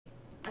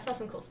saw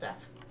some cool stuff.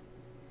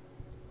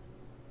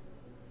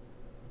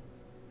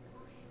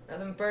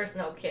 Nothing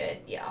personal, kid.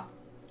 Yeah.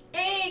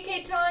 Hey,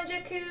 Keitan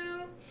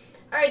Jakku!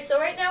 Alright, so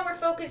right now we're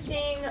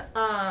focusing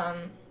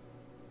on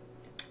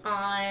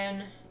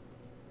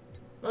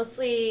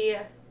mostly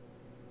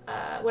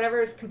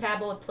whatever is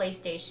compatible with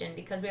PlayStation,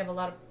 because we have a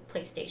lot of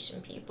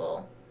PlayStation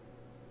people.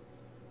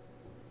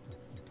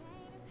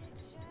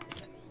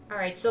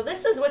 Alright, so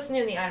this is what's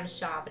new in the item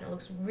shop, and it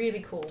looks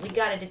really cool. We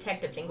got a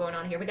detective thing going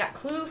on here. We got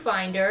Clue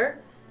Finder.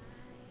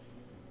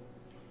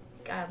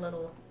 Got a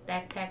little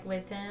backpack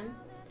with him.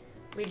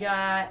 We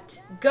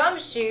got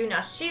Gumshoe.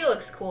 Now, she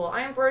looks cool.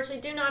 I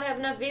unfortunately do not have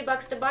enough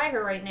V-Bucks to buy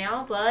her right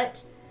now,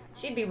 but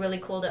she'd be really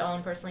cool to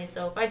own, personally.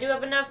 So if I do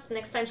have enough,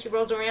 next time she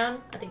rolls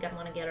around, I think I'd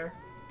want to get her.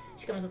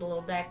 She comes with a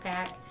little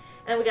backpack.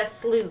 And then we got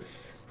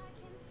Sleuth.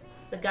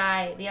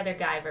 The other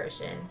guy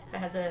version that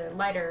has a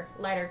lighter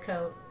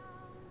coat.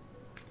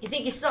 You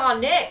think you saw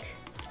Nick?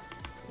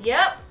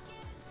 Yep.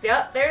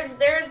 Yep, there's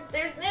Nick.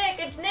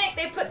 It's Nick.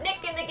 They put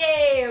Nick in the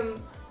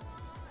game.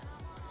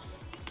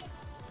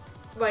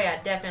 Well,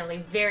 yeah, definitely.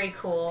 Very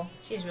cool.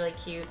 She's really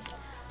cute.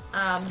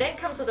 Then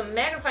comes with a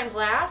magnifying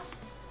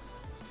glass.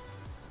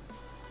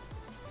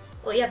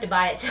 Well, you have to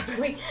buy it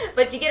separately.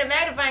 But you get a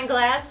magnifying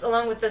glass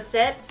along with the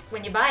set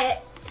when you buy it.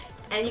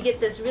 And you get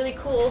this really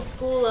cool old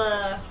school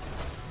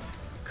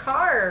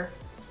car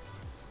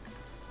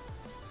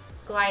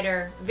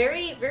glider.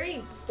 Very,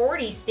 very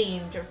 40s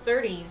themed, or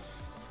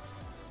 30s.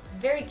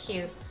 Very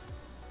cute.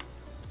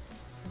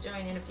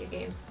 Join in a few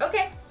games.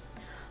 Okay.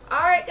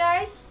 Alright,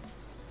 guys.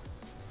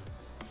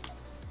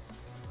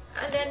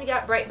 And then you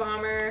got Bright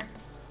Bomber.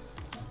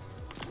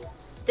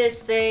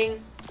 This thing.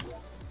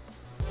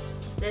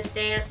 This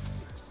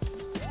dance.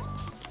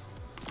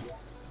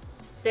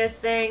 This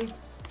thing.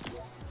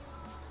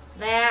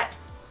 That.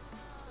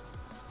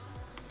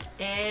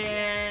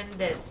 And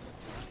this.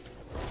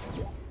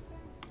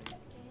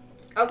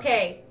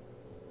 Okay.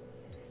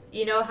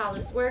 You know how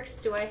this works.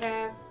 Do I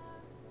have...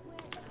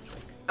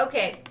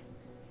 Okay.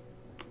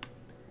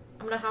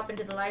 I'm gonna hop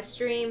into the live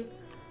stream.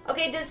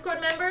 Okay,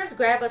 Discord members,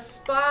 grab a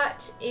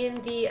spot in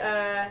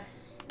the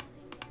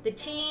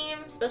team,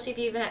 especially if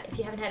you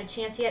haven't had a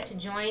chance yet to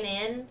join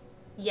in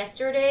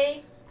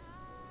yesterday.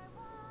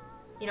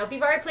 You know, if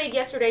you've already played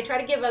yesterday, try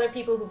to give other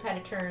people who've had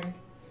a turn,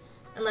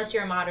 unless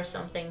you're a mod or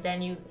something,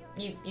 then you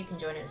can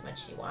join in as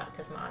much as you want,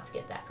 because mods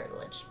get that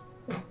privilege.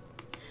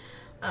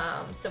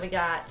 So we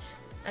got...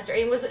 Was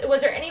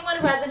there anyone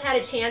who hasn't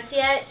had a chance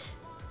yet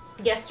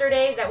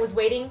yesterday that was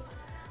waiting?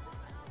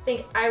 I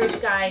think Irish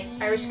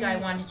guy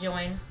wanted to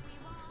join.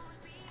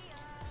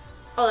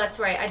 Oh, that's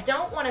right. I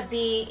don't want to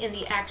be in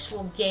the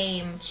actual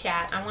game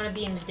chat. I want to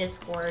be in the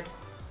Discord.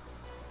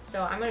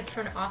 So I'm going to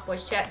turn off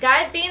voice chat.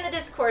 Guys, be in the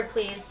Discord,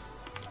 please.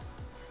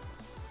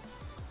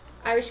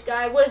 Irish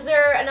guy. Was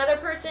there another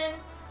person?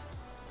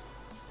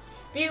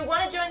 If you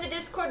want to join the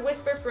Discord,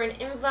 whisper for an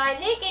invite.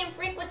 Hey, Game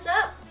Freak, what's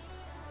up?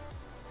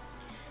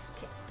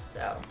 Okay,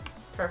 so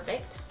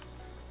perfect.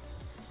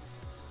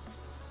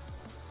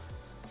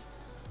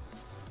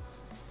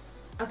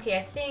 Okay,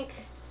 I think...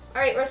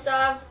 Alright,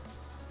 Rasav,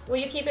 will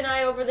you keep an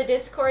eye over the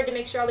Discord to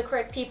make sure all the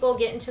correct people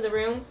get into the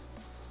room?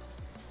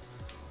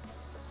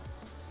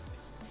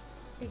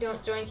 If you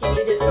don't join, can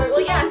you Discord?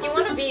 Well, yeah, if you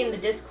want to be in the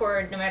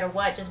Discord, no matter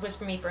what, just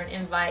whisper me for an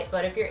invite.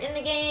 But if you're in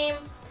the game,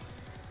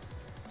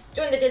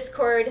 join the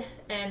Discord,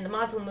 and the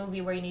mods will move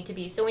you where you need to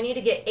be. So we need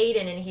to get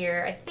Aiden in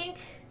here. I think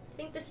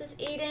this is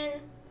Aiden.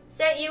 Is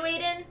that you,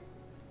 Aiden?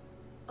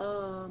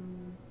 Are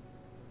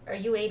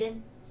you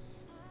Aiden?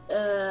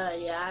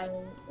 Yeah.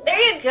 There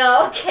you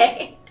go,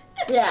 okay.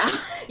 Yeah.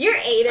 You're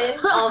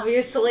Aiden,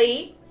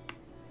 obviously.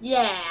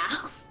 Yeah.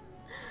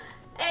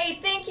 Hey,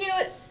 thank you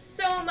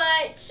so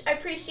much. I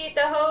appreciate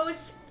the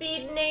host,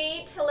 Feed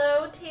Nate.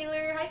 Hello,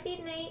 Taylor. Hi,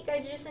 Feed Nate. You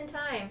guys are just in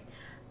time.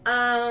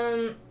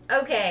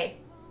 Okay.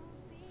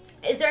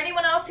 Is there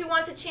anyone else who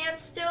wants a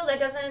chance still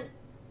that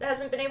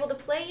hasn't been able to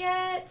play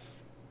yet?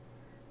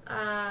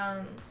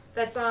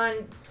 That's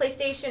on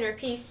PlayStation or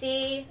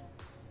PC?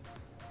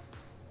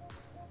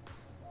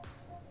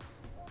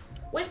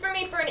 Whisper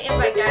me for an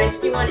invite, guys.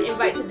 If you want an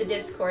invite to the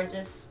Discord,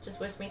 just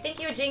whisper me.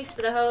 Thank you, Jinx,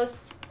 for the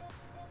host.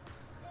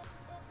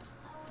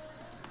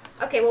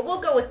 Okay, well,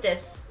 we'll go with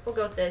this. We'll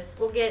go with this.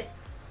 We'll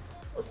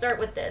start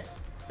with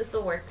this. This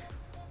will work.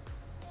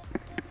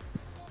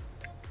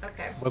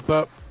 Okay. What's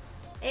up?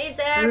 Hey,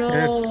 Zach.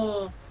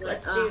 Hello.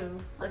 Let's I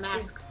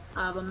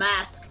have a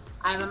mask.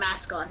 I have a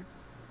mask on.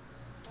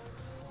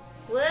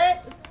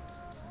 What?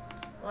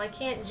 Well, I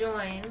can't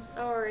join.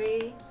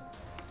 Sorry.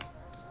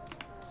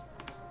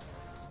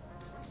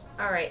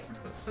 Alright.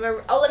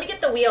 Oh, let me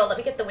get the wheel. Let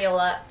me get the wheel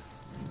up.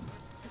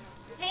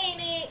 Hey,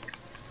 Nate.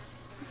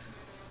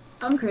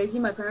 I'm crazy.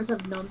 My parents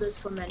have known this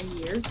for many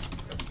years.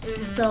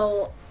 Mm-hmm.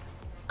 So,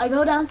 I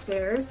go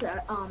downstairs,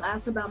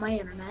 ask about my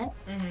internet.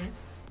 Mm-hmm.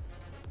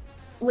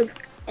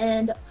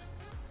 And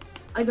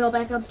I go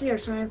back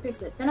upstairs trying to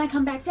fix it. Then I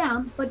come back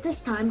down, but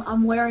this time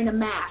I'm wearing a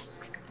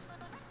mask.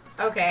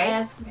 Okay. I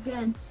ask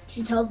again.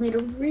 She tells me to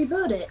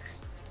reboot it.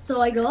 So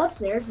I go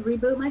upstairs,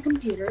 reboot my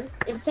computer,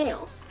 it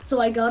fails.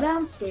 So I go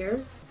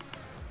downstairs.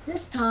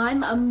 This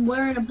time I'm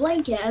wearing a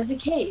blanket as a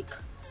cape,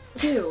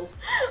 too.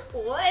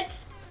 What?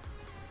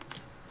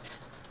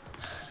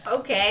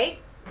 Okay.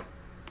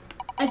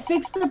 I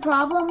fixed the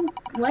problem,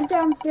 went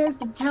downstairs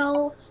to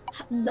tell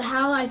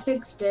how I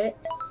fixed it,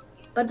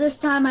 but this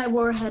time I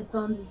wore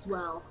headphones as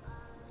well.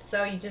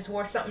 So you just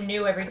wore something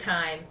new every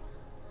time.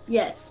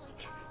 Yes.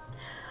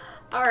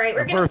 Alright,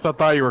 we're At gonna... first, I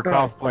thought you were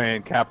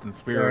cosplaying Captain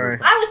Spirit.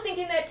 I was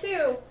thinking that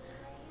too!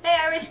 Hey,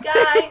 Irish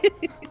guy!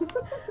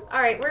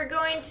 Alright, we're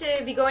going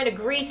to be going to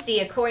Greasy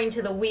according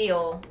to the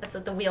wheel. That's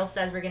what the wheel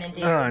says we're gonna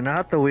do. Oh,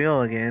 not the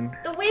wheel again.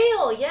 The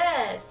wheel,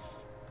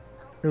 yes!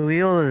 The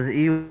wheel is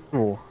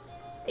evil.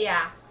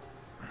 Yeah.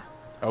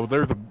 Oh,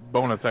 there's a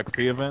bonus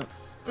XP event?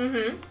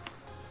 Mm-hmm.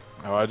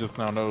 Oh, I just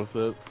now noticed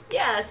it.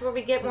 Yeah, that's where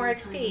we get more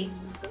XP.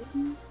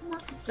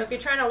 So if you're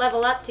trying to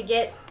level up to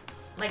get,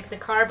 like, the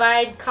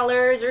carbide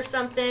colors or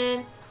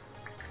something...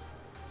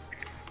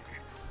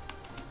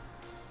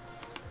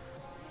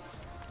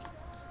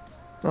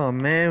 Oh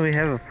man, we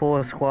have a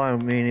full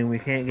squad, meaning we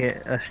can't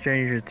get a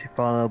stranger to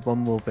follow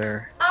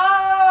Bumblebear.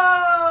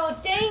 Oh,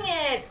 dang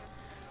it!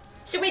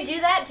 Should we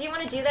do that? Do you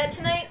want to do that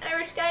tonight,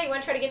 Irish guy? You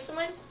want to try to get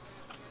someone?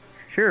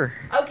 Sure.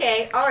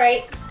 Okay,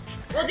 alright.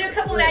 We'll do a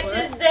couple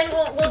matches, then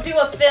we'll do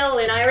a fill,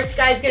 and Irish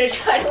guy's gonna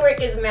try to work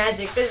his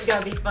magic. This is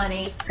gonna be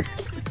funny.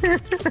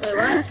 Wait,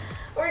 what?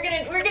 We're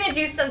gonna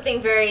do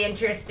something very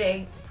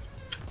interesting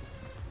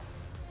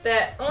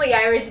that only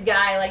Irish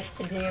guy likes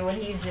to do when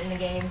he's in the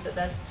games with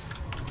us.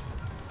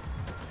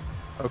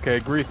 Okay,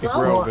 Greasy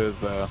Well, Grove is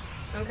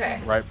Okay.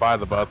 right by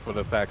the bus, but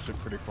it's actually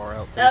pretty far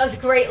out. That was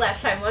great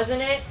last time,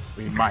 wasn't it?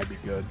 We might be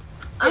good.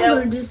 I'm So-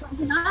 gonna do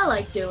something I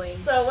like doing.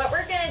 So what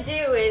we're gonna do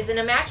is, in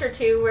a match or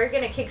two, we're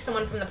gonna kick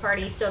someone from the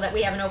party so that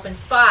we have an open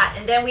spot,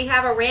 and then we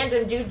have a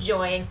random dude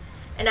join.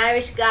 An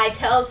Irish guy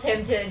tells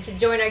him to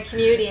join our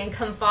community and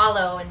come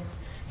follow and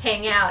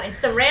hang out. And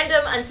some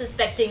random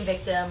unsuspecting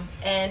victim.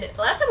 And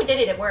last time we did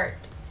it, it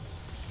worked.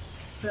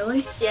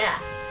 Really? Yeah,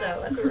 so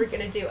that's what we're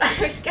gonna do.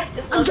 Irish guy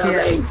just I'm loves it.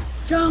 jumping!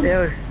 Jump! It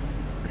was,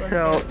 So let's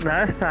so see.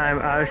 last time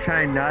I was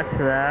trying not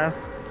to laugh,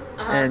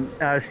 and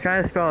I was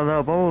trying to spell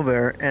Little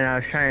Bumblebear, and I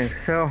was trying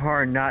so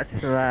hard not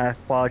to laugh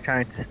while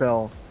trying to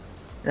spell.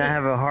 And I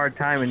have a hard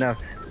time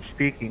enough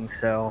speaking,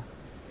 so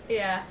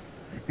Yeah.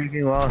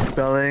 speaking while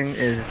spelling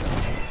is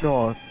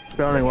no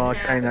spelling while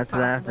Second trying half, not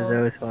to laugh is impossible.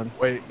 always fun.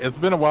 Wait, it's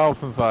been a while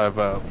since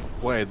I've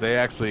played. They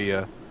actually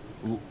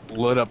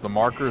lit up the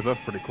markers. That's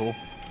pretty cool.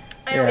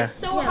 I know, Yeah. it's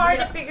so hard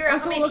to figure out how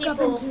Also many look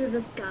people... up into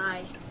the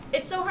sky.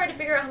 It's so hard to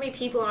figure out how many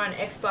people are on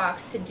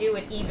Xbox to do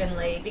it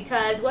evenly,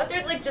 because what if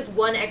there's like just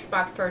one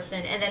Xbox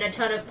person and then a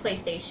ton of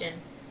PlayStation?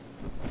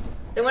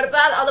 Then what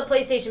about all the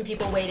PlayStation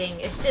people waiting?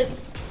 It's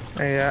just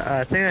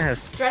I think I have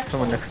stressful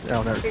someone next.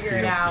 Oh, no, to figure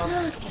it out.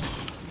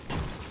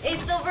 Hey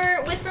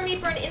Silver, whisper me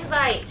for an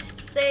invite.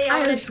 Say I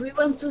Irish, we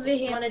went to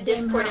the want a same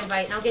Discord house.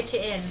 invite and I'll get you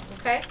in,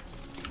 okay?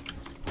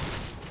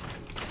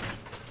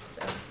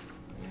 So,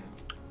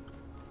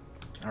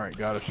 All right,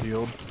 got a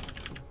shield.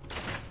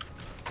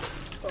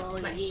 Oh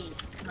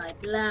yes, my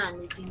plan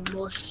is in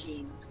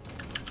motion.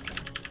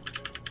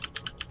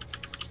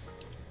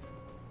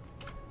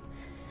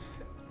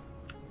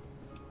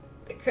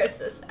 the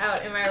Chris is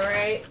out, am I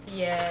right?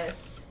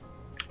 Yes.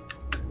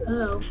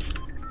 Hello.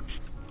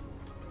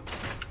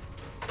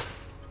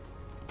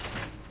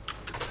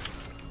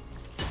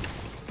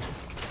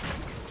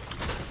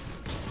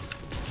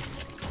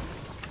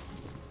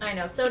 I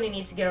know, Sony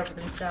needs to get over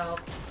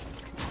themselves.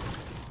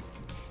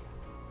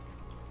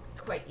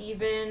 Quite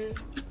even.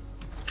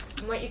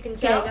 From what you can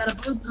Okay, tell. I got a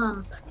blue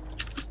pump.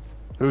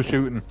 Who's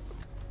shooting?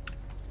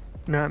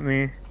 Not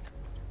me.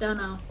 Don't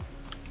know.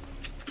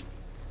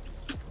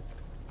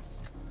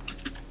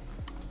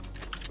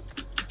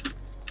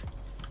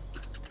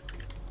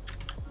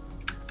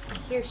 I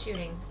hear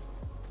shooting.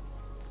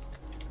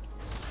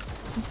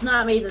 It's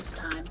not me this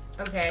time.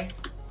 Okay.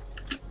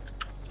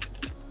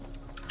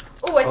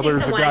 Oh, I see there's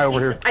a someone. guy over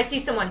here. I see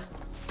someone.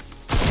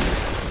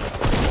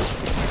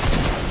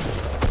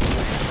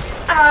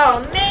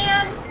 Oh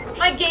man,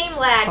 my game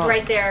lagged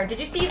right there. Did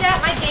you see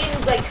that? My game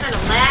like kind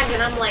of lagged,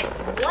 and I'm like,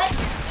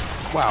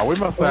 what? Wow, we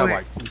must have Wait.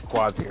 like 2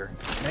 squads here.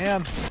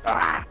 Man.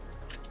 Ah.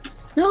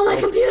 No, my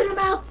computer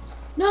mouse!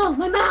 No,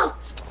 my mouse!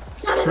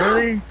 Stop it,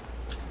 Really? mouse!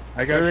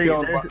 I got Really?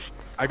 killed.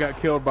 I got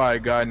killed by a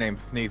guy named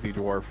Sneezy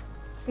Dwarf.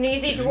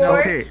 Sneezy you know- dwarf.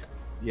 Okay.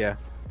 Yeah.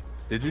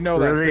 Did you know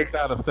that Really? 6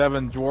 out of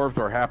 7 dwarves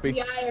are happy?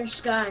 The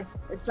Irish guy.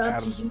 It's up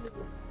to you.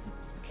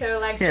 Killer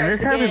lag Yeah, strikes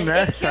this happened again. It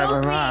last time.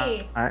 killed I'm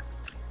me. not.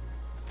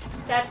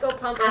 Tactical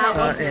pump or Ah,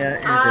 heavy. yeah, you're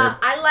good.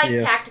 I like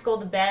Yeah. tactical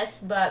the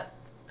best, but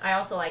I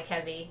also like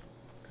heavy.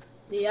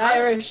 The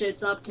Irish,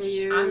 it's up to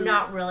you. I'm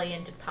not really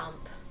into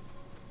pump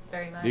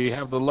very much. Do you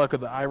have the luck of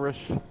the Irish?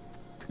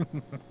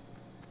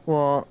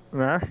 Well,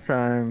 last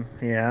time,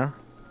 yeah.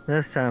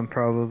 This time,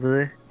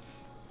 probably.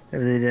 If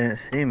they didn't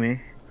see me.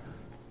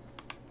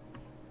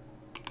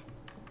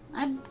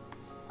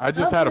 I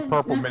just had a Hopefully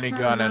purple next time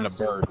minigun and a mouse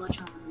doesn't bird.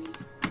 glitch on me.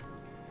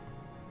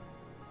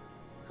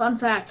 Fun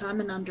fact, I'm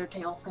an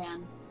Undertale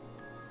fan.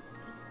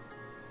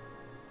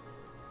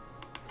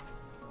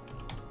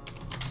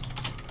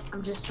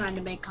 I'm just trying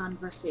to make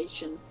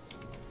conversation.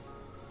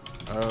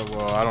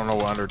 Well, I don't know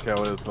what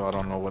Undertale is, so I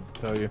don't know what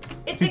to tell you.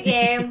 It's a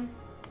game.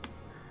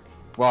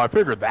 Well, I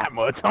figured that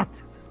much.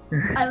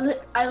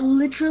 I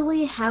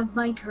literally have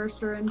my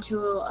cursor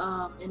into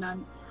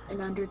an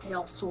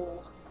Undertale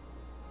soul.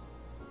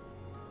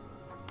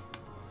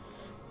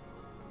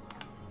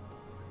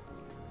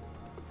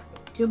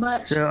 Too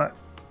much? So,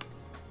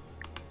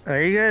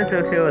 are you guys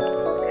okay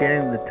with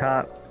getting the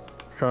top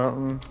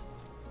something?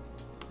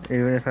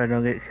 Even if I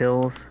don't get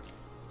kills?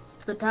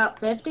 The top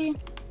 50?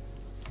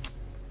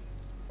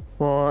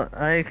 Well,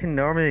 I can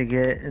normally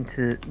get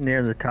into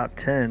near the top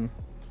 10.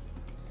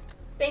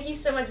 Thank you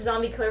so much,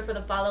 Zombie Killer, for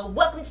the follow.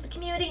 Welcome to the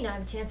community. Now I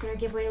have a chance in our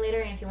giveaway later,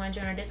 and if you want to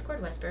join our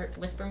Discord,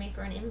 whisper me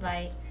for an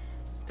invite.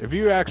 If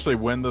you actually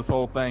win this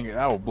whole thing,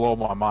 that will blow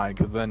my mind,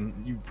 because then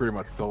you pretty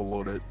much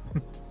soloed it.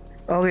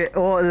 Okay,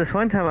 well, this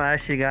one time I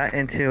actually got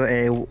into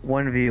a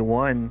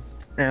 1v1,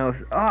 and I was,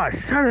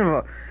 son of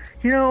a,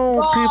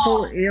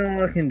 people,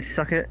 can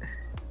suck it.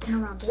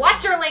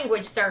 Watch your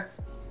language, sir.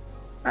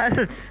 I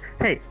said,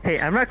 hey,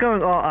 I'm not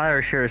going all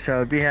Irish here,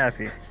 so be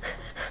happy.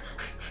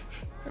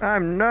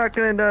 I'm not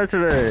gonna die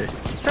today.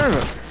 Son of a...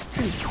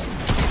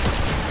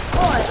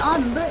 Boy,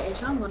 I'm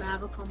British. I'm gonna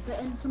have a crumpet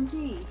and some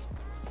tea.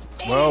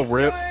 Well,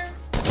 rip.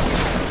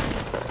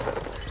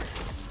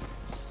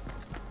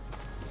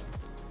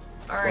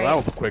 Alright. Well, that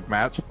was a quick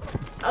match.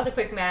 That was a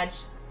quick match.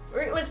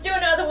 Let's do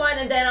another one,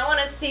 and then I want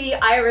to see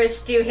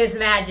Irish do his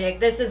magic.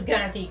 This is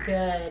gonna be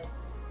good.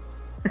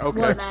 Okay.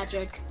 What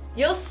magic?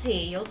 You'll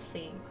see. You'll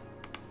see.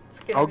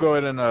 I'll go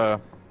ahead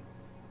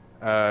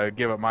and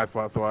give up my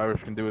spot so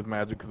Irish can do his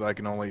magic, because I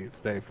can only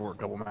stay for a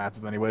couple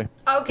matches anyway.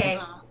 Okay.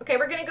 Okay,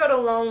 we're gonna go to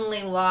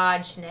Lonely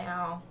Lodge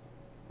now.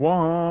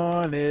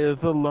 1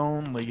 is the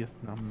loneliest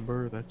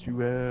number that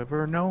you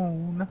ever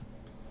known.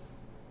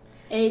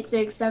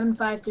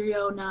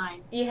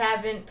 8675309. You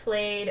haven't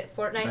played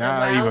Fortnite in a Not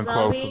while, even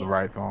Zombie? close to the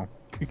right song.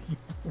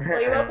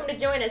 Well, you're welcome to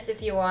join us if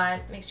you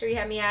want. Make sure you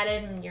have me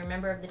added and you're a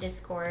member of the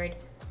Discord.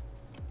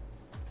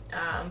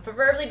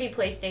 Preferably be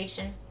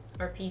PlayStation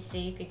or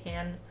PC if you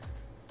can.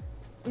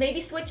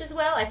 Maybe Switch as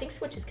well. I think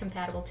Switch is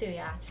compatible too,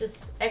 yeah. It's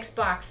just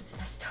Xbox, it's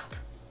messed up.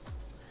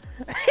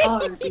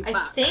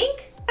 I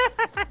think?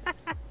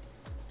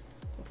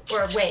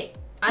 Or wait,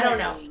 I don't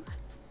know.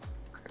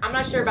 I'm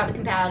not sure about the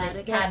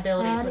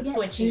compatibilities with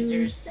Switch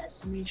users.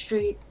 Sesame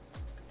Street.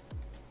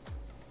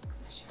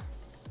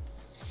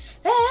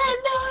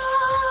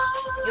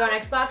 You on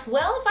Xbox?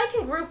 Well, if I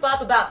can group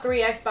up about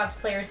 3 Xbox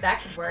players,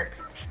 that could work.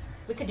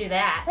 We could do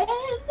that.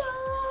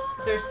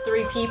 If there's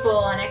 3 people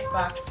on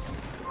Xbox.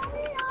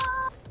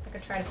 I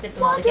could try to fit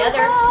them all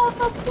together.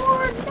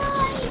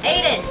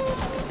 Aiden!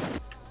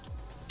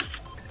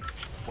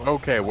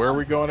 Okay, where are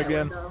we going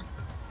again?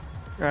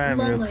 I have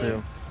no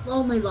clue.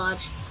 Lonely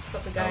Lodge. So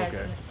the guy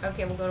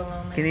okay, we'll go to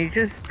Lonely. Can you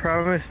just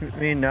promise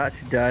me not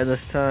to die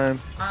this time?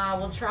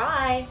 We'll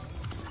try.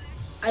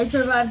 I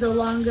survived the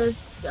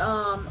longest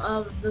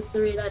of the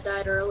 3 that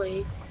died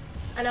early.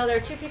 I know there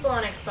are 2 people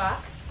on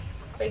Xbox.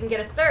 If I can get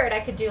a 3rd, I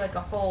could do like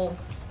a whole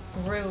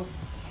group.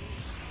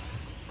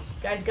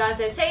 You guys got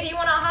this. Hey, do you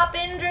want to hop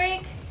in,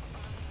 Drake?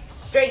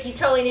 Drake, you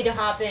totally need to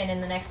hop in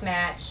the next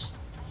match.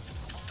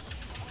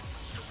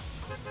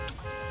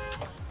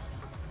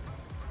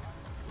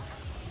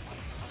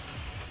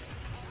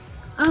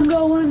 I'm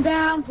going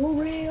down for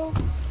real.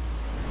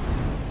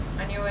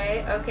 On your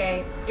way?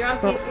 Okay. You're on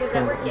PC, does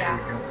that work? Yeah.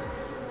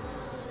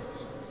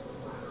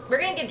 We're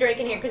gonna get Drake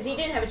in here because he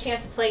didn't have a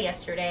chance to play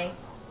yesterday.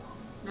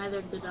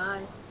 Neither did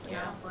I.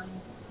 Yeah.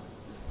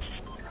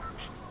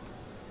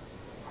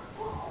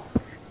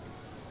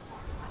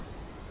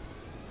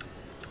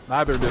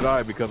 Neither did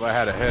I, because I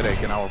had a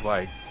headache and I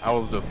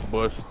was just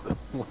bushed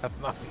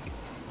last night.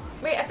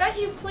 Wait, I thought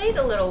you played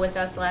a little with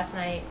us last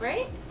night,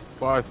 right?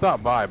 Well, I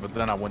stopped by, but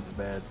then I went to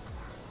bed.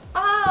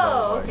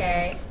 Oh,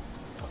 okay.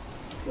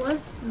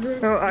 What's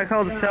this? Oh, I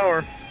called the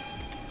tower.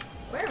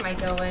 Where am I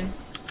going?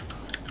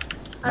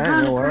 I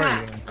found a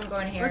crack. I'm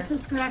going here. What's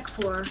this crack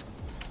for?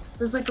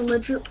 There's like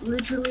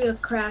literally a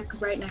crack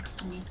right next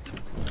to me.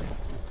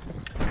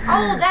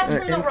 Oh, that's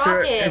from the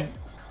rocket.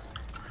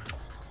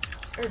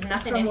 There's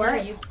nothing in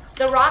here.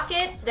 The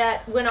rocket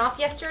that went off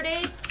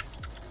yesterday?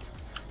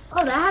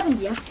 Oh, that happened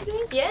yesterday?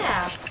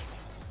 Yeah.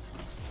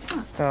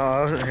 Huh. Oh,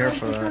 I wasn't here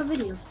for I saw that.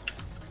 videos.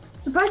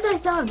 Surprised I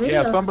saw videos.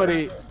 Yeah,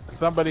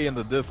 somebody in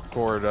the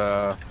Discord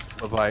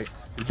was like,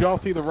 "Did y'all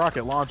see the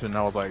rocket launching?" And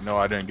I was like, "No,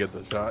 I didn't get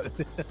the shot."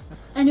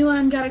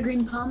 Anyone got a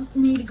green pump?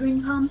 Need a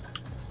green pump?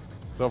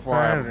 So far,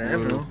 I have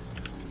blue.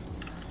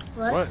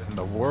 What in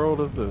the world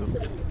is this?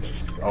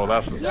 Oh,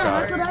 that's the Yeah,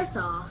 that's what I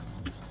saw.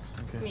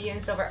 Okay. Me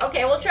and Silver.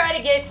 Okay, we'll try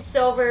to get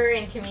Silver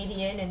and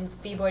Comedian and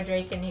B-Boy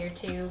Drake in here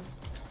too.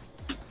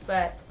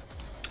 But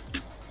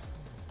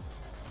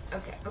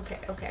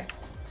okay.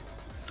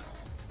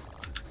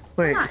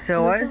 Wait,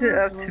 so why is it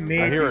up to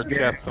me I hear to a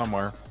chest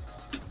somewhere.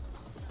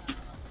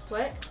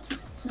 What?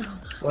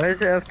 Why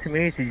is it up to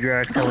me to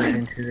drag someone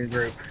into the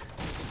group?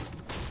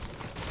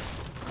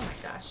 Oh my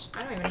gosh,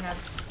 I don't even have.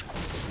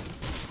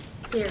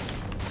 Here,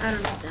 I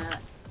don't need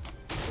that.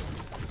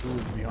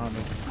 Who's behind behind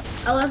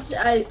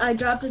me. I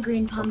dropped a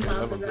green pump Okay,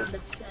 on the that was ground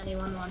if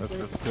anyone wants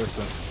That's it.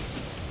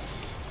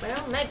 consistent.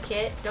 Well, med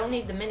kit. Don't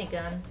need the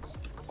minigun.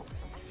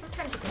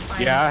 Sometimes you can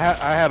find. Yeah,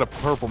 I had a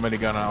purple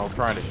minigun and I was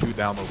trying to shoot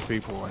down those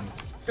people and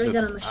We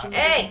got a machine.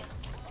 Hey!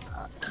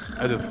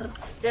 I just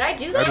Did I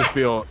do that? I just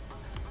feel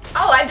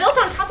Oh, I built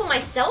on top of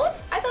myself?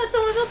 I thought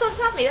someone built on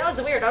top of me. That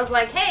was weird. I was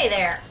like, hey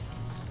there.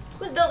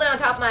 Who's building on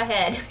top of my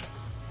head?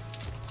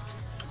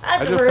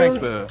 That's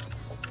rude.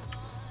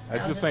 I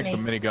just think the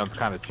minigun's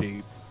kind of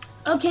cheap.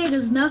 Okay,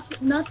 there's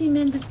nothing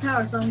in this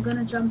tower, so I'm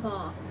gonna jump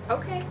off.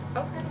 Okay.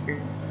 You're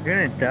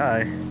gonna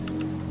die.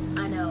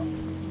 I know.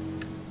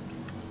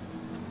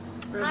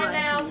 Hi,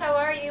 Mal. How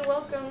are you?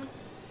 Welcome.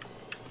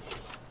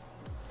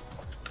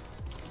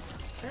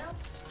 Well.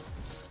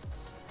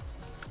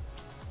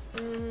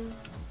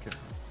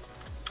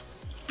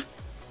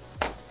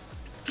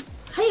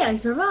 Hey, I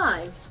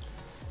survived.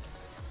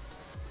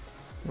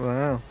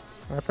 Wow.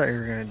 I thought you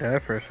were gonna die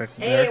for a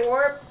second Hey, there.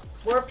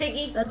 War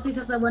Piggy. That's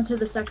because I went to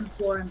the second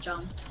floor and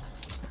jumped.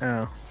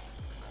 Oh.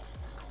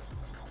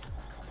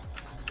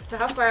 So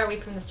how far are we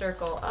from the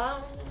circle?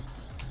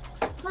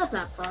 Not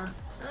that far.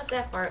 Not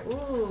that far.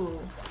 Ooh.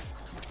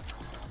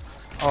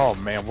 Oh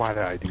man, why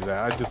did I do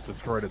that? I just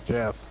destroyed a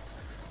chest.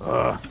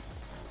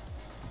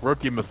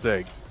 Rookie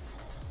mistake.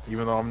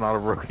 Even though I'm not a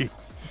rookie.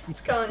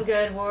 It's going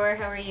good, War.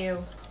 How are you?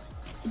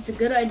 It's a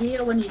good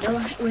idea when you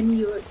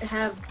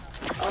have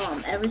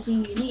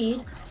everything you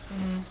need.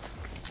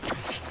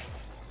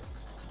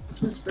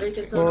 Just break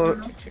it so Well, no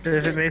one else can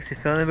if get it makes you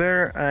feel any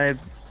better,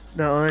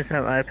 the only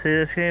time I play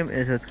this game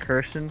is with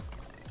Kirsten.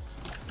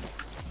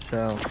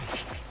 So.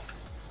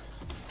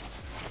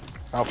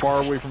 How far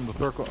are we from the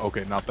circle?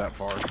 Okay, not that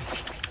far.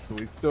 So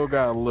we still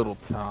got a little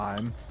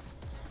time.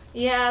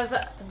 You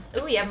have...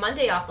 Ooh, you have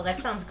Monday off. Well,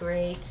 that sounds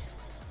great.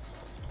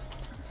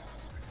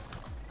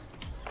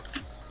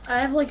 I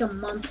have like a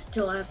month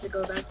till I have to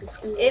go back to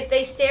school. If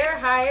they stare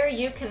higher,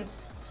 you can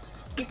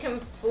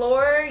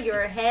floor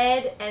your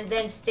head and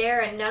then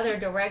stare another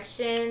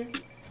direction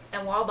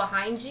and wall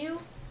behind you.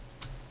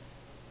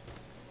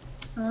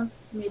 I want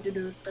me to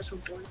do a special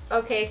voice.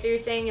 Okay, so you're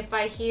saying if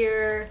I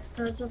hear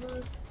Both of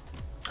us.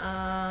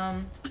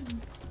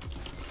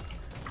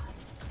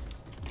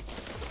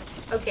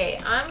 Okay,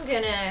 I'm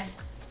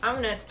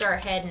gonna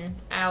start heading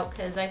out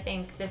because I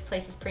think this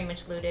place is pretty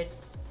much looted.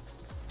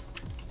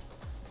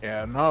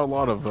 Yeah, not a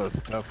lot of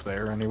stuff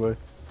there anyway.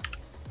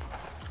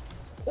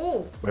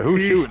 Ooh, But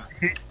who's shooting?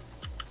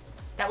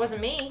 that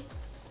wasn't me.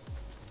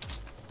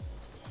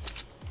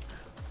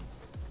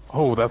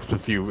 Oh, that's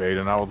just you,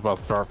 Aiden. I was about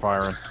to start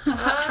firing.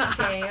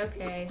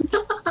 Okay.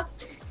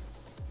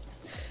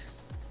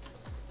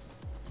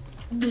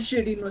 The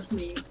shooting was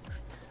me.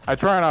 I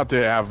try not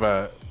to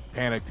have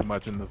panic too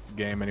much in this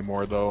game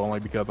anymore, though, only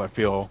because I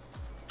feel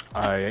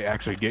I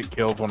actually get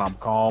killed when I'm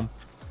calm.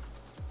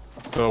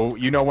 So,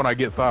 you know when I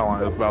get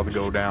silent, it's about to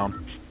go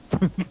down.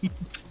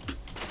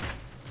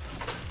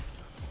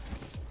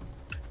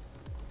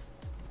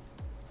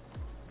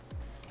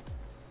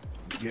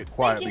 Get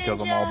quiet Thank you,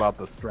 because I'm Ninja. all about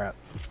the strats.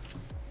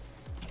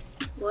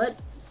 What?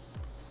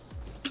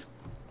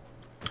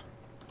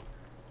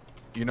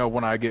 You know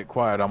when I get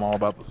quiet, I'm all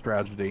about the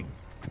strategy.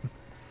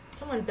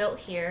 Someone built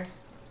here.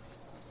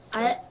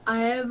 I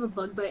have a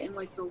bug bite in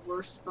like the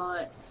worst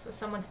spot. So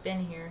someone's been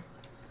here.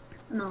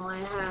 No, I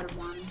had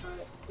one,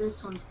 but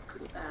this one's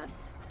pretty bad.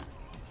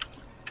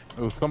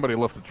 Oh, somebody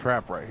left a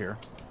trap right here.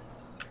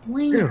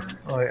 Where?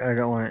 Oh, I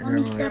got one. Let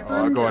me step Oh,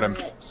 I'll go under ahead and-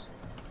 it.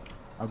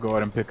 I'll go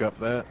ahead and pick up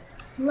that.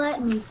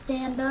 Let me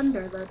stand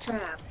under the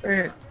trap.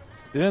 Hey,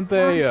 Didn't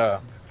they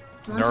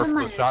One time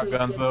I nerf the actually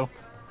shotguns did. though?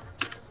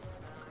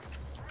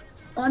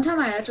 One time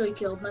I actually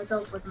killed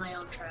myself with my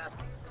own trap.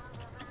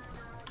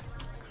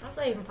 How's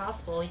that even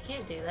possible? You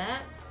can't do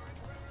that.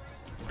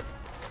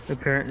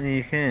 apparently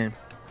you can.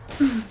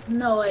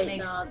 No, wait,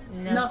 Makes no,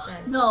 no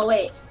sense. no,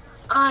 wait.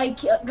 I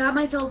got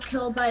myself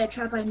killed by a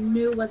trap I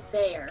knew was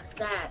there.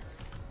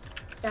 That's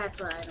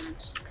what I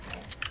meant. Okay.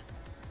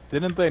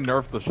 Didn't they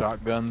nerf the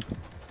shotguns?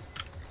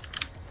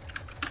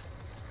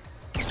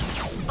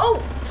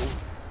 Oh!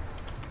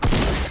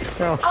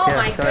 Oh, Oh yeah,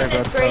 my sorry goodness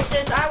about that.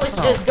 gracious, I was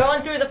just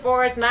going through the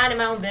forest, minding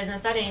my own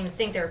business. I didn't even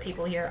think there were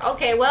people here.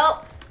 Okay,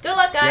 well, good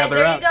luck, Yeah, guys. they're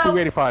There at you go.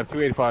 285,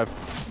 285.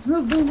 Let's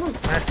move, move, move.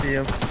 I see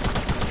him.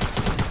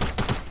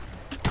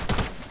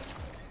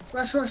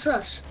 Rush, rush,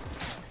 rush.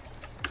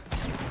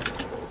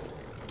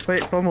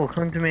 Wait, Bumble,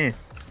 come to me.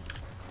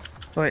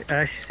 Wait,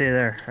 I should stay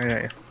there. I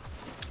got you.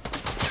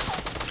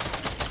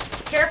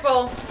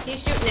 Careful,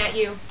 he's shooting at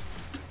you.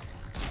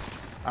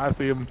 I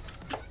see him.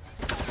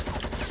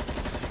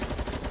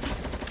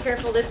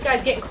 Careful, this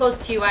guy's getting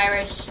close to you,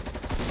 Irish.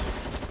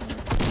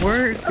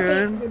 We're Okay,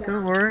 good. you're Don't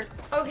down.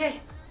 Okay. worry.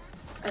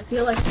 I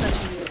feel like such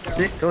a weirdo.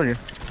 See, told you.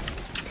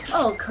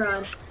 Oh,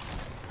 crud.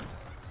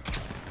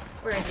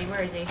 Where is he?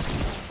 Where is he?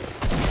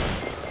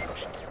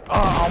 Oh,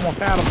 I almost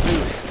had him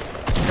too.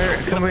 There,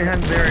 come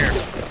behind the barrier.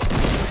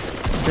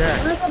 One Jack.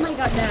 of them I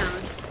got down.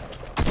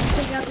 Let's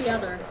take out the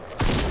other. I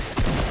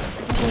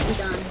think we'll be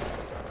done.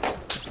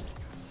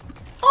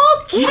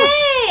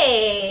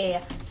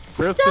 Okay!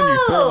 Kristen,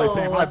 you certainly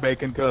saved my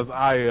bacon because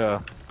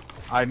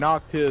I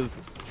knocked his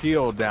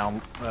shield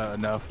down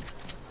enough.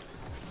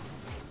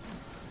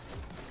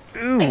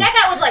 Ooh. Like that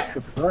guy was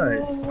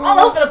like all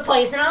over the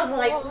place, and I was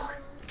like,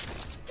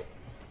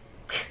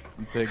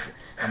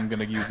 I'm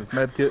gonna use this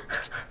med kit.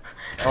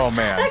 Oh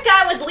man. that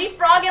guy was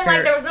leapfrogging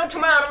like there was no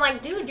tomorrow. And I'm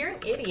like, dude, you're an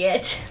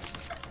idiot.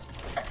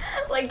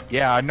 Like,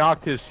 yeah, I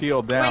knocked his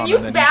shield down. when you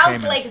and then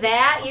bounce like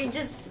that, you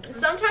just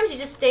sometimes you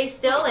just stay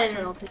still and.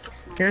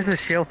 Here's a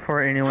shield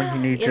for anyone who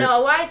needs You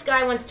know, a wise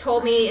guy once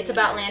told me it's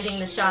about landing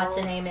the shots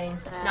and aiming,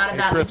 not Hey,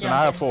 about the Kristen,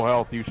 I have jumping. full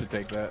health. You should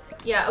take that.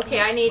 Yeah,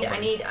 okay, I don't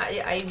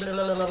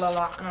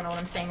know what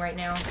I'm saying right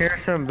now.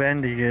 Here's some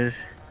bandages.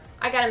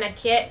 I got a med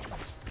kit.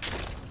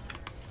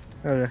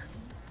 Okay.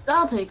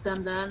 I'll take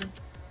them then.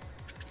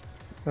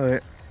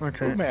 Okay.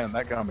 What's Oh it? man,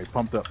 that got me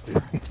pumped up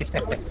too. I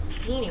don't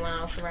see anyone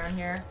else around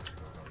here.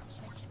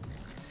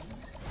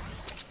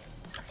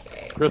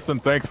 Okay, Kristen,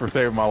 thanks for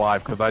saving my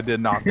life because I did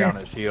knock down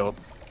his shield.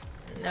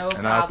 no And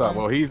problem. I thought,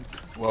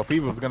 well, if he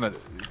was gonna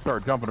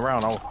start jumping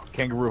around, I'll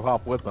kangaroo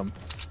hop with him.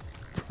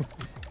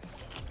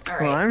 All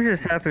Well, right. I'm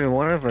just happy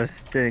one of us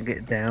didn't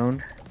get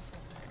downed.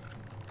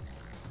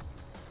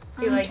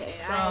 See, like, Okay,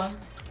 so,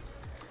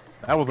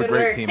 That was a good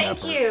great work. team Thank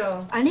effort. you.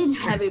 I need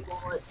heavy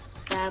bullets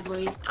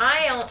badly.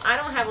 I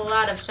don't have a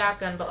lot of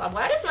shotgun, but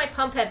why does my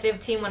pump have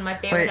 15 when my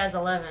favorite Wait. has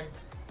 11?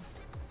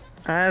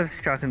 I have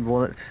shotgun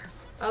bullets.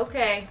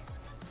 Okay.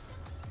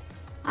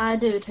 I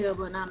do too,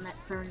 but not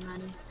very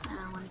many. I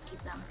don't want to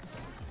keep them.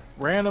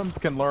 Randoms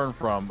can learn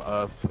from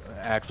us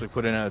actually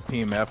putting in a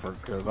team effort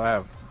because I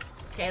have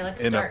Okay,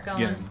 let's end start up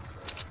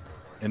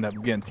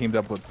going. getting teamed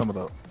up with some of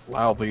the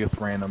lousiest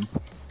randoms.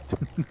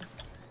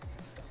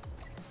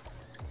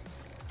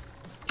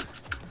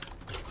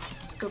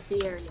 Scope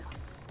the area.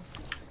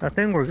 I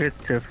think we're good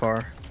so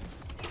far.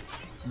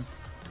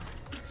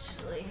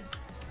 Actually,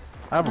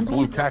 I have a I'm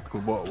blue taking- tactical.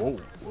 Whoa,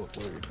 wait a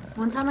minute.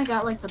 One time I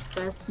got like the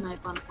best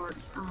snipe on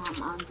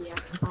on the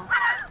Expo.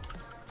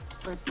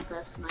 It's like the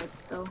best snipe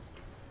though.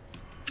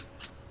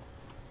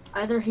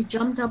 Either he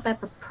jumped up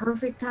at the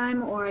perfect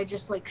time, or I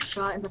just like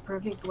shot in the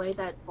perfect way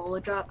that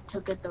bullet drop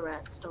took it the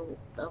rest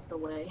of the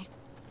way.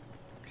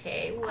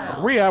 okay, Are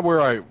well, we at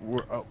where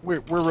we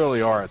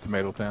really are at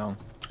Tomato Town?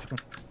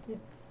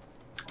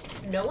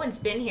 no one's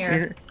been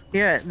here.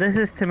 Yeah, this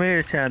is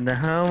Tomato Town, the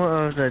home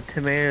of the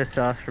tomato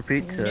sauce for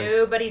pizza.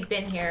 Nobody's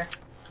been here.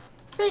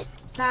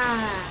 Pizza.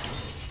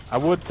 I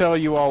would tell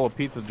you all a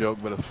pizza joke,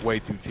 but it's way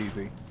too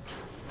cheesy.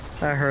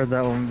 I heard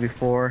that one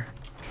before.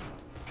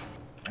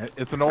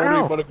 It's an oldie,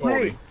 Ow, but a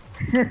goldie.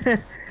 wait.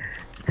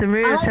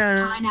 Tomato I like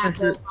Town.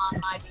 pineapples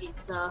on my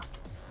pizza.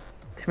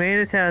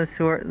 Tomato Town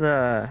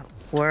is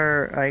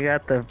where I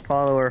got the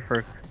follower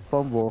for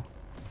Fumble.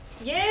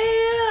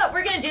 Yeah,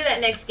 we're gonna do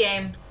that next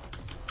game.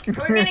 We're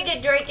gonna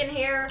get Drake in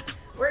here.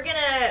 We're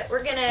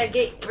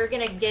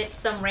gonna get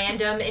some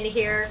random in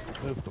here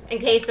in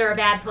case they're a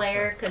bad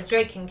player, cause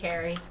Drake can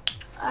carry.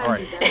 I All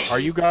need right, that. are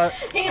you guys?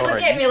 He's all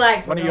looking right, at me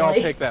like, One of y'all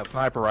really? take that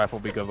sniper rifle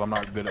because I'm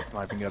not good at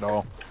sniping at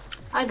all.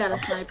 I got a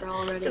sniper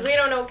already. Because we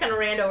don't know what kind of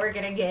rando we're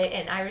gonna get,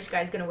 and Irish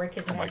guy's gonna work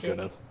his Oh my magic.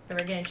 goodness. And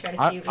we're gonna try to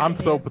see what we I'm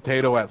can so do.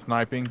 potato at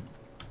sniping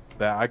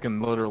that I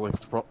can literally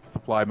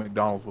supply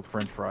McDonald's with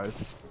French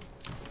fries.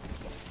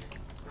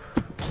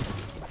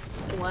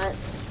 What?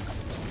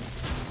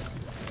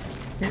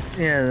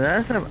 Yeah, the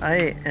last time I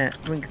ate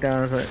at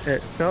McDonald's,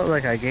 it felt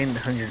like I gained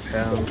 100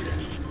 pounds.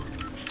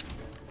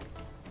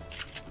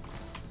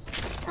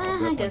 I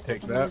definitely guess I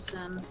take can that. use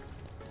them.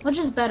 Which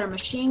is better,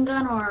 machine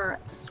gun or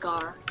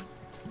Scar?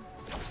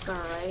 Scar,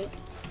 right?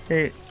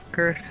 Hey,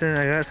 Kirsten,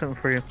 I got something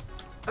for you.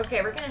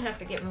 Okay, we're gonna have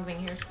to get moving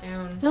here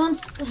soon. Who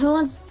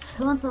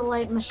wants a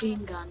light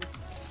machine gun?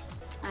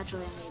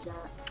 Actually, I need that.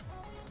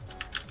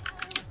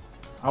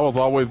 I was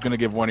always gonna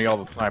give one of y'all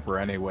the sniper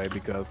anyway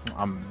because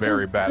I'm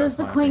very bad at There's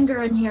the sniping.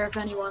 Klinger in here if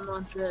anyone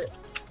wants it.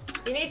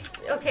 You need.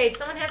 Okay,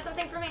 someone had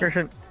something for me.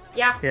 Kirsten,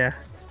 Yeah. yeah.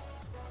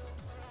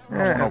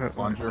 I don't know,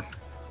 plunger.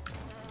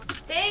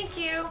 Thank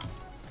you. All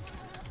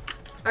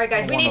right,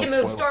 guys, we I need want to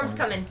a move. foil Storm's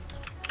plunger. coming.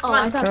 Oh, Come on.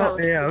 I thought that Oh,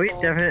 was yeah, we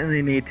cool.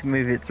 definitely need to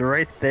move. It's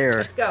right there.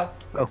 Let's go.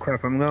 Oh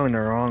crap, I'm going the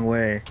wrong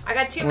way. I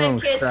got 2 I'm med going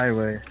kits.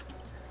 sideways.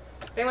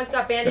 If anyone's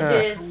got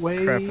bandages.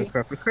 Wait. Crap. I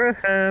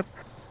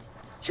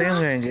think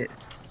I'm gonna get.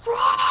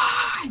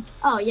 Run!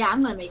 Oh yeah,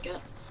 I'm gonna make it.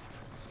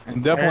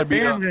 And definitely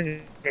be I'm on, gonna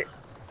get.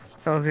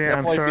 Okay,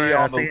 I'm Definitely be sorry.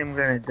 on I the- think I'm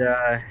gonna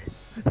die.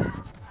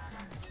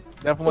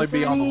 definitely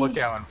be on the If any-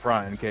 lookout in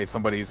front in case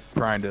somebody's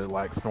trying to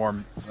like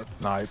storm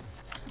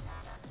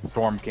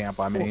camp.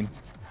 I mean,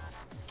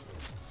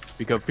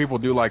 because people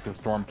do like to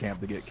storm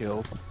camp to get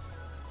killed.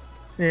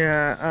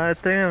 Yeah, I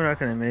think I'm not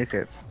gonna make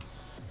it.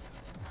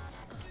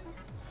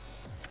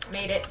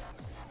 Made it.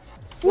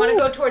 Want to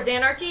go towards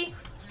Anarchy?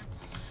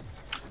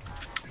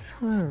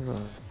 Is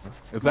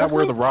that Let's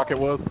where wait- the rocket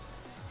was?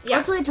 Yeah.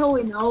 Let's wait till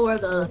we know where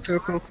the.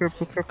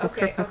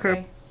 Okay,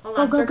 okay. Hold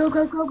Go on. go go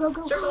go go go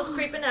go. Circle's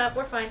creeping up.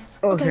 We're fine.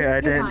 Okay, Okay, I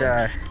you're didn't fine.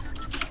 die.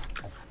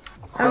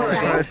 I'm Alright.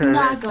 surprised Let's I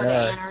not didn't go to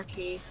die.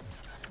 Anarchy.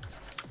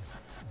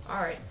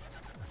 All right.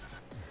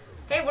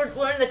 Hey,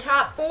 we're in the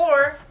top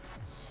 4.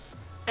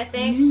 I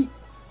think.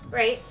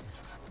 Right?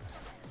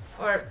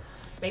 Or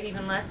maybe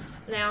even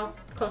less now.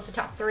 Close to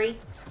top 3.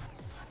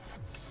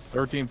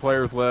 13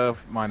 players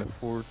left,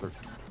 -4,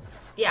 13.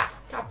 Yeah,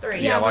 top 3.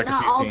 Yeah, like but a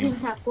not few all teams.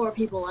 teams have 4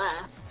 people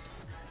left.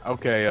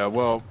 Okay,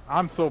 well,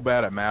 I'm so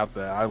bad at math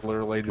that I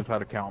literally just had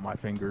to count my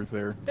fingers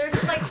there.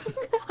 There's like,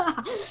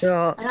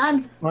 So,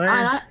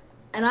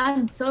 And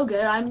I'm so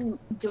good. I'm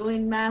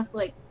doing math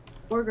like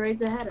 4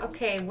 grades ahead of me.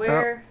 okay,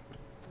 where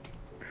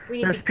we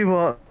need there's to be,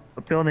 people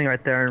building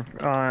right there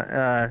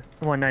on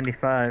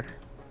 195.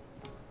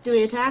 Do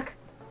we attack?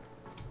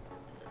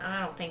 I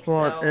don't think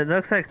Well, so. it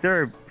looks like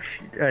they're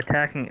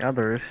attacking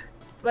others.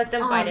 Let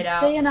them fight it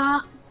Stay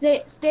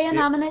out. stay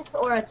anonymous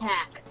or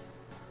attack.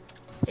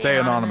 Stay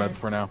anonymous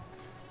for now.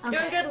 Okay.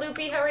 Doing good,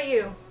 Loopy. How are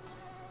you?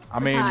 I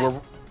mean,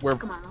 hide. we're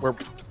Come on, we're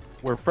let's go.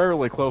 we're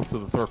fairly close to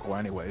the circle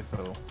anyway,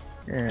 so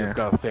Yeah. just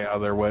gotta stay out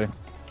of their way.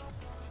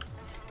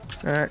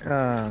 Alright,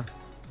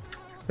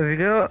 if we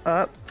go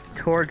up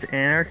towards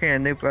Anarchy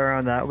and loop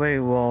around that way,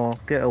 we'll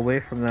get away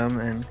from them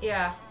and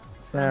Yeah.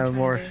 that's what I'm have trying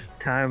more to do.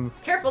 time.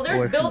 Careful, there's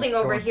away from building the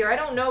over storm. here. I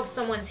don't know if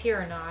someone's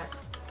here or not.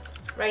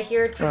 Right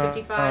here,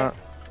 255.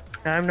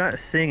 I'm not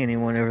seeing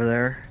anyone over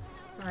there.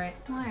 Alright.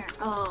 Where?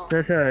 Oh.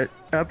 There's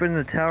up in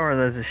the tower,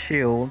 there's a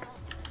shield.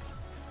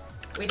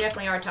 We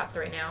definitely are top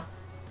 3 now.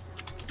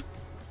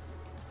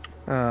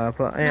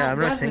 But yeah, I'm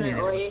not seeing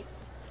anyone. definitely.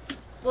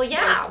 Well,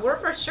 yeah, we're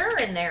for sure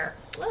in there.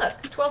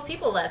 Look, 12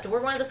 people left. We're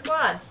one of the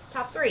squads.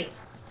 Top 3.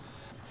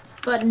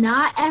 But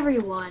not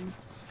everyone.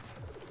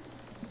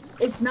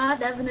 It's not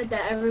definite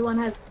that everyone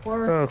has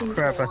 4 Oh people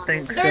crap, I on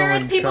think it. There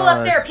is someone people saw up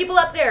us. there. People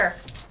up there.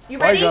 You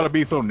Why you ready? gotta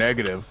be so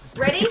negative?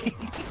 Ready?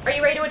 Are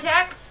you ready to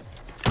attack?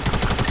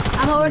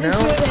 I'm already No.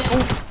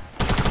 shooting.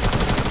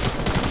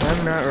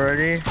 I'm not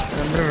ready.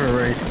 I'm never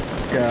ready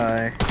to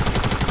die.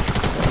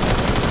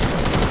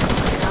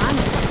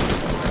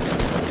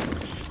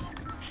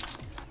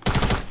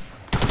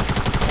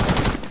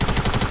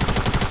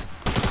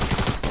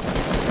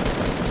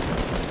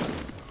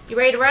 You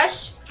ready to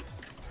rush?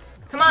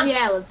 Come on.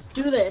 Yeah, let's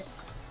do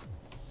this.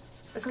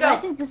 Let's 'Cause I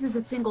go. think this is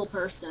a single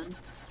person.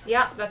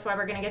 Yeah, that's why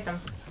we're gonna get them.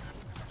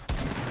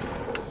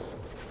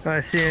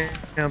 I see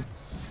him.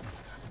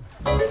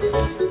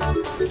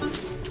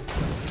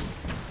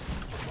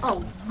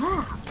 Oh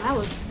wow, that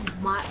was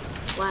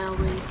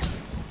wildly.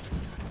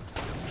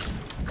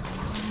 Come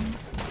on,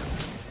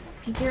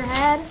 peek your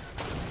head.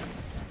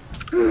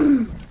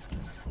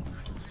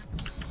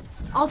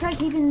 I'll try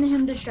keeping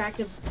him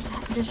distracted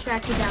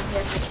down here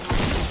if I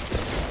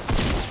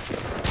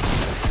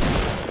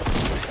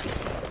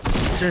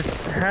Just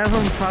have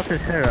him pop his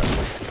head up.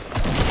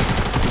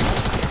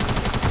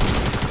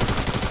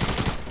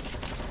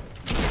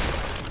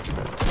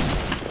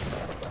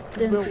 can.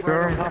 Didn't see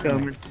Storm's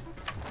coming.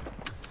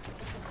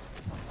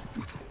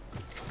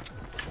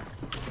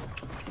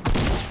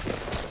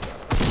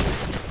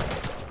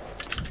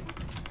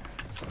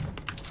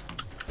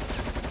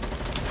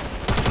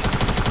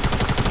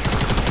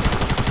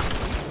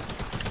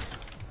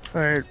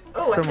 Alright,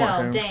 Oh, I someone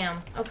fell. came. Damn.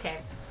 Okay.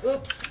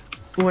 Oops.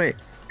 Wait,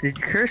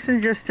 did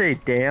Kirsten just say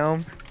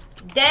damn?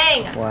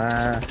 Dang.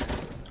 Wow.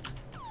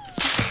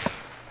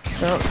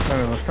 Oh, I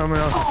don't know, someone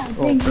else. Oh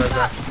dang! there's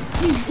a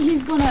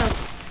He's gonna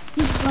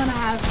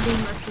have be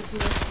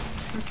merciless.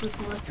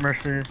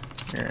 Mercy.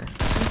 Yeah.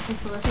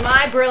 Merciless.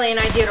 My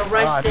brilliant idea to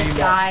rush I this need more.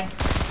 guy.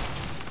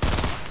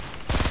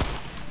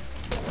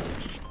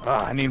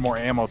 I need more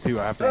ammo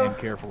too. I have to aim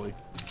carefully.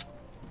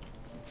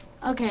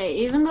 Okay,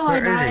 even though Where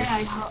I is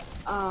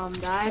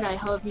died, he? I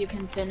hope you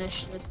can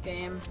finish this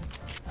game.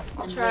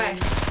 I'll And try. win.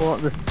 Well,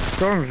 the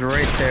storm's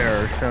right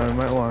there, so I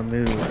might want to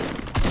move.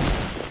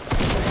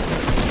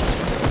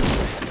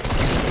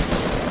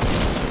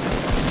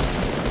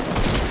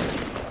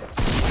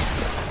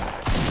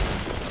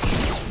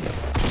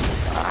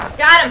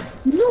 Got him.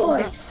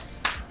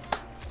 Nice.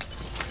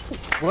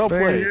 Well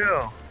Where played. you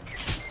go?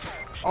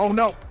 Oh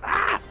no!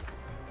 Ah!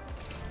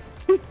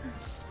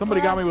 Somebody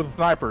got me with a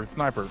sniper.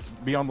 Sniper,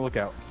 be on the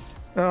lookout.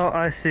 Oh,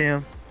 I see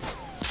him.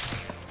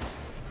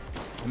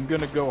 I'm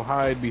gonna go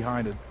hide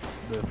behind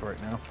this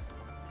right now.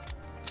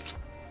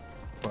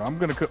 But I'm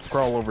gonna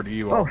crawl over to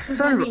you. Oh, Does son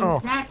that of mean oh,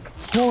 Zach?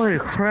 holy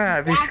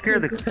crap! He Zach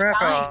scared the is crap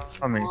dying, out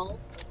of me. Paul.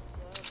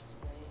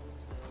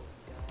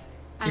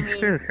 I You mean,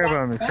 scared the crap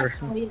out of me, Zach Kirsten.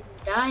 definitely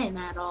isn't dying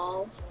at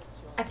all.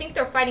 I think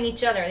they're fighting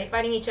each other. Are they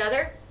fighting each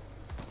other?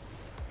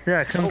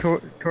 Yeah, come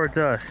towards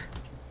us.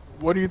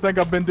 What do you think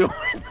I've been doing?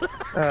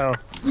 Oh,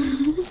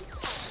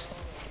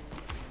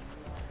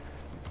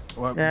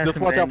 Well, Yeah, just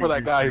some watch out for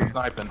that bandages guy too. who's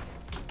sniping.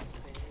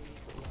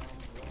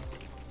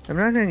 I'm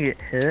not gonna get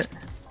hit.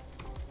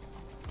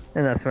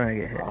 And that's when I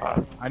get hit.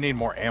 I need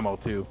more ammo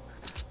too.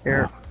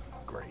 Here.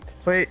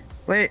 Great.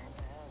 Wait.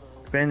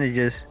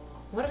 Bandages.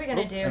 What are we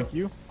gonna Oh, do? Thank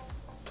you.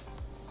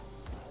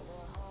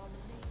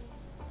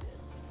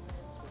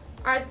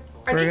 Are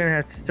We're these? gonna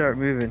have to start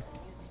moving.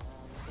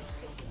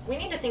 We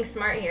need to think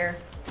smart here.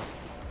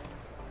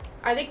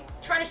 Are they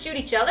trying to shoot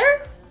each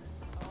other?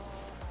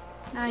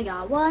 I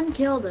got 1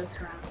 kill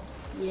this round.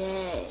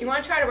 Yay. Do you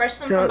want to try to rush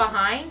them So- from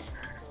behind?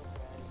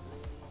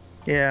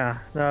 Yeah,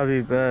 that would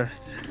be best.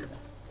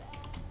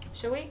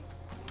 Should we?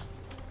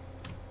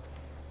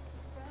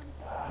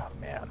 Oh,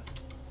 man.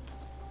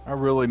 I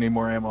really need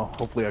more ammo.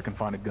 Hopefully I can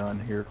find a gun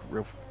here.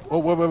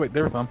 Oh, wait.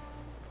 There's some.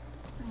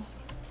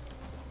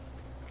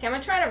 Okay, I'm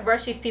gonna try to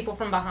rush these people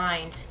from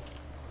behind.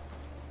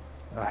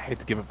 I hate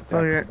to give up the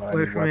Oh yeah, tactic, but I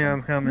wait need for me, I'm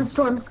weapons. coming. The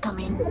storm's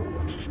coming.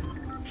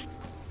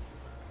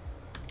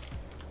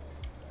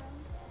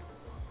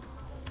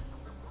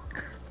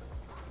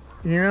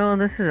 You know,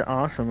 this is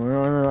awesome. We're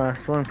only the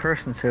last one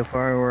person so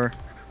far. We're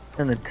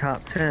in the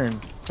top 10.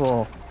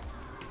 Well,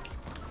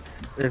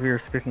 if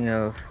you're speaking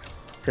of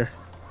just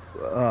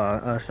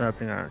us not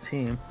being on a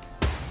team.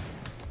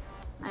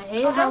 I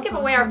hate Oh, how don't give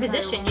away our sometimes I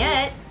position lose.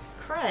 yet.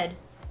 Crud.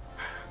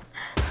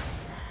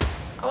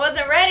 I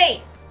wasn't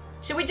ready.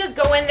 Should we just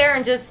go in there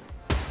and just...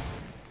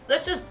 I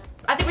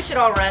think we should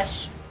all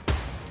rush.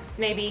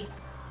 Maybe.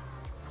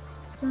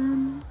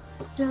 Dun,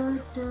 dun,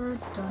 dun,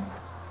 dun.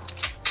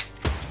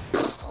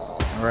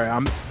 All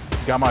right,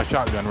 got my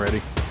shotgun ready.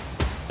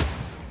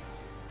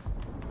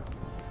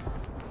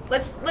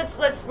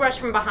 Let's rush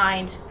from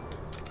behind.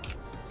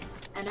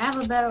 And I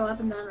have a better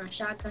weapon than a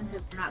shotgun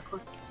because they're not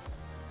quick.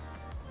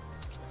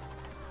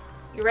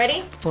 You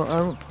ready?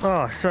 Well,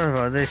 oh, son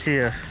of a, they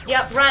see us.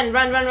 Yep, run.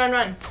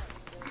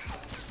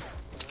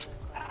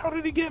 How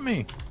did he get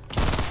me?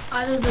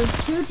 Either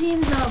there's two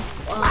teams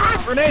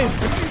of Grenade!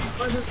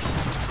 or there's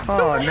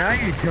Oh, now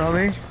you tell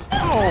me.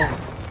 Oh!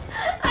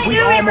 I We knew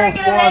we were almost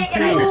gonna won, make it.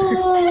 too.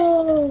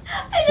 oh,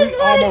 I just We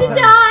wanted to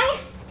almost die.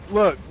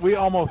 Look, we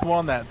almost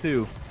won that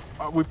too.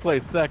 We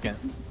placed second.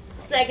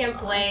 Second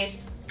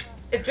place.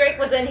 If Drake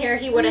was in here,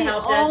 he would have we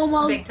helped us big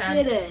almost time.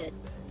 did it.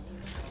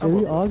 Did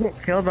we all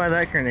get killed by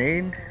that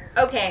grenade?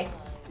 Okay.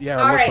 Yeah,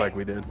 it All looks right. like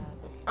we did.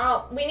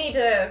 Oh, we need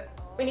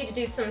to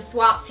do some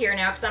swaps here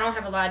now because I don't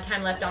have a lot of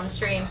time left on the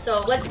stream.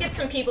 So let's get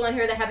some people in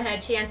here that haven't had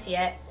a chance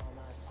yet.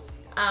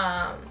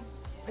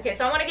 Okay,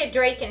 so I want to get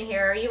Drake in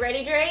here. Are you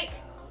ready, Drake?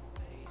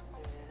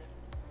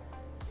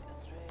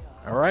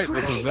 All right,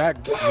 this is Zach.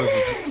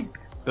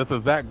 This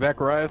is Zach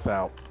Zacharias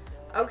out.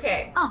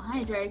 Okay. Oh,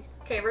 hi Drake.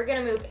 Okay, we're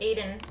gonna move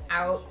Aiden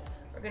out.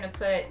 We're gonna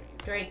put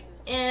Drake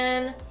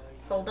in.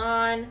 Hold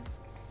on.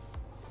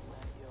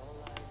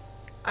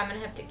 I'm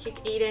gonna have to kick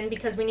Aiden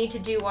because we need to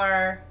do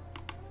our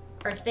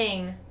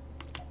thing.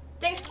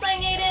 Thanks for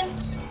playing,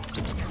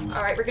 Aiden.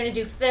 All right, we're gonna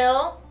do Phil.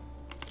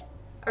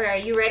 All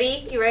right, you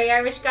ready? You ready,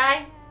 Irish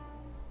guy?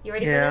 You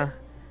ready for this?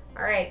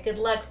 All right, good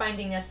luck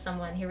finding us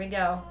someone. Here we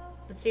go.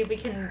 Let's see if we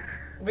can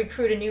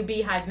recruit a new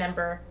Beehive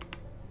member.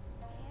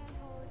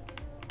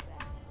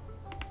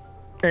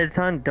 It's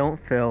on Don't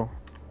Fill.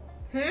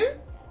 Hmm?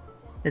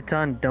 It's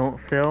on Don't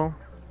Fill.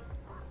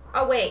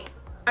 Oh, wait.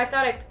 I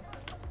thought I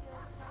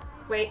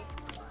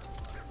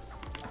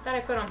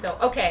put on Phil.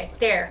 Okay,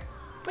 there.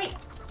 Wait,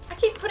 I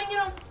keep putting it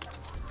on.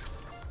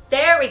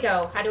 There we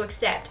go. How to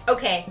accept.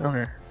 Okay.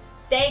 Okay.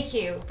 Thank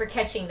you for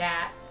catching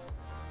that.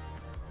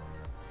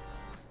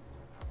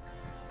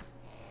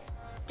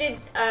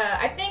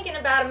 I think in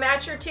about a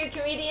match or two,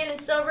 Comedian and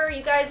Silver,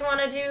 you guys want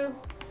to do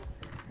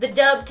the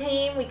dub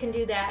team? We can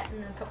do that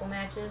in a couple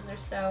matches or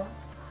so.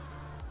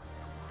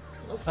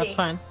 We'll see. That's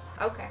fine.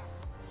 Okay.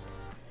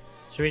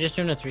 Should we just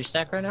do a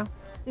 3-stack right now?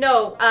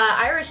 No,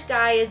 Irish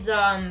guy is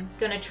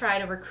gonna try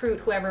to recruit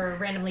whoever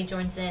randomly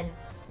joins in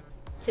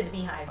to the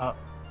Beehive.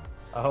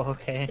 Oh,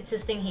 okay. It's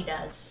his thing he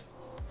does.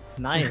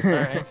 Nice,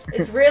 alright.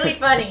 It's really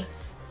funny.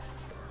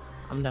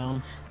 I'm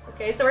down.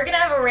 Okay, so we're gonna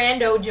have a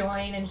rando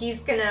join, and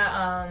he's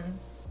gonna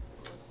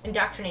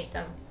indoctrinate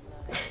them.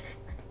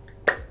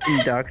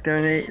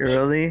 Indoctrinate,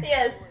 really?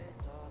 Yes,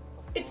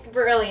 it's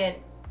brilliant.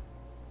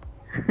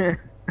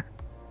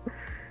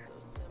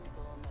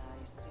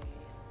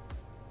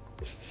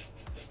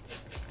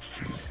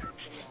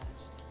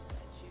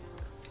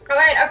 All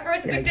right, our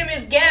first victim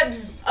is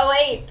Gibbs.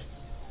 08.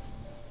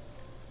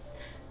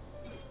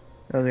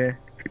 Okay.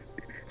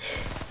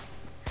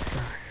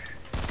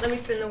 Let me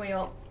spin the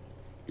wheel.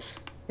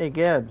 Hey,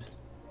 Gibbs.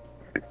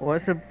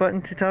 What's the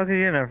button to talk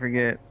again? I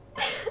forget.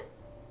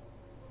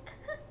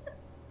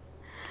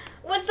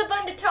 What's the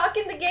button to talk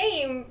in the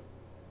game?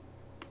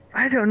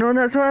 I don't know, and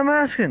that's what I'm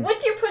asking.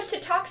 What's your push to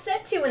talk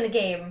set to in the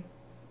game?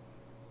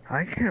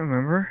 I can't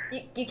remember.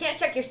 You can't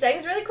check your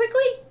settings really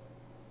quickly?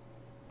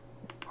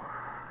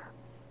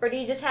 Or do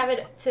you just have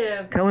it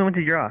to... Tell me when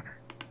to drop.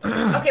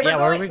 Okay, Yeah, where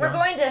are we we're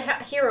going? going to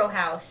Hero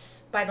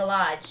House by the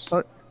lodge.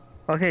 Oh,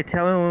 okay,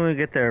 tell me when we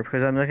get there,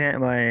 because I'm looking at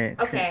my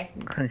Okay.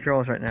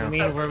 controls right now. You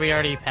mean where we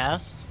already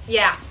passed?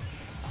 Yeah.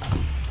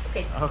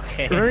 Okay.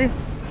 Okay. Really?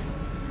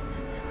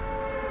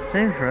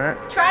 Thanks for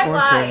that. Try One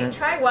Y. second.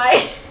 Try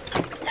Y.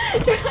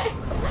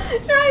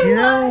 try You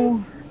Y.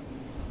 know...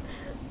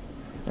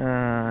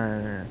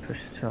 push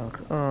to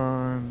talk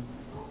on...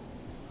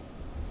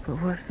 But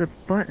what's the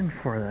button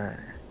for that?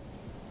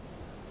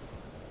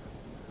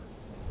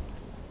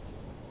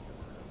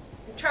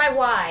 Try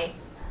Y.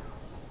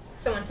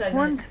 Someone says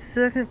One it.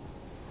 second.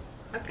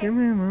 Okay. Give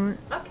me a moment.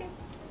 Okay.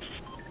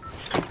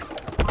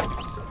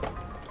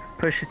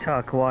 Push to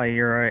talk. Why?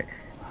 You're right.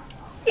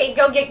 Okay,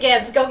 go get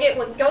Gibbs. Go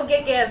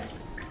get Gibbs.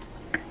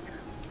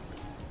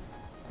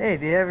 Hey,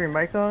 do you have your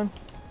mic on?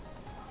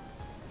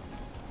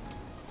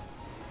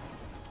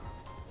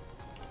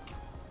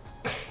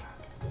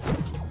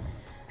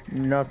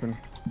 Nothing.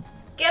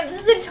 Gibbs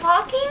isn't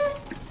talking?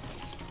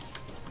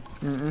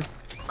 Mm-mm.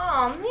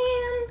 Oh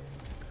man.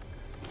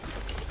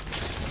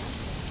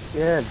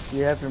 Yeah, do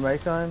you have your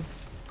mic on?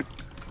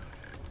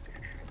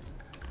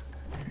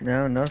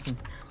 No, nothing.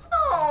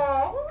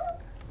 Oh.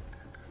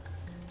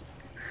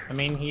 I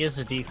mean, he is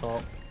a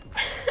default.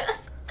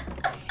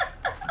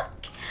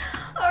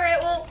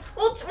 Alright, well,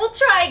 we'll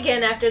try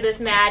again after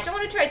this match. I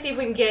want to try to see if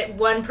we can get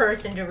one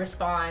person to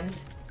respond.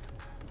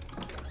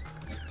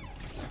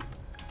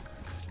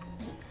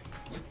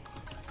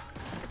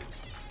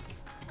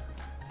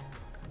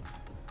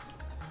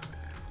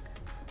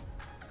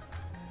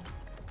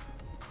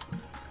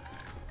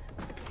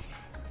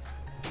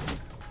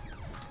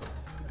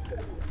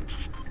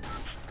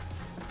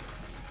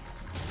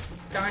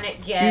 Darn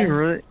it,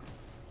 Gibbs.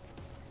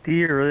 Do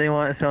you really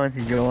want someone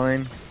to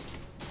join?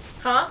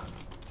 Huh?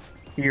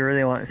 You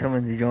really want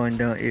someone to join,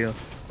 don't you?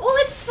 Well,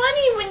 it's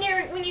funny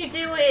when you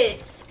do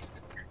it.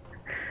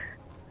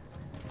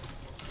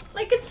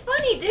 Like, it's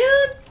funny,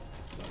 dude.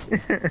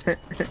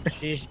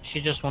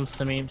 She just wants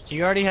the memes. Do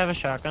you already have a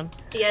shotgun?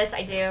 Yes,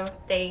 I do.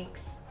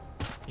 Thanks.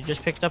 You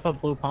just picked up a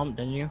blue pump,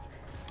 didn't you?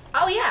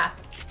 Oh yeah.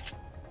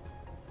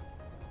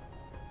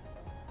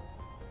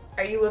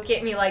 Are you looking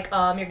at me like,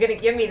 you're gonna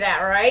give me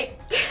that, right?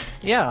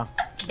 Yeah.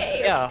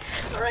 Okay. Yeah.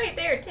 All right,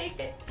 there, take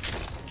it.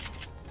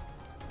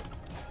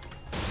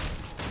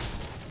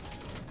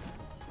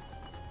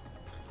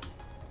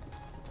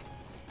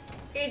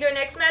 Okay, to our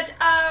next match.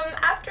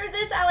 After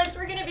this, Alex,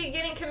 we're gonna be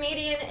getting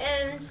Comedian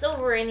and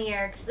Silver in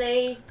here, because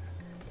they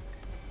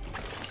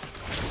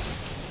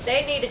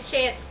need a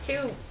chance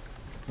too.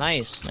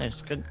 Nice,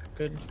 nice. Good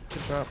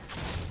drop.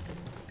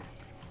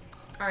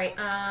 Alright,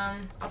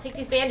 I'll take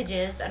these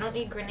bandages. I don't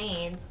need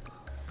grenades.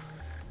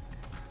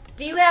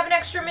 Do you have an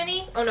extra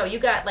mini? Oh no, you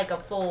got like a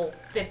full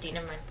 50,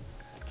 never mind.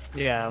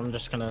 Yeah, I'm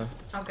just gonna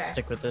Okay.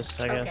 stick with this,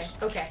 I guess.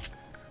 Okay.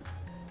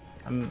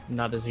 I'm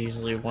not as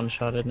easily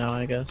one-shotted now,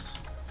 I guess.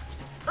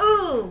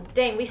 Ooh,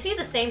 dang, we see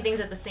the same things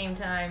at the same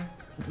time.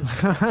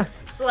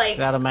 It's like,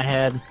 Get out of my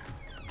head.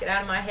 get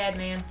out of my head,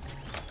 man.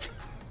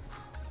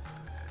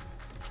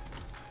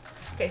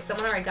 Okay,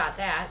 someone already got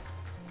that.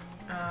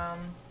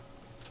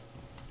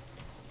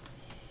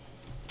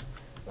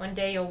 One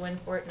day you'll win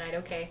Fortnite,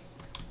 okay.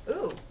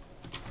 Ooh,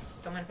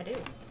 don't mind if I do.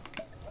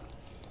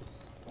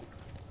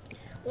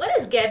 What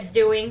is Gebs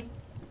doing?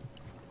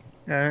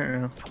 I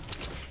don't know.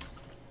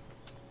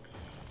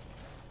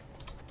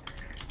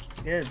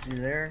 Yeah, you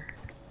there?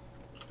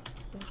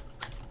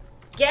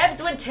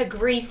 Gebs went to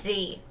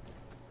Greasy.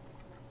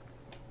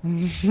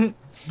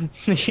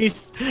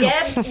 She's...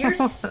 Gebs, you're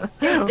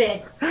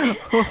stupid.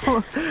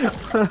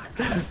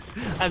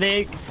 I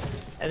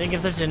think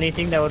if there's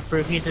anything that would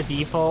prove he's a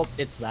default,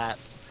 it's that.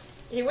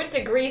 He went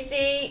to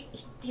Greasy.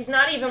 He's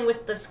not even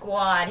with the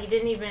squad. He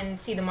didn't even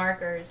see the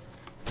markers.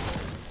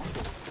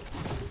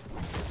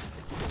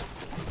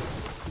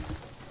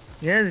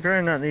 You guys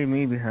better not leave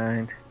me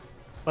behind.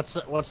 What's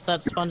that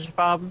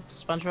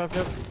SpongeBob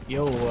joke?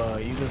 Yo,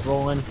 you just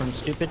roll in from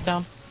Stupid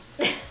Town?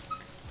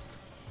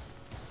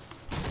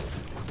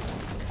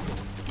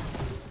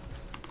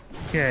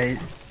 Yeah,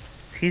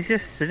 he's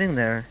just sitting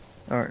there.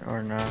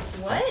 Or not.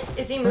 What?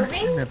 Is he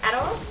moving at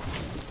all?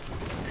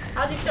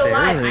 How's he still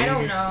alive? I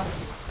don't know.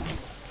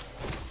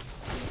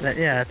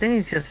 Yeah, I think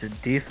he's just a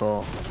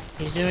default.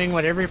 He's doing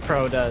what every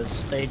pro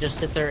does. They just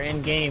sit there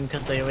in game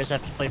because they always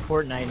have to play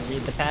Fortnite and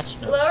read the patch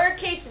notes.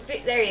 Lowercase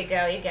b. There you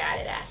go. You got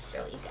it,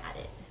 Astral. You got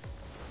it.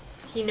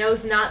 He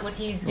knows not what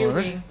he's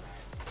doing.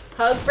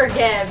 Hug for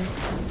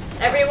Gebs.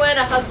 Everyone,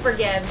 a hug for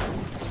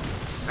Gebs.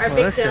 Our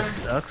victim. That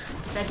just sucks.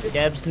 That just.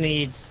 Gebs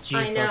needs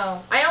Jesus. I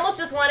know. I almost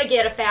just want to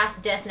get a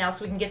fast death now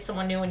so we can get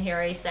someone new in here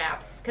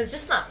ASAP. Because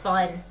it's just not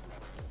fun.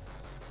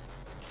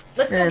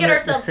 Let's go get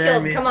ourselves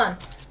killed. Come on.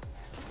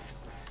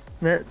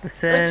 Let the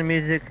sad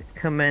music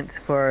commence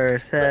for our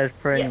sad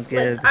friend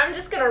Gibbs. I'm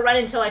just gonna run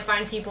until I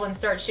find people and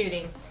start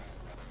shooting.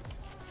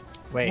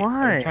 Wait,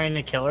 Why? are we trying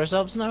to kill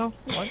ourselves now?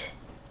 What?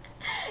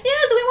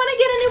 Yes, we want to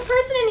get a new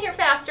person in here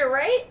faster,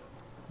 right?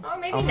 Or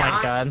maybe Oh not.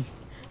 my god.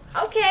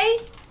 Okay.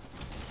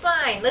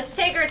 Fine. Let's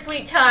take our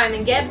sweet time,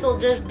 and Gebs will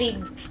just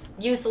be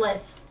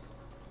useless.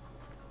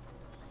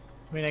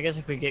 I mean, I guess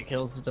if we get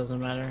kills, it doesn't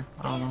matter.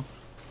 I don't know.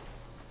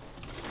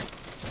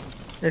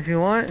 If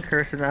you want,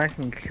 Kirsten, I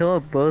can kill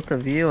both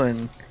of you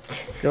and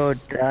go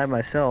die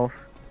myself.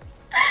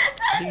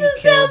 That do you just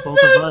kill sounds both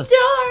so of us?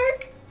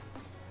 dark.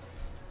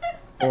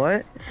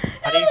 What?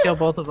 How do you kill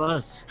both of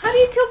us? How do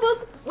you kill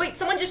both? Wait,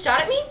 someone just shot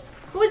at me?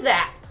 Who is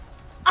that?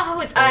 Oh,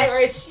 it's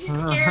Irish. You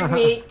scared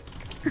me.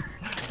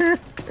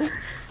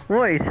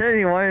 What? You said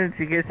you wanted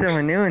to get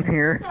someone new in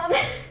here.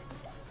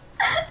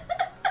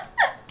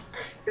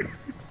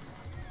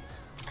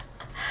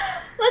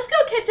 Let's go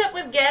catch up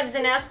with Gebs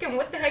and ask him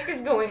what the heck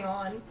is going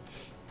on.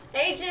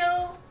 Hey,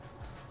 Jill.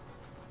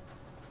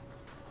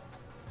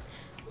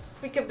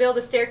 We could build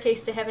a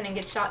staircase to heaven and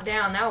get shot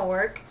down. That'll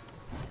work.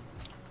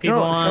 People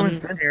No, on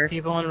someone's been here.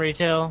 people on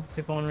retail.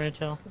 People on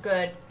retail.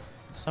 Good.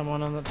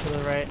 Someone on the to the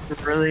right.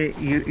 Really,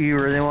 you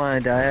really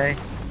want to die?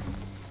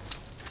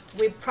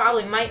 We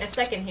probably might in a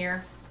second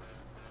here.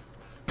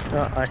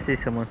 Oh, I see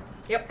someone.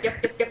 Yep,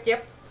 yep, yep, yep,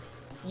 yep.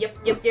 Yep,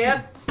 yep,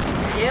 yep.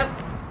 Yep.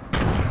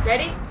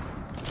 Ready?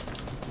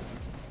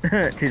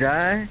 To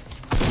die?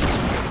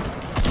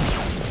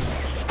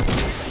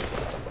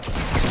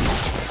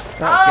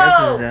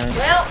 Oh, guess it's down.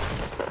 well,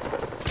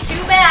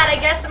 too bad. I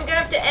guess I'm gonna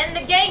have to end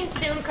the game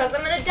soon because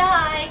I'm gonna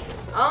die.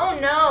 Oh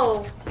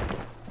no.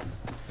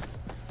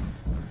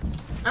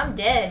 I'm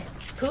dead.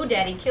 Pooh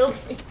Daddy killed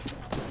me.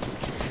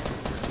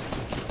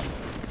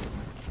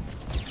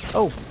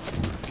 Oh.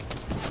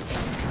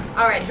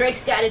 Alright,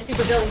 Drake's got his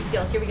super building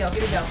skills. Here we go,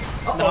 here we go.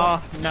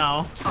 Uh-oh.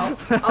 No. Oh,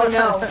 oh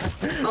no.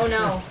 Oh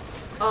no.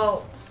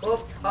 Oh,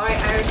 whoop. Alright,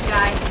 Irish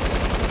guy.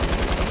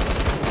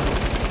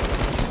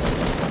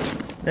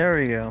 There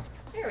we go.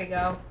 There we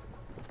go.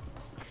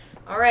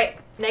 Alright,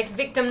 next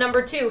victim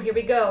number 2. Here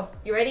we go.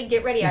 You ready?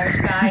 Get ready, Irish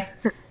guy.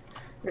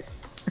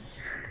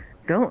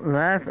 Don't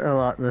laugh a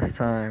lot this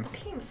time.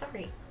 Okay, I'm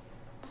sorry.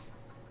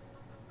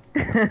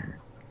 It's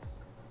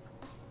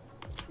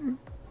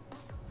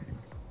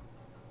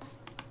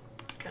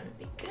gonna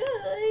be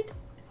good.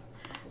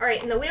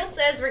 Alright, and the wheel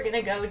says we're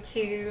gonna go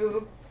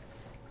to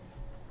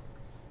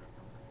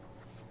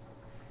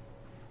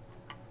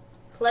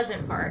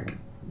Pleasant Park.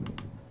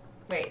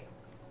 Wait.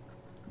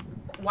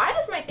 Why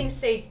does my thing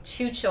say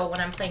too chill when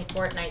I'm playing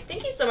Fortnite?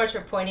 Thank you so much for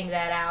pointing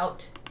that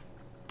out.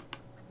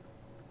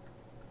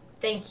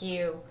 Thank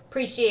you.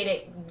 Appreciate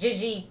it,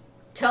 Gigi.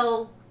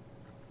 Tell.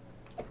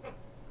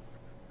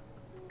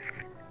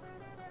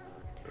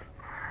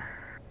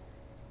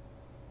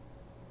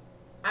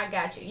 I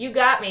got you. You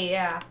got me,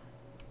 yeah.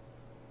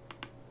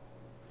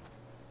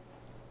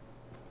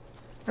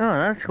 Oh,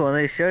 that's cool.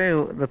 They show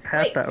you the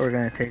path Wait. that we're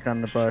gonna take on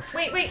the bus.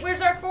 Wait,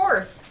 where's our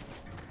 4th?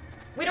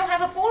 We don't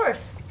have a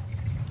 4th.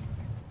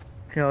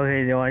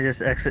 Okay, do I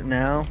just exit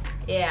now?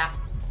 Yeah.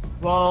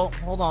 Well,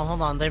 hold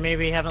on. They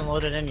maybe haven't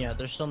loaded in yet.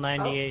 There's still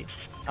 98.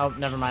 Oh,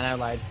 never mind. I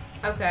lied.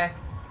 Okay.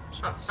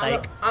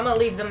 Psych. I'm gonna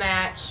leave the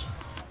match.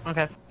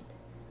 Okay.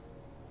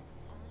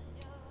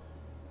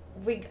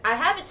 I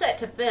have it set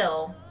to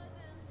fill.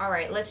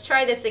 Alright, let's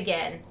try this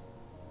again.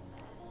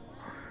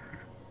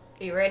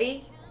 You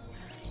ready?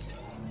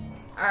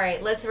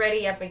 Alright, let's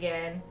ready up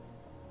again.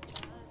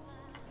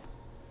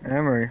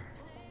 Emery.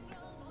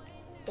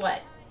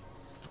 What?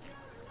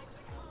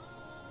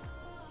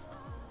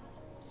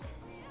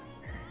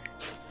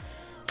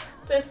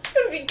 This is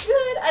gonna be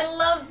good. I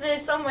love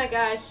this. Oh my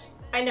gosh.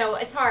 I know,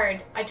 it's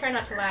hard. I try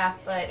not to laugh,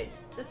 but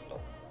it's just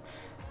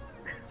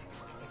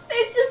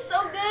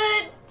so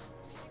good.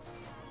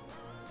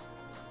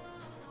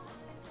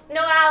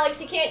 No,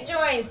 Alex, you can't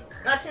join.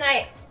 Not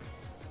tonight.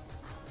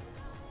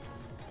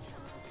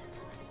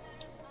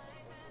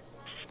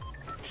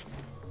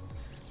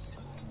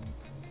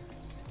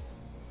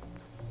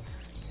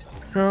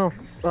 So,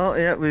 oh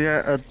yeah, we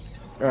got a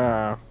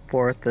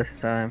 4th this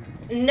time.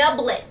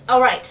 Nublet.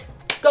 Alright.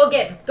 Go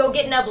get him. Go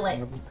get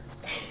Nublet.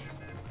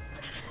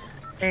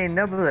 Hey,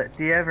 Nublet,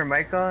 do you have your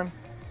mic on?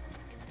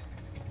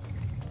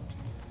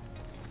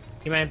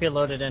 He might be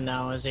loaded in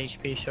now as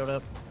HP showed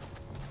up.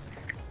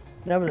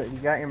 Nublet, you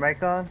got your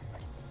mic on?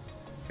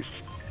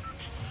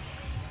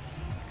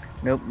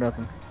 Nope,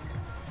 nothing.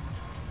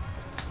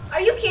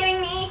 Are you kidding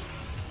me?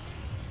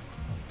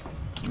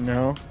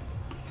 No.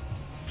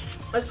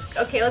 Let's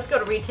go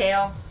to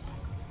retail.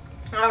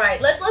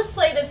 Alright, let's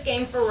play this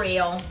game for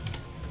real.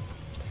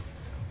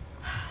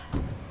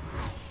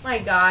 My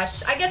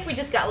gosh. I guess we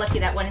just got lucky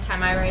that one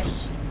time,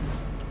 Irish.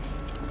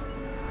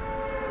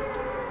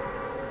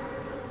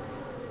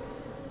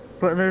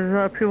 But there's a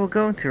lot of people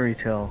going to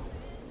retail.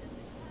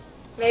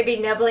 Maybe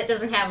Nublet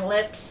doesn't have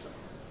lips.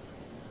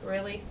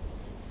 Really?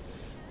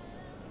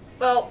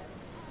 Well.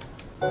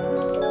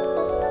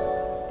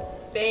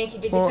 Thank you.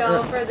 Did you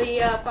tell for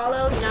the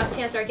follow? You now have a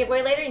chance to our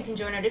giveaway later. You can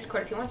join our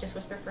Discord if you want. Just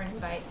whisper for an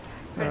invite.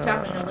 We're to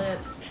talk with no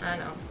lips. I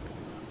know.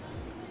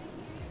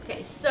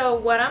 Okay, so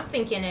what I'm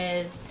thinking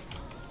is,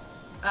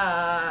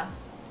 wait.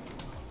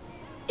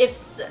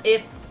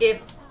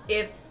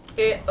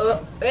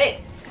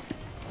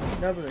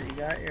 Nublet, you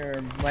got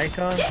your mic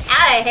on? Get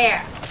out of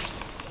here!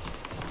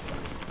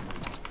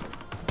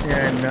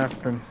 Yeah,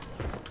 nothing.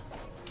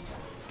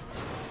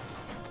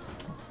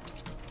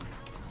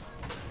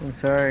 I'm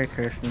sorry,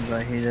 Christian,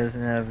 but he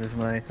doesn't have his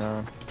mic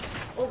on.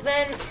 Well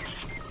then...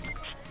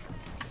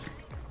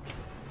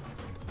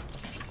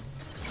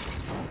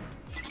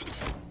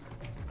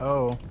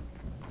 Oh.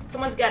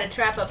 Someone's got a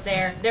trap up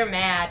there. They're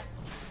mad.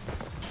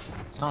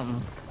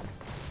 Something.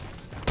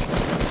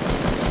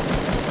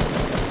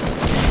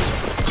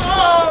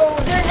 Oh!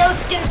 Their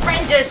no-skin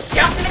friend just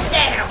shot me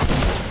down!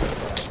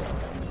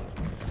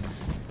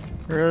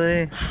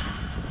 Really?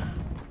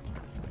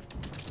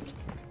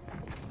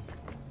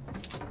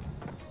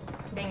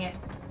 Dang it.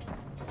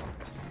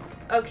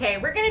 Okay,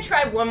 we're gonna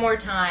try one more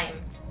time.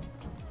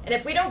 And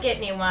if we don't get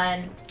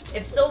anyone,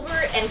 if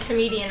Silver and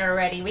Comedian are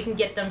ready, we can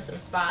get them some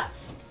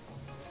spots.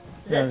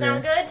 Does that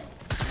sound good?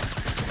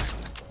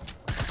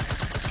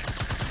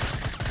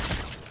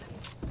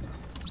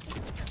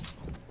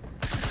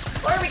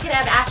 could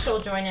have Astral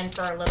join in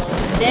for a little,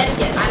 and then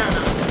get, I don't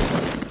know.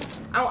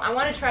 I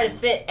want to try to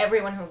fit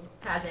everyone who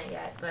hasn't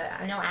yet, but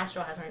I know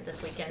Astral hasn't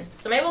this weekend.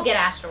 So maybe we'll get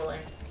Astral in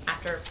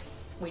after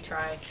we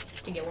try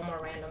to get one more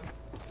random.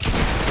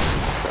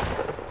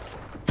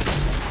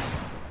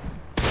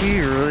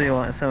 You really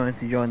want someone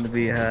to join the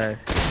Beehive?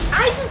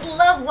 I just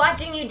love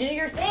watching you do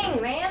your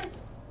thing, man.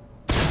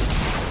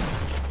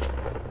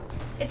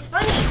 It's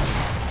funny.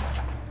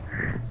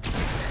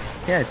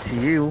 Yeah, to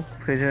you,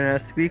 because you're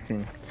not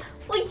speaking.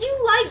 Well,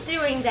 you like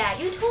doing that.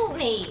 You told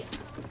me.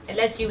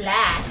 Unless you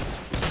laugh.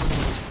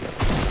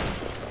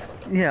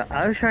 Yeah,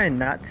 I was trying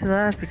not to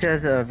laugh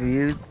because of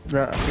you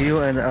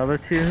and the other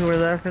two who were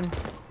laughing.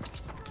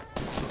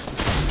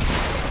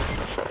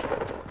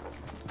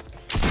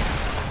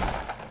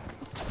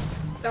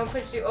 Don't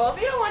put you. Oh,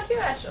 if you don't want to,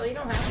 Astral, you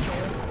don't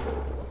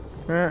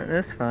have to.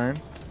 That's fine.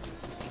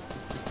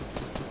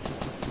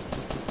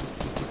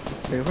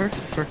 Wait, where's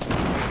the first one?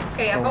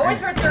 Okay, I've always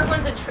heard third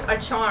one's a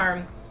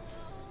charm.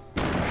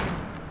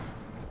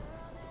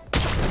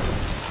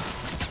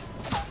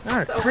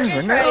 Ah, So we're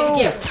gonna try to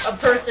get a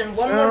person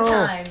one more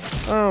time.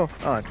 Oh,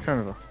 son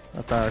of a.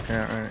 I thought I was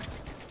gonna outrun it.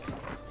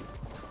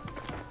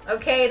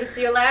 Okay, this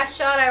is your last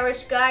shot,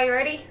 Irish guy. You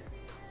ready?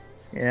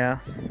 Yeah.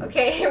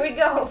 Okay, here we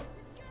go.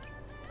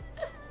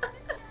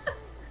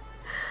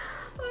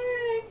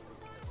 Alright.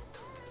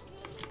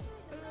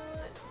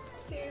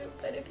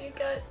 But if you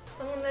got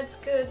someone that's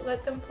good,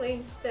 let them play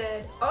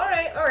instead.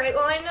 Alright.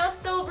 Well, I know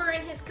Silver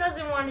and his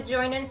cousin want to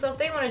join in, so if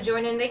they want to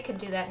join in, they could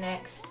do that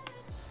next.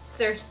 If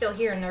they're still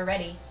here and they're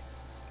ready.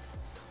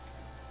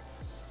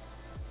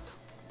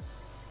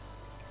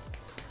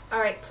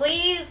 Alright,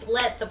 please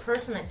let the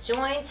person that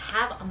joins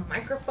have a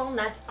microphone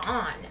that's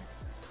on.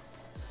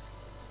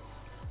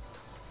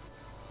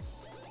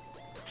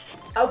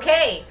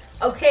 Okay,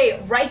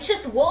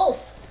 Righteous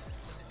Wolf.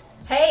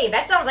 Hey,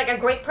 that sounds like a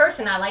great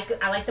person. I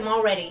like them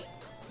already.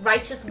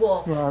 Righteous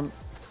Wolf.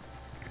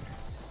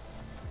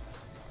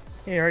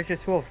 Hey,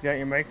 Righteous Wolf, you got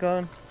your mic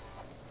on?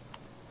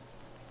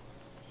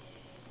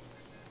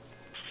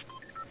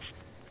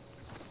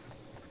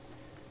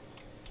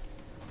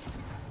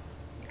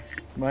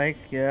 Mike,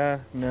 yeah,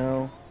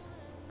 no.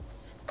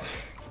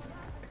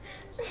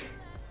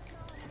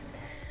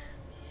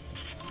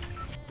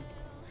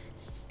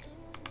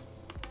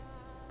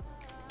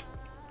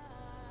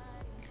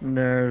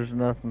 There's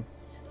nothing.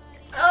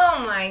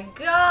 Oh my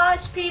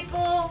gosh,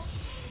 people.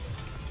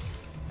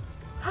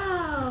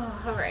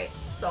 Alright,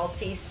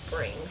 Salty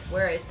Springs.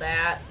 Where is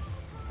that?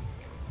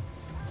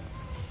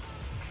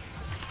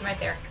 Right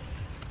there.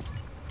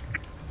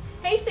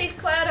 Hey, Safe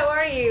Cloud, how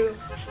are you?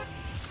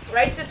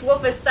 Righteous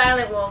Wolf is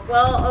Silent Wolf.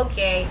 Well,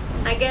 okay.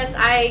 I guess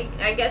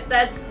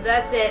that's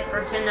it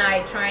for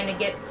tonight. Trying to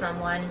get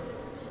someone.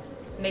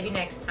 Maybe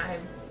next time.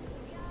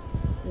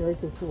 Yeah,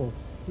 Righteous Wolf.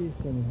 She's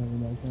gonna have a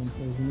nice time,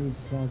 so we need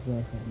to talk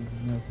about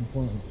something that's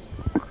important.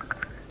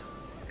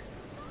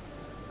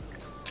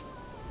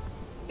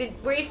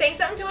 Were you saying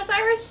something to us,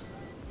 Irish?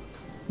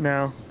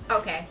 No.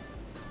 Okay.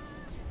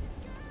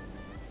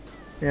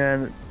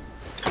 Yeah,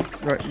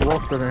 right,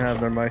 Wolf doesn't have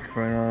their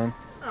microphone on.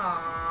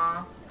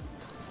 Aww.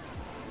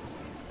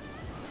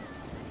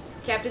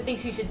 Captain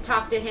thinks you should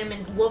talk to him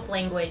in wolf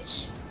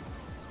language.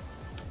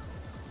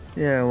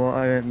 Yeah, well,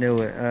 I didn't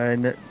know it. I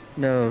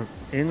know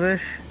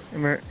English,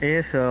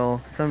 ASL,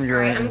 some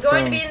German. Alright, I'm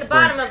going to be in the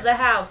bottom of the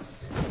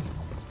house.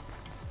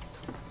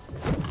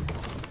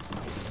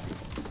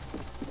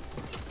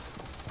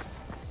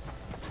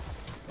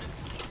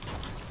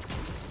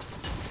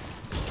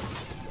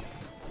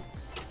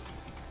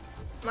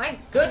 My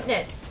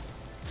goodness.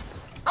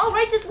 Oh,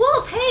 Righteous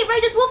Wolf! Hey,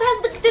 Righteous Wolf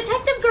has the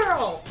detective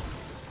girl!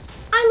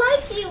 I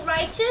like you,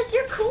 Righteous.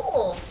 You're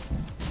cool.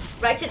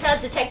 Righteous has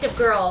detective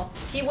girl.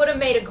 He would have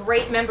made a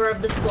great member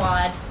of the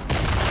squad.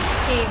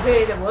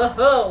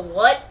 Whoa,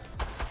 what?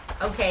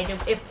 Okay,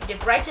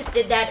 if Righteous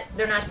did that,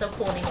 they're not so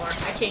cool anymore.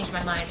 I changed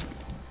my mind.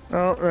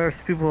 Oh, there's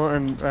people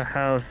in the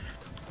house.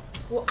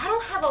 Well, I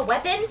don't have a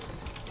weapon.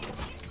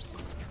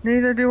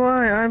 Neither do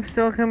I. I'm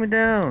still coming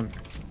down.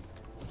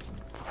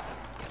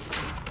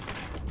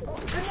 Oh,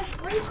 goodness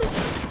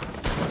gracious.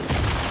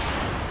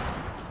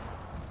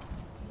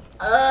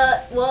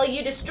 Well,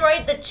 you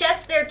destroyed the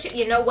chest there too.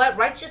 You know what?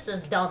 Righteous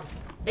is dumb.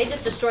 They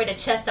just destroyed a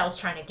chest I was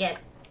trying to get.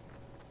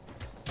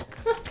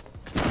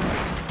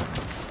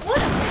 What?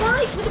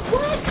 Why?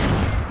 What?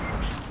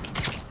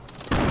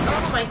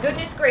 Oh my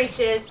goodness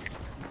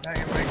gracious. Now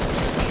you're right.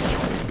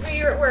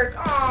 You're at work.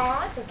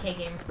 Aw, it's okay,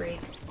 Game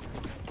Freak.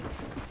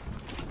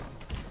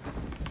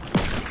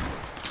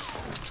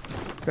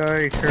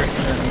 Sorry,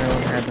 Kirsten, that no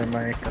one had their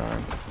mic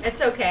on.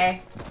 It's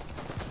okay.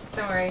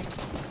 Don't worry.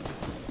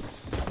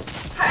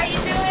 How you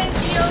doing,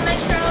 Geo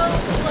Metro?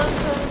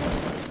 Welcome.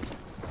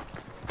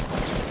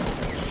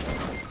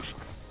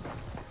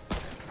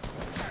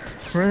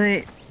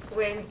 Really?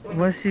 Wait.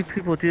 Why do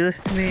people do this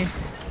to me?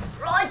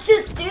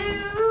 Righteous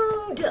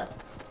dude!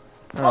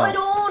 Right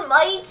on,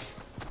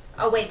 mates!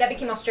 Oh wait, that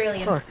became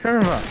Australian. Oh, son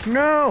of a...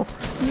 No!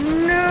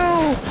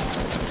 No!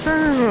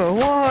 Son of a...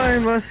 Why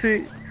must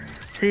we...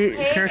 See,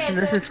 Hey, Kirsten,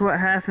 this Phantom. is what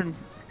happens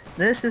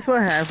This is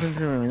what happens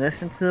when we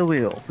listen to the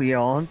wheel. We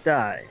all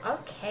die.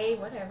 Okay,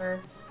 whatever.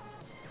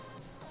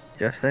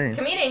 Just saying.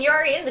 Comedian, you're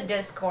already in the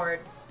Discord.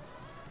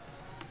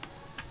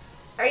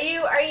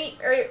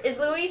 Is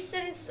Luis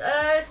and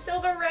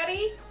Silva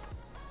ready?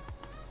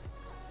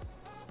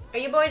 Are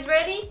you boys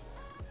ready?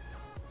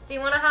 Do you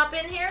want to hop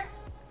in here?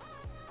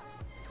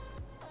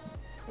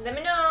 Let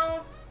me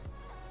know.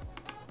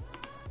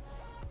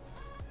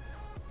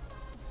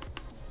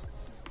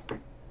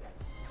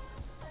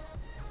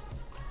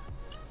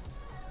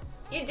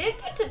 You did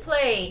get to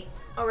play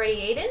already,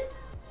 Aiden.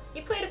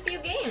 You played a few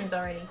games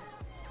already.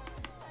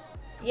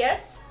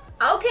 Yes?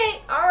 Okay,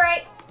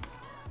 alright.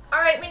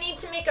 Alright, we need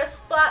to make a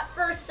spot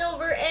for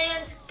Silver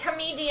and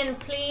Comedian,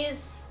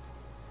 please.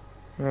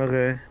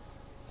 Okay.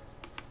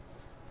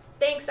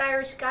 Thanks,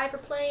 Irish guy, for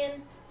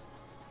playing.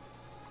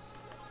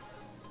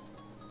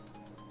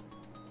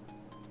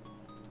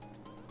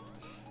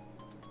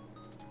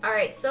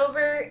 Alright,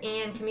 Silver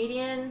and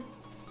Comedian,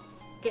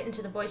 get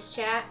into the voice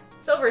chat.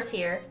 Silver's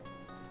here.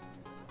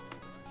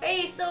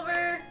 Hey,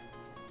 Silver!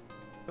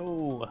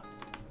 Oh.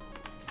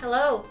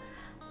 Hello.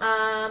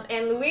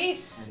 And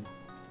Luis.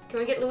 Can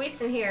we get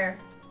Luis in here?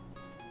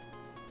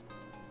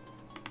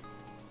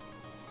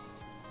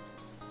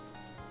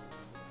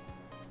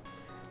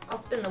 I'll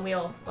spin the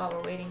wheel while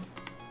we're waiting.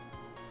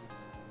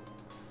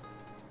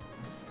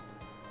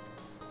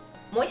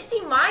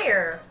 Moisty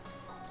Meyer.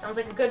 Sounds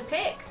like a good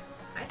pick,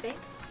 I think.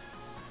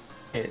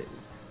 It is.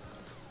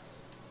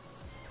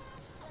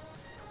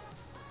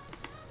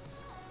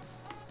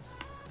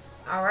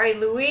 Alright,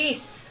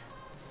 Luis.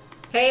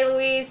 Hey,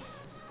 Luis.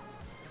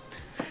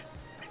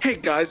 Hey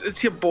guys,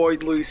 it's your boy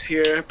Luis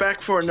here,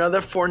 back for another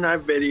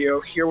Fortnite video,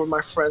 here with my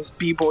friends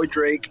B-Boy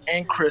Drake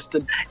and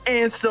Kristen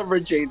and Silver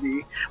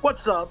JD.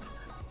 What's up?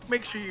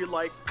 Make sure you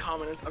like,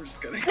 comment, I'm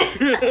just kidding.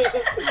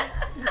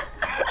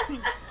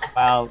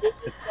 Wow,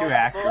 it's too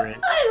accurate.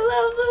 I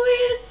love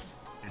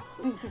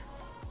Luis.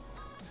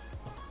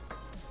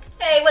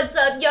 Hey, what's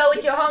up, yo?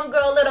 It's your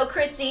homegirl, little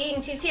Chrissy,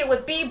 and she's here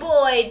with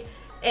B-Boy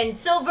and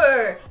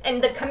Silver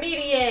and the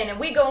Comedian, and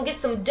we gonna get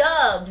some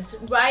dubs,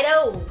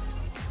 righto.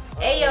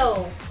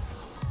 Ayo.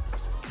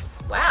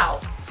 Wow.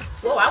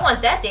 Whoa, I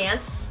want that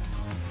dance.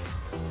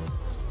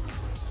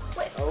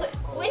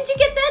 When'd you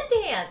get that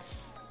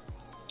dance?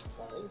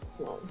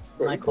 Nice.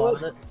 My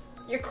closet.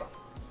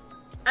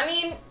 I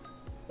mean,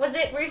 was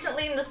it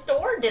recently in the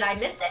store? Did I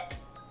miss it?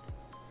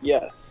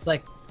 Yes. It's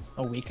like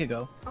a week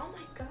ago. Oh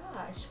my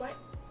gosh, what?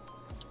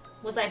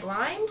 Was I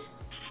blind?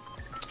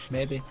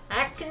 Maybe.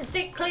 I can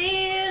see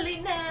clearly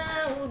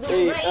now, the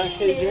Hey, rain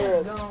hey, is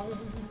Jared. gone.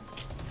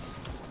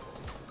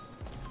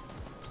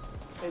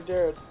 Hey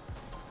Jared.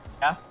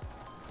 Yeah?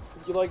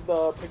 Did you like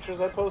the pictures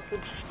I posted?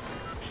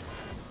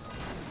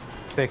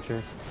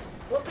 Pictures.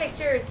 What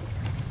pictures?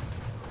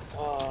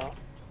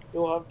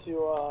 You'll have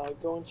to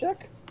go and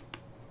check.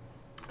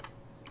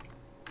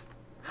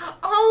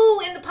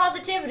 Oh, in the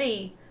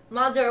positivity.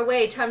 Mods are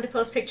away, time to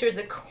post pictures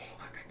of corn.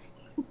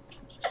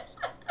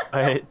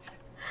 Wait.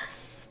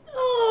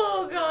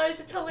 Oh gosh,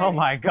 it's hilarious. Oh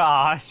my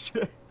gosh.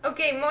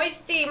 Okay,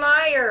 Moisty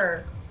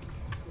Meyer.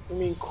 I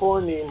mean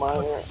Corny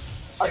Meyer.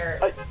 Sure.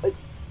 I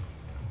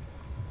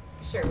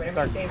Sure, whatever you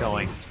Start say.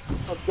 going. Luis.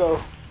 let's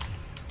go.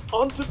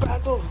 On to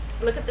battle.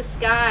 Look at the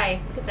sky.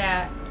 Look at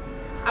that.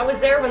 I was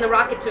there when the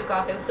rocket took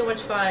off. It was so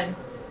much fun.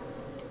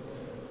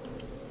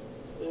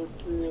 They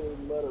really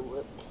let her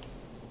rip.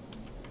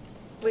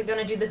 We're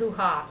gonna do the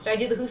hoo-ha. Should I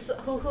do the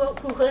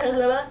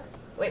hoo-ha?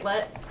 Wait,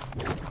 what?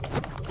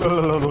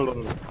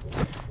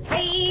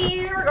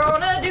 Hey, we're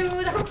gonna do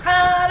the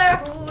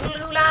hoo-ha,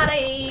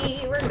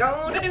 hoo-la-day. We're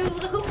gonna do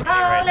the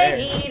hoo-ha,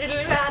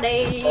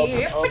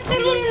 lay-doo-la-day.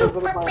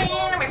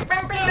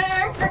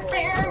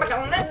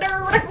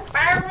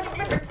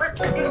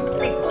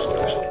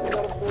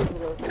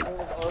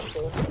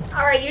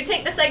 Alright, you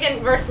take the second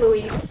verse,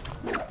 Luis.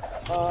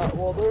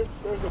 Well, there's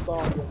a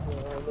dog in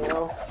here right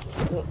now.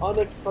 An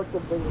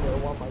unexpected visitor,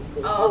 one might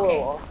say. Oh, okay.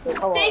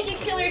 Hello. Thank you,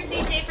 Killer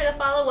CJ, for the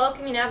follow.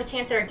 Welcome. You now have a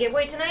chance at our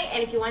giveaway tonight.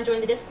 And if you want to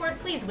join the Discord,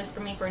 please whisper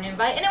me for an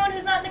invite. Anyone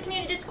who's not in the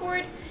community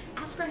Discord,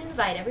 ask for an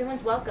invite.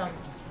 Everyone's welcome.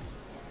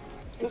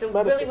 It's This a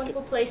medicine really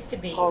wonderful place to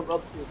be. called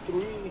up to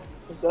 3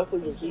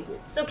 deadly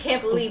diseases. Still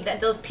can't believe that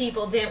those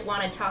people didn't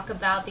want to talk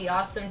about the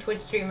awesome Twitch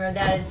streamer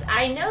that is.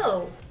 I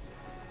know,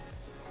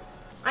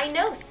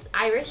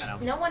 Irish. I know.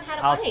 No one had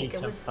a I'll mic. teach It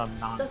them was some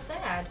so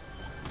sad.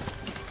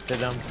 To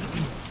them.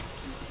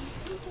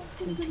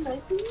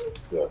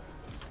 Yes.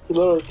 He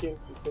literally came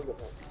to sing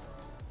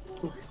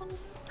it.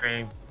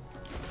 Dream.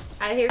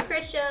 I hear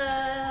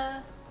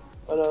Krisha.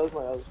 Oh no, that's my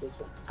other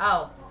sister.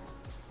 Oh,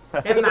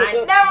 never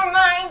mind. Never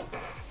mind.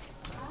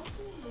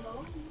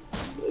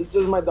 It's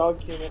just my dog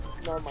came in.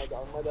 Not my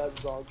dog. My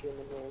dad's dog came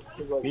in here.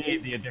 He's like, Be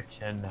the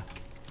addiction.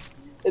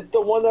 it's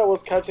the one that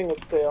was catching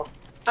its tail.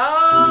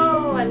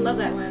 Oh, I love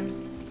that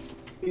one.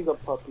 He's a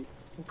puppy.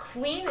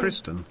 Queen.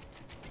 Kristen,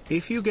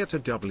 if you get a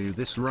W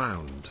this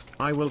round,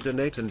 I will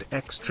donate an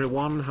extra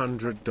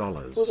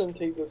 $100. Who didn't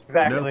take this?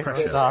 Exactly. No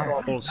pressure.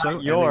 Kristen. Also,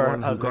 Not your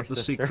anyone who other got the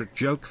sister. secret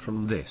joke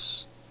from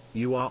this,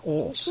 You are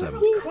awesome.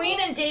 Queen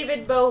and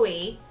David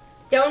Bowie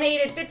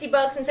donated 50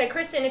 bucks and said,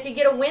 Kristen, if you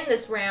get a win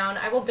this round,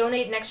 I will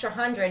donate an extra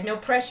 100. No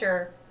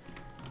pressure.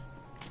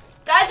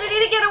 Guys, we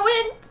need to get a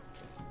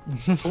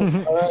win.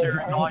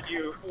 Sure, on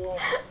you.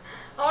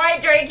 All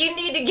right, Drake, you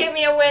need to give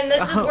me a win.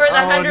 This is worth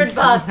 100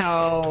 bucks.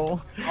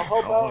 No. I'll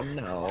help out.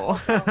 No.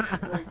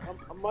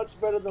 I'm much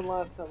better than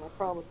last time, I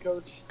promise,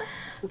 Coach.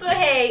 But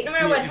hey, no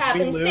matter what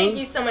happens, thank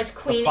you so much,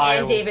 Queen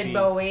and David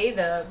Bowie,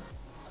 the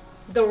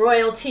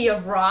royalty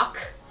of rock,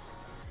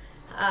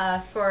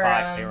 for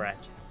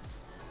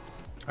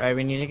Alright,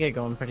 we need to get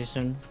going pretty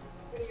soon.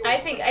 I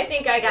think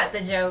I got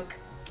the joke.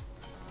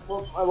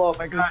 Well, I lost.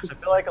 Oh my gosh, I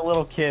feel like a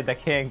little kid that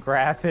can't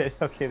grab it.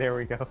 Okay, there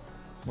we go.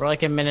 We're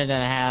like a minute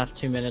and a half,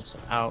 2 minutes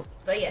out.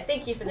 But yeah,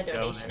 thank you for the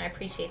donation. I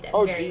appreciate that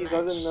Oh very jeez, much. I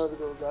didn't notice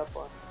it was that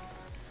far.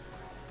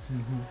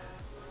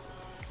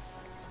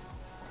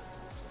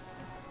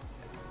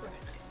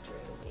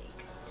 During the week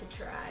to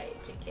try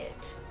to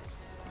get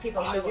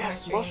people Oh to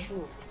yes, stream.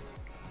 mushrooms.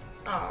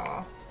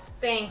 Aw,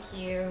 thank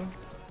you.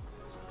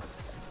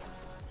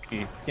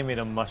 Jeez, give me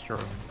the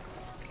mushrooms.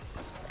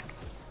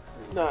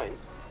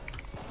 Nice.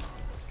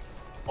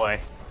 Boy,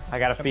 I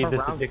gotta Jump feed this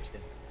around. addiction.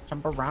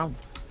 Jump around.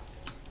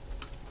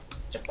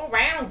 Jump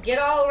around, get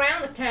all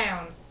around the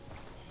town.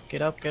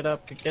 Get up, get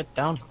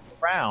down.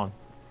 Round.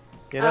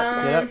 Get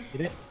up,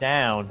 get it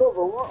down.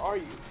 Silver, where are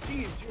you?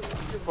 Jeez,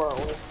 you're far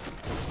away.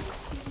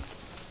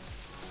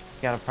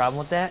 Got a problem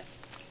with that?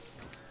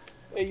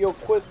 Hey, yo,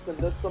 Quiston,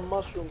 there's some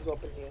mushrooms up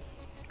in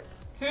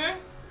here.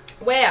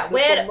 Where?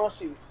 There's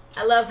some mushies.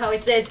 I love how he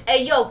says,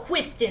 "Hey yo,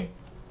 Quiston."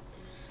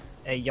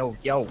 Hey, yo.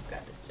 Got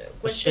the joke.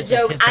 What's the Shit's a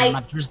joke? kiss in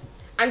my drizzle.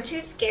 I'm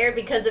too scared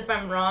because if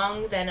I'm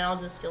wrong, then I'll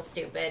just feel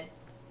stupid.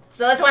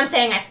 So that's why I'm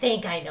saying I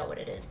think I know what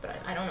it is, but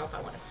I don't know if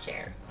I want to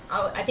share.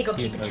 I think I'll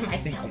keep it to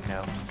myself.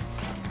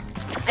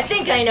 I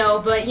think I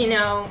know, but you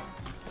know,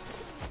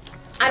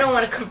 I don't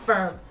want to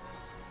confirm.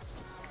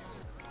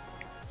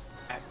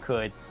 I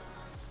could.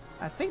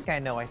 I think I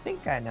know. Wait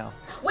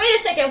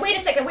a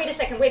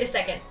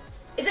second.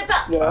 Is it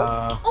about? Yes.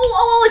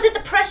 Oh, is it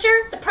the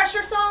pressure? The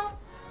pressure song?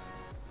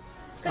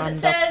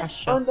 Because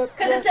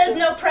it says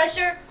no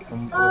pressure.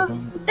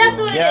 That's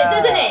what it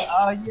is, isn't it?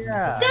 Oh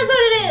yeah. That's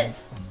what it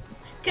is.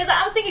 Because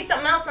I was thinking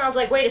something else, and I was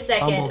like, wait a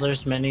second. Bumble,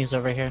 there's minis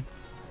over here.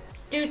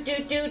 Do do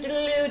do do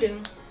do do.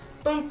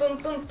 Boom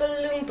boom boom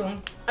boom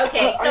boom.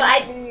 Okay, so all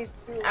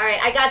right,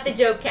 I got the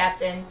joke,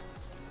 Captain.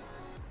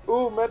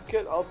 Ooh,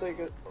 medkit, I'll take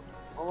it.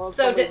 Unless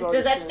So somebody's does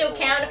already that still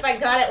canceled. count if I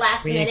got it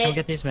last We need to come minute?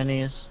 get these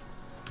minis.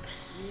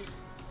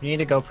 We need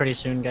to go pretty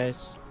soon,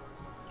 guys.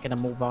 Gonna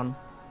move on.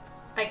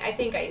 I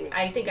think I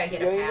get a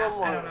Getting them pass.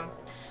 I or- don't know.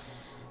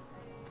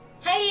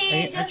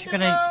 Hey, Aren't you Justin.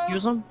 gonna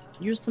use them?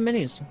 Use the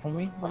minis,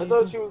 homie. I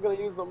thought she was gonna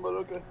use them, but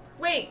okay.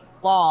 Wait,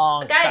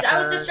 Long. guys, I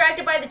was sucker.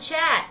 distracted by the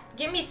chat.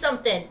 Give me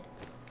something.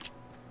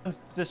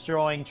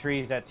 Destroying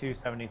trees at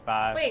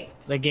 275. Wait,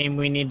 The game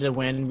we need to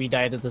win, we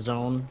died at the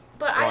zone.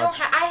 but I don't. Watch.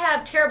 I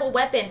have terrible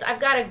weapons. I've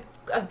got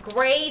a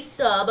gray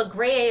sub, a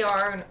gray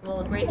AR, and,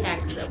 well, a gray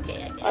tax is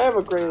okay, I guess. I have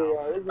a gray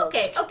AR, isn't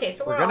it? Okay,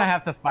 so We're we're gonna all,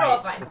 have to we're all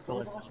fight. fine. this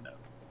solution, though.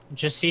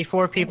 Just see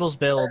 4 people's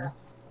build.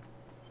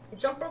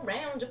 Jump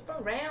around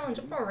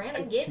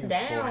and get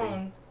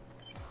down.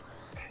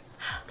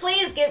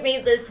 Please give me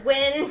this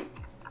win.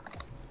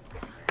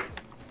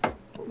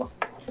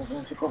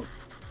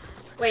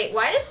 Wait,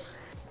 why does...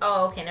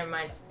 Oh, okay, never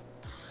mind.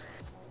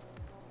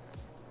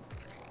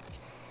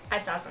 I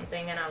saw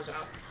something and I was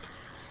wrong.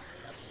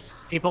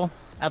 People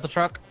at the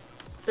truck.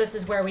 This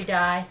is where we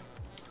die.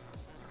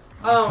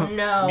 Oh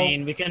no. I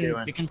mean, we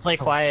can play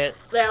quiet.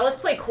 Yeah, let's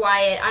play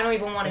quiet. I don't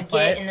even want to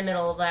Quiet. get in the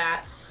middle of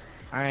that.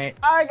 All right.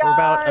 We're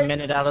about a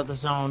minute out of the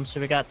zone, so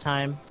we got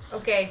time.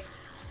 Okay.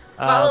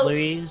 Follow-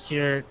 Louise,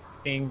 you're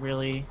being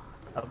really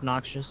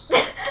obnoxious.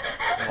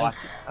 What?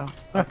 Oh,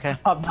 okay.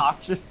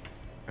 Obnoxious.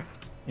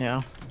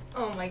 Yeah.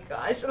 Oh my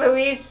gosh,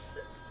 Luis.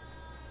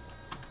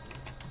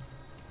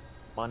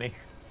 Money.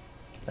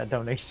 That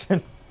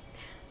donation.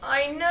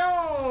 I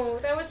know.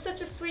 That was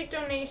such a sweet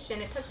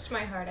donation. It touched my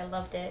heart. I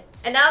loved it.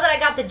 And now that I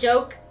got the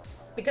joke,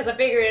 because I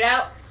figured it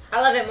out,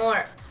 I love it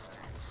more.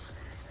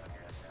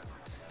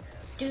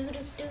 Do do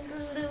do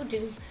do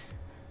do.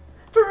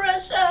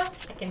 Pressure.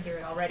 I can hear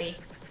it already.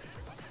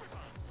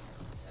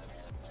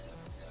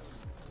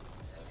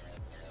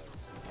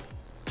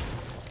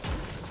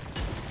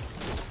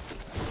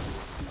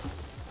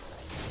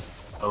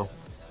 Oh.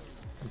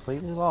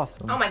 Completely lost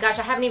them. Oh my gosh,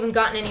 I haven't even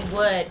gotten any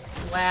wood.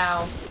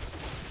 Wow.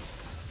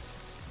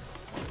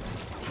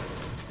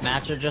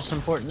 Mats are just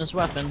important as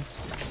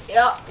weapons.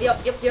 Yup.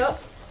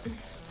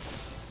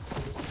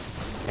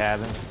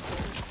 Cabin.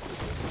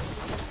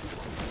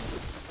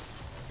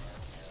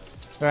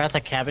 We're at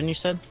the cabin, you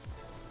said?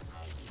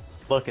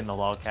 Look in the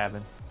log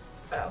cabin.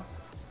 Oh.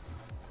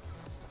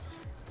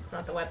 It's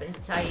not the weapons,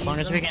 it's how you As use long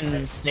as them. we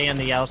can stay on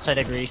the outside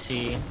of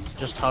Greasy,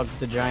 just hug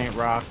the giant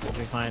rock, we'll be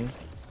fine.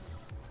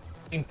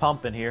 King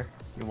pump in here.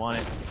 You want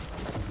it?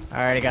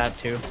 I already got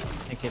 2.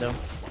 Thank you, though.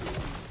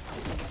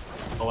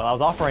 Oh well, I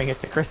was offering it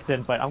to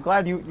Kristen, but I'm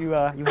glad you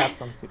have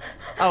some too.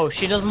 Oh,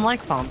 she doesn't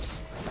like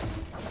pumps.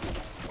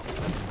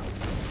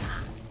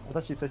 I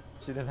thought she said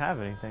she didn't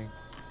have anything.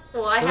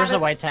 Well, I Where's have the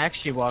white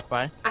tax you walk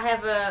by? I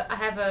have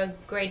a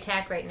gray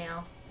tack right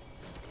now.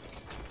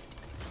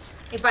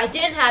 If I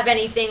didn't have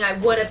anything, I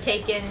would have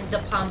taken the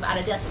pump out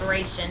of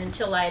desperation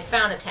until I had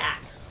found a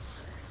tack.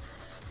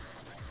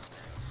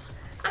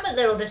 I'm a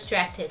little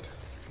distracted.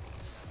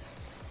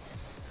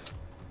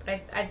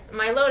 But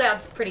my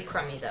loadout's pretty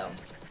crummy though.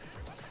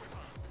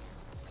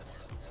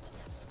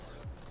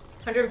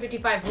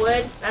 155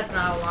 wood? That's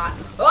not a lot.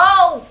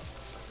 Oh!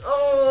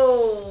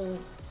 Oh!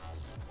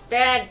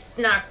 That's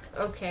not...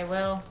 Okay,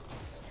 well...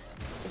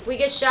 If we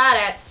get shot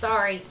at,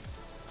 sorry.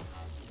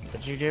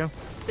 What'd you do?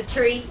 The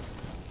tree.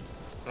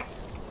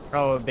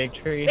 Oh, a big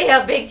tree.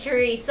 Yeah, big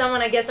tree.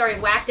 Someone, I guess,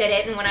 already whacked at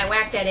it, and when I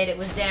whacked at it, it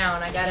was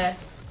down. I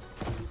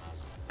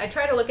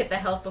try to look at the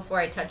health before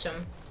I touch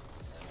them.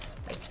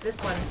 Like,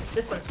 this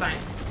one's fine.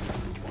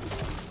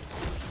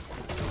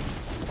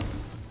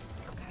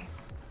 Okay.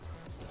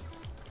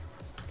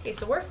 Okay,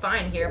 so we're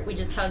fine here if we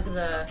just hug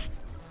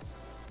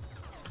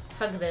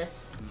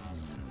this.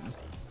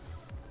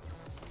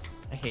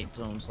 I hate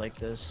zones like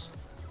this.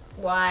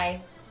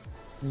 Why?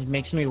 It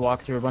makes me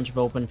walk through a bunch of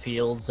open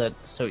fields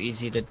that's so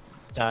easy to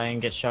die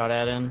and get shot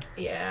at in.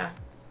 Yeah.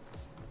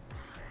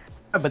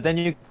 But then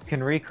you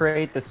can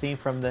recreate the scene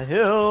from The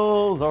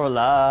Hills Are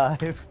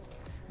Alive.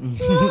 The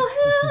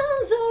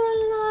hills are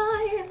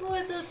alive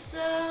with the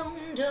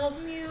sound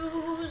of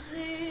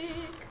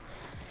music.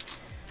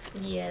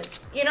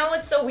 Yes. You know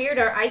what's so weird?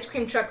 Our ice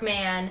cream truck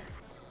man,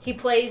 he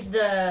plays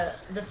the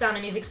Sound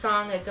of Music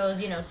song that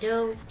goes, you know,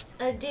 doe,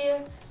 a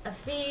deer, a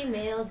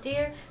female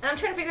deer. And I'm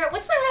trying to figure out,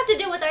 what's that have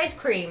to do with ice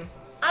cream?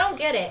 I don't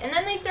get it. And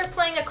then they start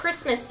playing a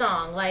Christmas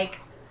song, like,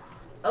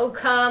 oh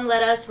come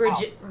let us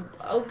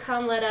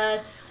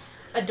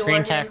adore Green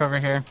him. tack over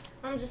here.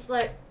 I'm just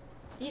like,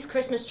 these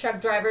Christmas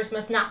truck drivers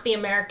must not be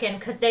American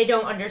because they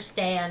don't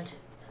understand.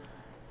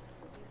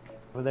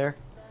 Over there.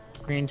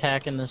 Green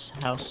tack in this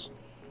house.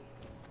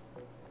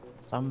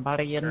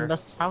 Somebody in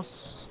this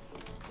house.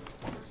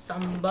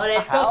 Somebody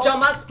touch on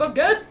my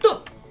spaghetti.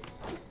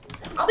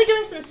 I'll be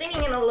doing some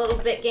singing in a little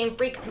bit, Game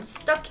Freak. I'm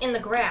stuck in the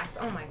grass.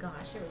 Oh my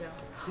gosh, here we go.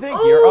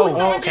 Oh,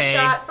 someone just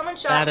shot. Someone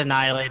shot. That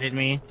annihilated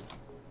me.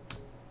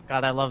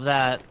 God, I love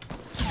that.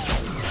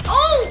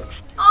 Oh!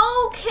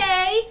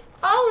 Okay.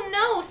 Oh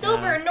no,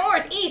 Silver,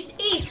 north, east.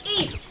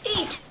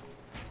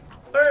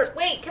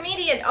 Wait,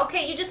 comedian.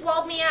 Okay, you just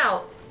walled me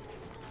out.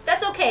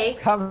 That's okay.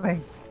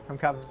 Coming. I'm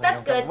coming.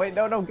 That's good. Wait,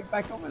 no, get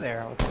back over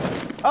there.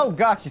 Oh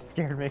gosh, you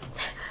scared me.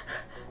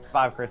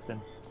 5,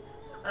 Kristen.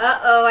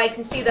 Uh-oh, I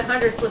can see the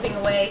 100 slipping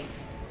away.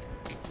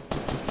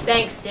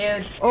 Thanks,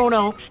 dude. Oh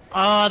no.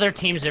 Oh, there are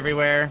teams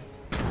everywhere.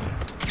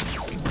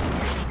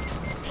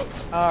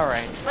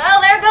 Alright.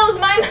 Well, there goes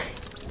my...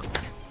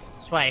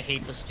 That's why I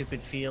hate the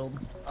stupid field.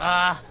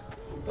 Ah.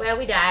 Well,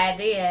 we died at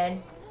the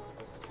end.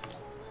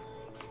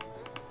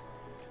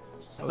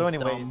 So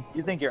anyways,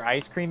 you think your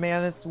ice cream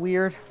man is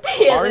weird?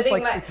 Yes, Ours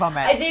likes to come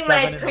at I think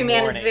my 7 ice in the cream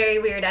man is morning. very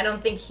weird. I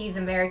don't think he's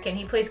American.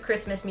 He plays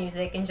Christmas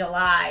music in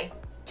July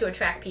to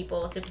attract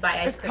people to buy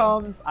ice This cream.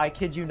 comes, I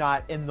kid you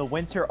not, in the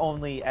winter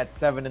only at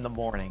 7 in the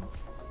morning.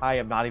 I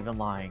am not even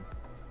lying.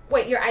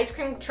 Wait, your ice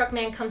cream truck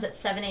man comes at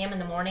 7 a.m. in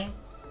the morning?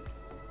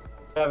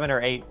 7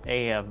 or 8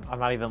 a.m. I'm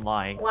not even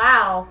lying.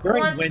 Wow.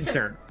 During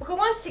winter. Who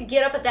wants to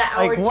get up at that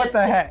hour Like, what just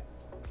the to... heck?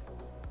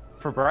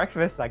 For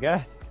breakfast, I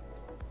guess.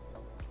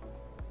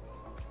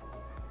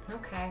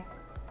 Okay.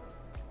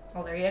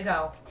 Well, there you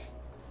go.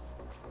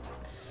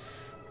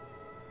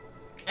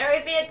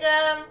 Alright,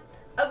 Phantom.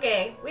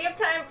 Okay, we have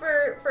time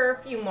for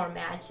a few more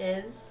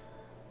matches.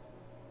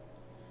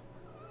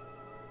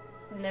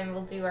 And then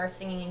we'll do our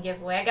singing and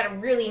giveaway. I got a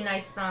really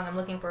nice song I'm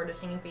looking forward to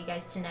singing for you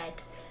guys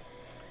tonight.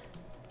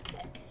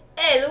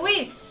 Hey,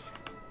 Luis!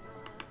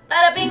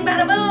 Bada bing,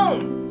 bada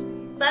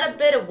boom! Bada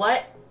bit of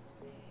what?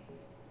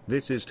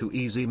 This is too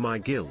easy, my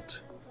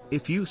guilt.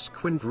 If you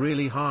squint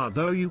really hard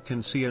though, you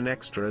can see an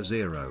extra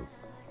 0.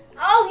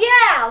 Oh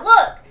yeah,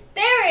 look!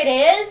 There it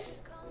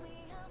is!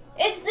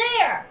 It's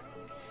there!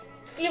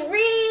 If you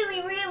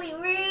really, really,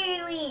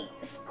 really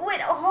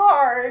squint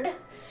hard,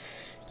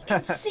 you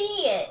can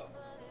see it.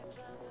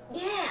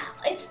 Yeah,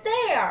 it's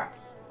there.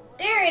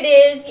 There it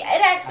is. It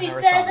actually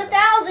says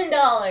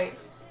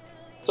 $1,000.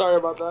 Sorry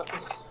about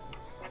that.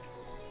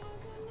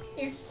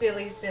 You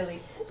silly, silly.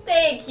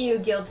 Thank you,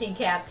 Guilty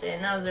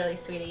Captain. That was really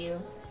sweet of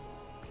you.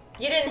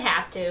 You didn't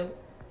have to.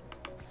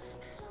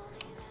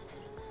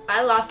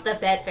 I lost the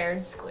bet fair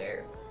and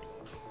square.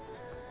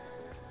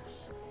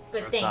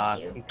 But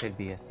thank you. He could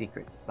be a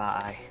secret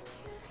spy.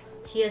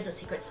 He is a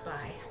secret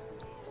spy.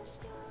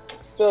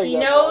 Like He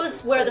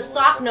knows where the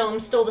sock gnome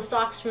stole the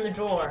socks from the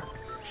drawer.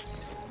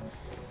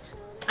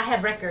 I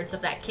have records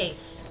of that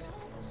case.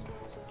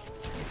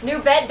 New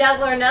bet,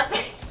 double or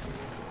nothing.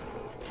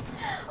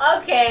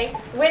 Okay,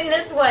 win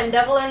this one,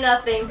 double or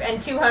nothing,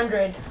 and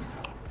 200.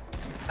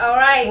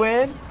 Alright.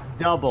 Win,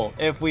 double.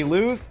 If we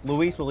lose,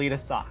 Luis will eat a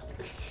sock.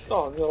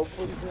 Oh no,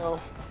 please no.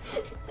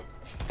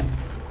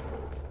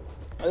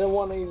 I didn't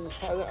want to eat.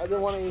 I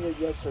didn't want to eat it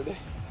yesterday.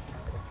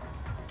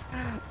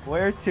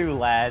 Where to,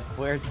 lads?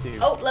 Where to?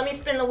 Oh, let me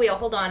spin the wheel.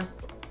 Hold on.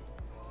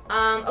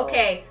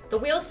 Okay. The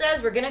wheel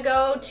says we're gonna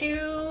go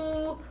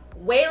to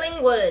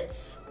Wailing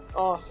Woods.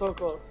 Oh, so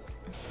close.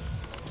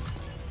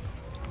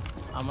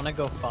 I'm gonna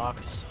go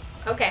Fox.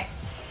 Okay.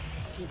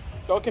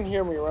 Y'all can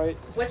hear me, right?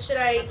 What should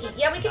I eat?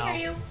 Yeah, we can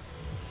hear you.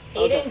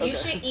 Okay, Aiden, you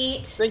okay. should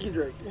eat. Thank you,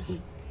 Drake.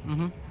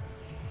 Mm-hmm.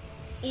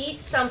 Eat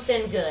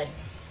something good.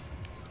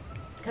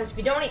 Because if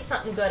you don't eat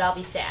something good, I'll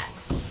be sad.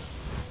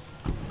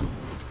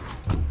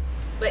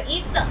 But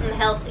eat something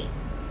healthy.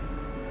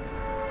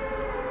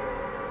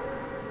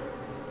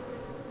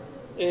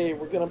 Hey,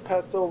 we're gonna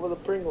pass over the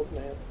Pringles,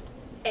 man.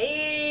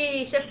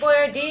 Hey, Chef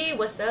Boyardee,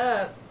 what's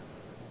up?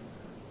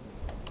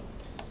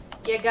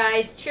 Yeah,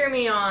 guys, cheer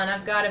me on.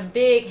 I've got a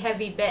big,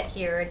 heavy bet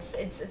here.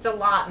 It's a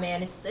lot,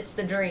 man. It's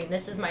the dream.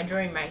 This is my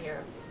dream right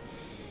here.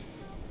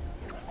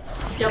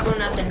 Double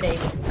nothing,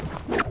 baby.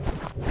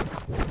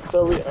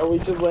 So are we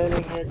just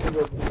landing here because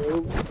of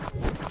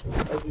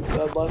noobs, as you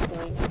said last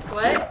night?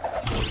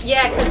 What?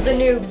 Yeah, because the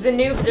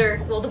noobs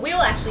are. Well, the wheel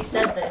actually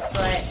says this,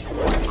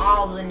 but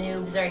all the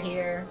noobs are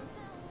here.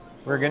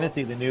 We're gonna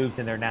see the noobs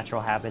in their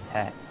natural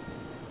habitat.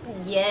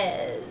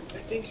 Yes. I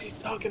think she's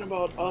talking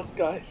about us,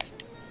 guys.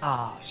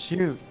 Ah,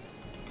 shoot.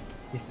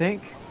 You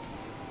think?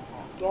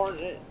 Darn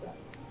it.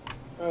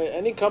 Alright,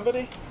 any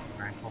company?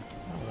 Alright, well,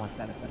 I don't want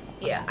that if that's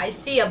Yeah, I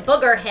see a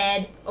booger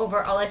head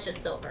over. Oh, that's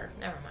just silver.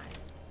 Never mind.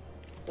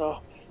 Oh,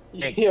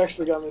 you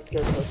actually got me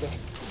scared for a second.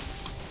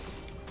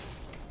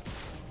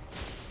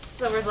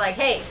 Silver's like,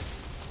 hey,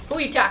 who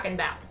are you talking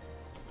about?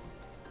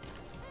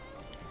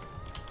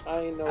 I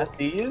ain't no. I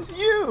see is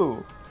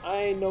you! I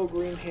ain't no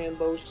green hand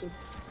lotion.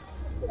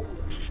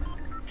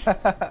 Is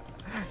that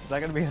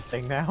gonna be a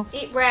thing now?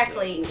 Eat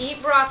broccoli.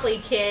 Eat broccoli,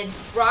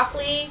 kids.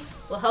 Broccoli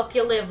will help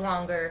you live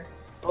longer.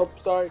 Oh,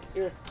 sorry.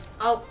 Here.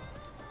 Oh,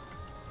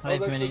 I I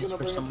was have actually minis gonna for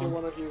bring up to someone.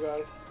 one of you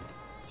guys.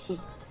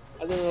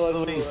 I didn't realize you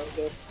Louis. were right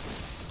there.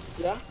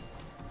 Yeah?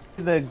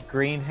 The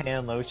green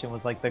hand lotion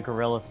was like the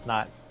gorilla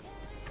snot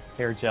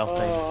hair gel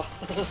thing.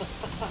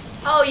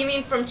 oh, you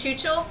mean from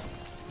Chuchel?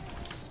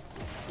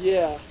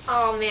 Yeah.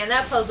 Oh man,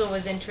 that puzzle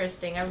was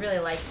interesting. I really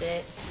liked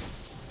it.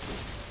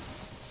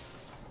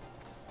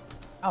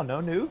 Oh, no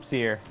noobs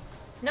here.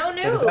 No So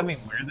does that mean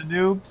noobs. we're the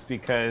noobs?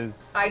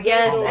 Because I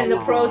guess, Oh, and the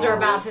pros are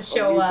about to oh,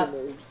 show you the up.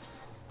 noobs.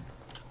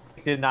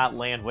 he did not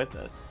land with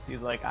us. He's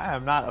like, I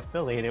am not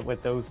affiliated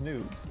with those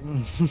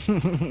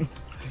noobs.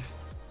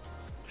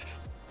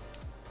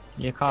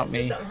 You caught This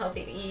is me. something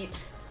healthy to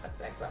eat.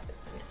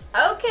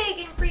 Okay,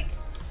 Game Freak.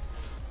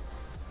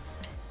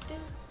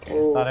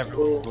 Oh, Not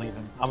everyone will oh. believe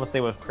him. I'm gonna stay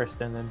with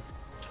Kristen then.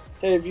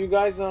 Hey, have you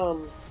guys,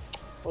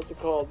 what's it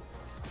called?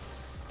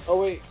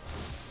 Oh, wait.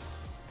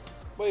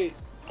 Wait.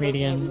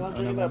 Median, Kristen,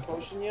 have you not drinking I that don't know.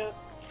 potion yet?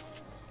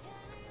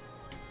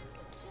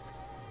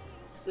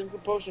 Drink the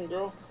potion,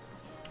 girl.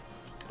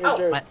 Here, Oh,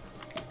 Jared. what?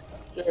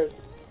 Jared.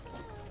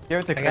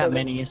 Here's a I got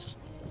Kristen. minis.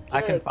 I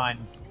can Jared. find.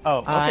 Oh,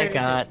 okay. I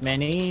got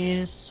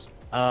minis.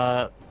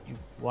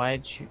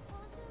 Why'd you?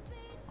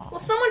 Well,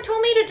 someone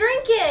told me to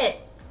drink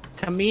it.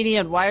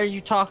 Comedian, why are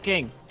you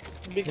talking?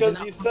 Because Did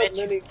you not said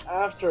mention- mini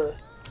after.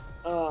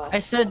 I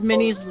said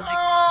minis like.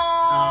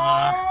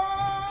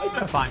 I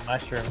can find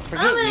mushrooms. I'm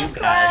Forget gonna you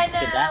cry guys.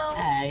 now.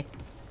 Goodbye.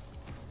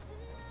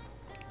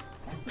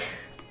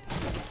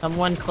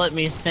 Someone clip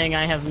me saying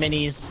I have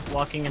minis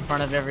walking in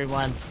front of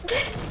everyone.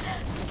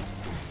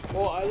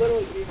 Well, I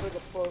literally gave her the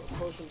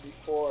potion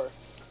before.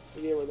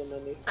 You gave her the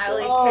mini. I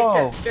like Oh, picked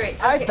up straight.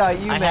 Okay. I thought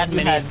you I meant had you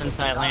minis since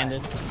I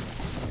landed.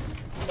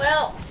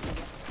 Well,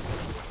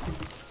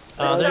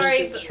 Oh,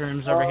 sorry, there's but-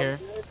 shrooms over here.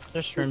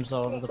 There's shrooms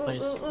all over the ooh,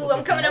 place. ooh,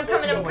 I'm coming.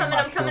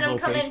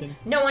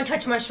 No one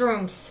touch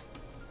mushrooms.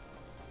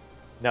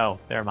 No,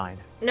 they're mine.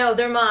 No,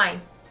 they're mine.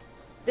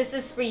 This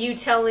is for you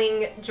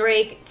telling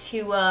Drake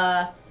to,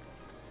 well,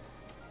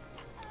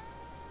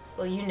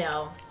 you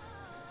know.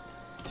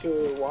 To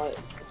what?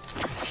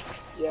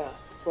 Yeah,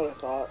 that's what I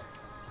thought.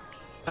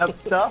 Up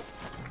stuff?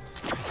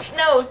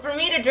 No, for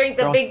me to drink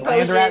the Throwing big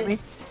slander at potion. me?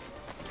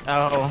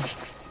 Oh,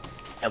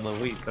 And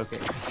Louise, okay.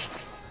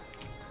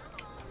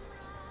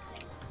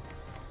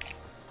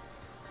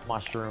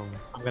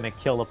 Mushrooms. I'm gonna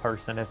kill a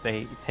person if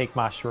they take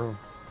mushrooms.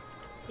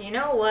 You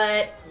know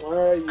what?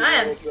 Alright, I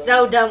am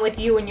so done with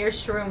you and your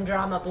shroom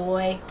drama,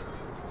 boy.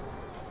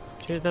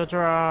 to the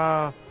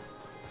draw.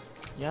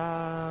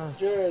 Yes.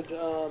 Jared,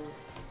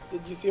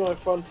 did you see my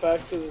fun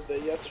fact of the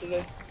day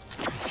yesterday?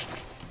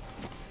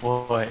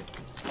 What?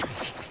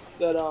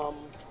 That,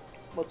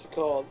 what's it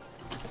called?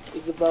 The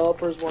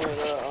developers wanted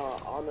to,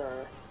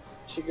 honor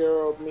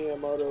Shigeru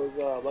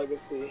Miyamoto's,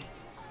 legacy.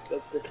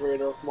 That's the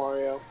creator of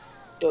Mario.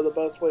 So the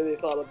best way they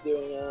thought of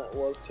doing that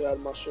was to add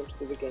mushrooms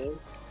to the game.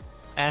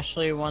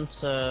 Ashley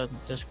wants a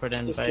Discord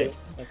Just invite, kidding.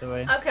 by the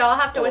way. Okay, I'll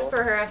have to Oh.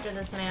 whisper her after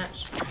this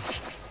match.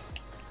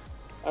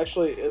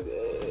 Actually,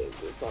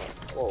 it's not.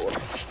 Well,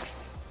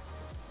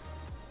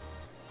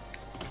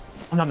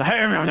 No.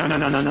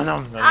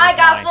 I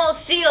got full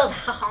shield.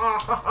 Ha ha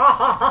ha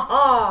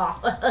ha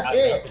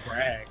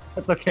ha.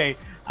 That's okay.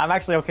 I'm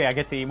actually okay. I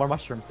get to eat more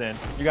mushrooms then.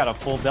 You got a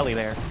full belly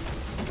there.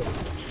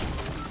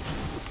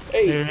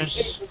 hey, There's-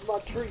 it's my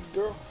treat,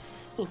 girl.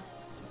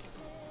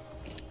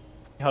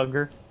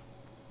 Hugger.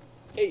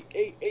 Hey,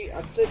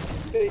 I said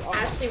stay off.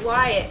 Ashley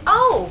Wyatt.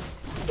 Oh!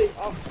 Stay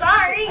off.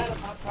 Sorry. Out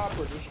of my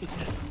property.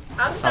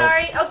 I'm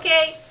sorry.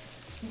 Okay.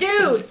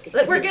 Dude,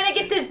 we're gonna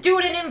get this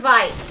dude an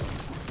invite.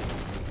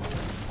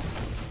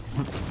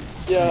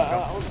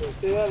 Yeah, I was gonna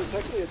say that. It's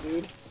actually a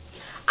dude.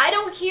 I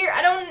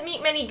don't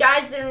meet many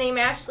guys that are named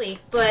Ashley,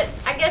 but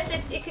I guess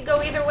it could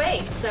go either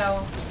way,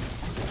 so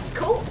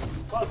cool.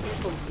 Plus, he's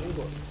from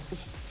England.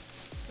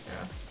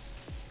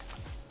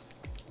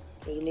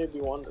 Yeah. You may be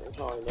wondering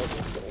how I know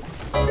these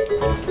things.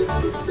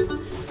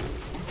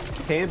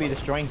 Okay to be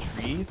destroying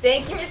trees.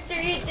 Thank you, Mr.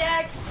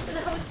 Ajax, for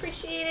the host.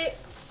 Appreciate it.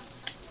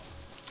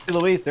 Hey,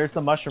 Luis, there's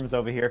some mushrooms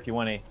over here if you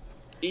want a.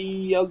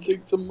 I'll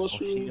take some Oh,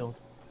 mushrooms. shield.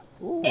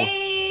 Ooh.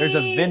 Hey, There's a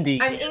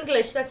Vindy. I'm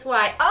English, that's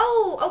why.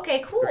 Oh,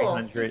 okay, cool. So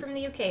 300. you're from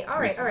the UK. All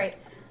right, all right.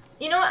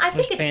 You know what? I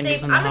think There's it's pandas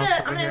safe. in the I'm house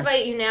over gonna here.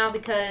 invite you now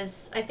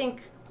because I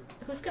think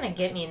who's gonna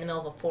get me in the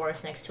middle of a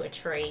forest next to a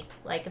tree?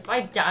 Like if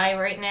I die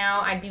right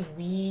now, I'd be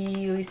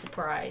really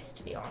surprised,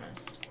 to be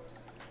honest.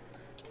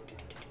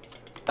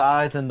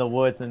 Dies in the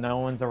woods and no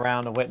one's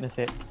around to witness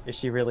it. Is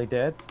she really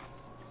dead?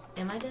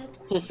 Am I dead?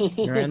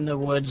 You're in the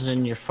woods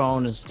and your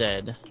phone is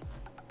dead.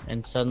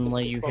 And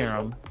suddenly you hear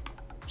him.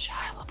 Shia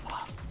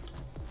LaBeouf.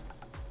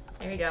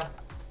 There we go.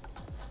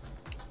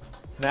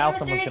 Now Hey, Mr.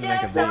 someone's gonna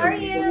make a Ajax, how are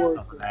video you?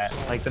 of that,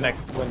 like the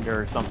next winter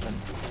or something.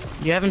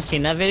 You haven't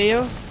seen that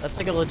video? That's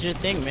like a legit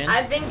thing, man.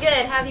 I've been good.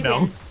 How have you No.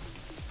 been?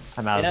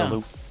 I'm out Yeah. of the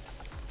loop.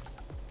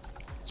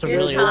 It's a You're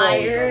really old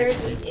video, tired.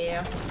 actually.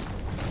 Yeah.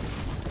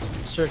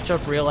 Search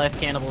up real life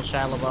cannibal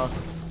Shia LaBeouf.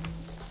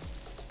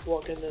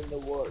 Walking in the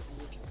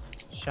woods.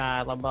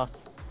 Shia LaBeouf.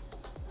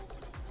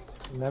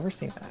 Never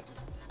seen that.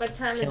 What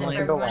time is it Killing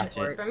for go everyone? watch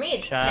it. For me,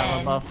 it's Shia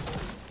 10. LaBeouf.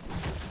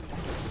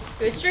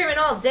 You're streaming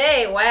all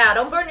day. Wow,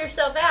 don't burn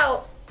yourself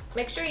out.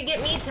 Make sure you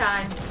get me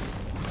time.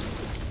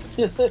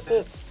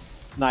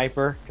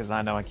 Sniper, because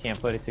I know I can't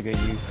put it to good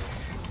use.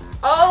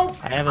 Oh,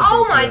 I have a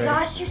oh boat my already.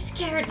 gosh, you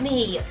scared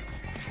me.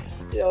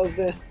 Yeah, I was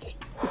there.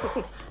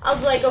 I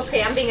was like,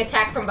 okay, I'm being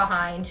attacked from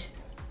behind.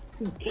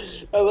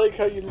 I like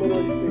how you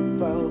literally stayed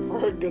silent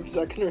for a good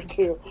second or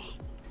two.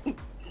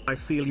 I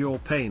feel your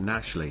pain,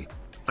 Ashley.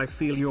 I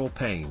feel your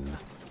pain.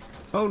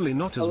 Only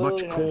not as I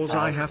much literally have cause I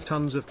thousands have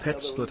tons of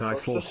pets other that I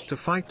resources. forced to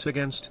fight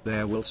against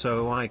their will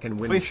so I can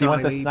win Wait, so you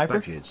want the shiny sniper?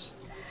 badges.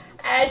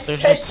 As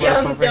There's just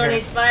Jump work over here.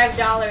 donates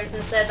 $5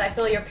 and says, I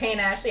feel your pain,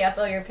 Ashley, I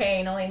feel your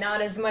pain. Only not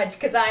as much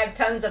because I have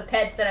tons of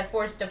pets that I'm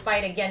forced to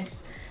fight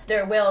against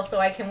their will so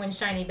I can win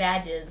shiny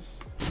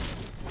badges.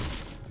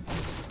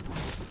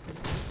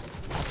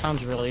 That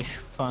sounds really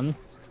fun.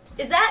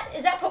 Is that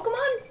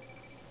Pokemon?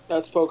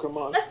 That's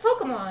Pokemon. That's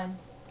Pokemon.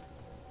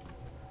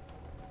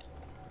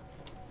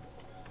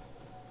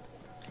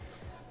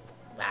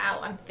 Wow,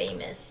 I'm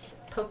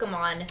famous.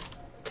 Pokemon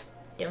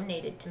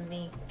donated to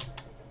me.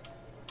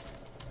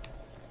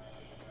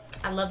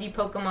 I love you,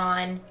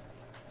 Pokemon.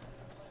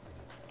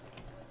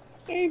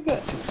 Hey,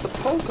 it's the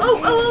Pokemon.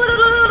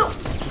 Oh.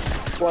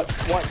 What?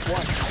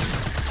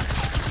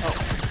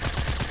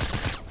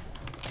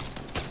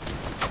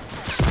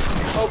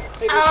 Oh,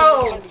 hey, there's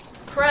Oh, something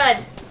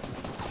crud.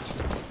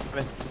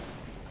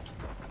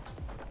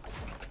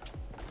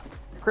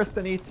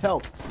 Krista needs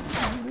help.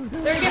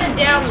 They're gonna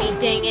down me,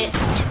 dang it.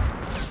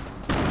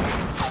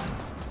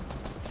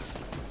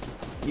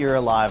 You're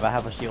alive. I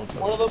have a shield.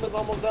 One of them is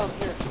almost down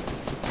here.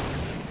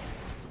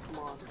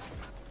 Come on.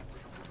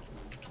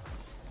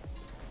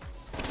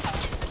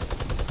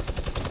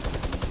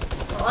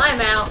 Well,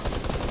 I'm out.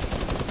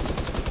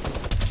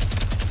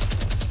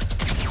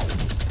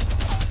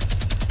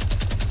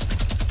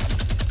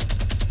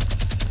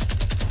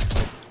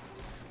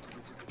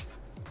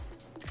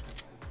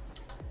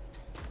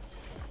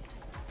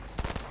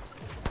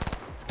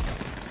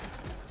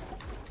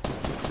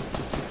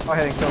 Go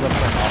ahead and kill them.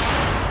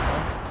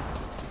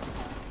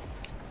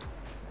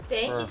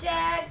 Thank you,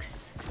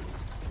 Jax.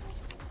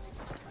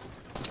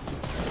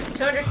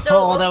 200 still.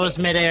 Oh, that okay. was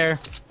midair.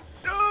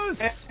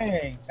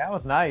 Hey, that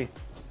was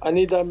nice. I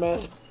need that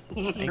man.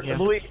 Thank you.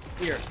 Louis,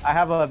 here. I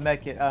have a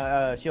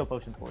medkit, shield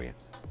potion for you.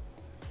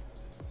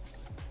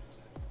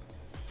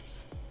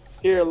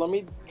 Here, let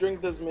me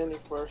drink this mini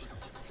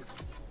first.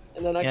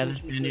 And then I Yeah, can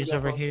there's use minis that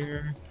over one.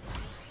 here.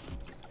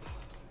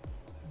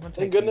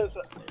 Thank goodness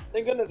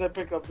I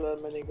picked up that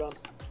minigun.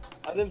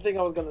 I didn't think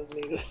I was gonna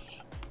need it.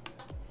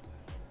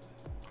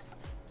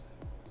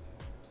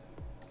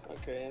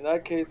 Okay, in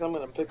that case, I'm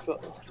gonna pick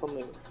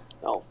something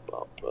else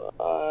up.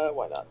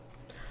 Why not?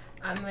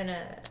 I'm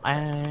gonna.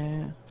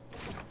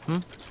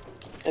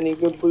 Any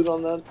good loot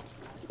on that?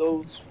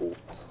 Those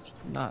fools.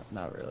 Not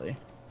really.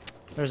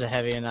 There's a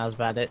heavy and that was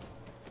about it.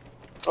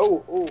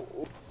 Oh.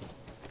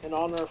 In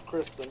honor of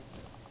Kristen.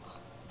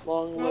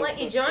 Long I'm gonna live let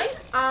you Kristen. join.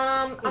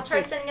 I'll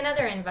try sending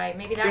another invite.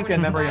 Maybe that Drink one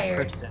in memory of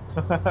expired.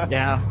 Kristen.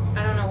 Yeah.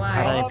 I don't know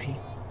why. R.I.P.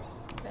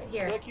 But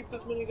here. Can I keep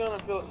this minigun? I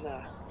feel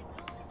nah.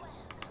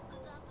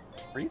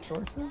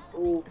 Resources?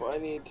 Ooh,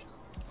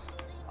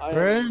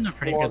 We're in a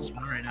pretty good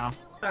spot right now.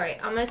 Alright,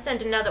 I'm gonna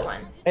send another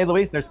one. Hey,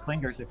 Luis, there's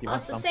clingers if you Oh, want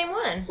it's the some. same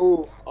one.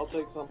 Ooh, I'll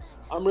take some.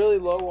 I'm really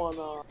low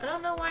on. I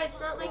don't know why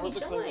it's not letting me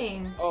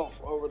join. Oh,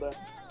 over there.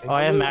 Oh,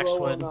 I have I'm max really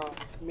low wood. on,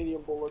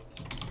 medium bullets.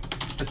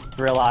 Just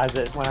realize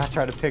it when I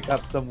try to pick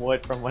up some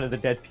wood from one of the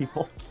dead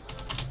people.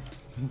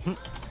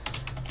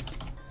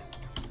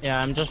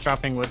 Yeah, I'm just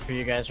dropping wood for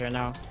you guys right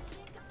now.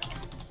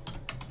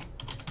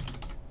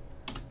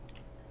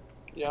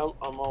 Yeah,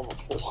 I'm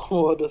almost full of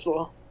wood as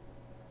well.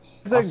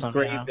 There's Awesome, a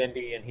grave yeah.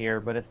 bendy in here,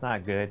 but it's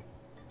not good.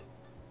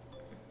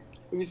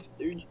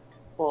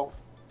 Well,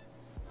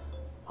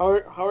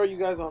 how are you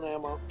guys on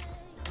ammo?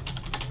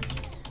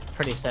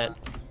 Pretty set.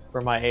 For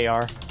my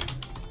AR.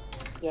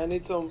 Yeah, I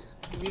need some.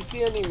 If you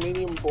see any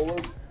medium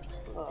bullets,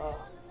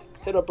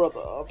 hit a brother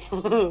up.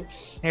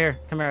 Here,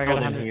 come here, I got Hold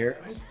in 100. here.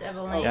 Where's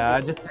Evelyn? Yeah,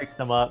 I just picked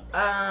some up.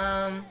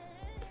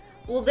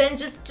 Well then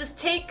just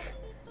take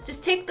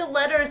the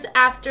letters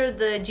after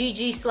the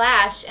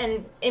GG/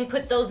 and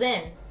input those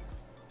in.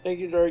 Thank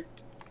you, Drake.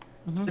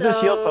 There's a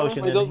shield So-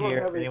 potion Wait, those in were here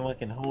if heavy. anyone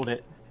can hold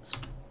it.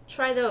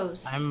 Try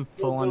those. I'm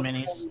full on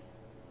minis.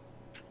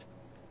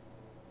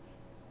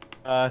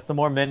 Some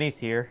more minis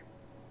here.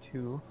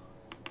 2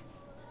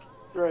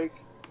 Drake,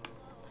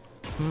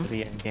 for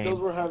the end those game.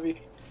 were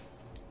heavy.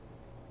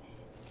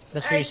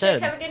 That's what Alright, you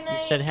said. Chick, have a good You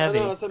night. said heavy.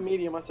 No, I said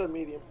medium. I said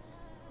medium.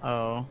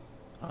 Oh.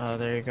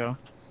 There you go.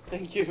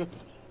 Thank you.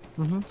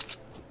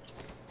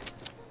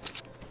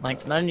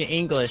 Like, not in your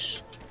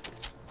English.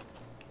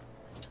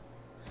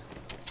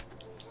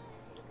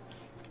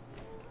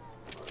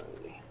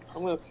 Alrighty.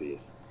 I'm gonna see.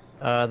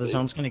 The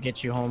zone's gonna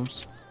get you,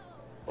 Holmes.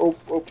 Oh,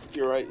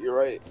 you're right. You're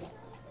right.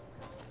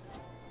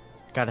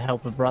 Gotta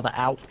help a brother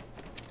out.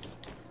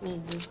 Hey,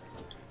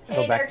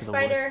 Go back Dark to the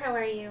Spider, how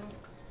are you?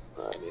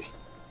 Alrighty.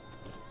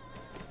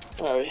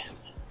 Alright.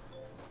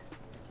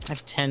 I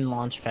have 10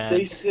 launch pads.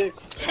 Day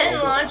 6. 10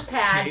 launch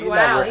pads. Okay, Wow,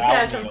 that we're you out could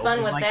have in some the fun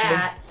open with like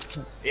that.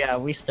 Yeah,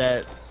 we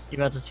set. You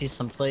about to see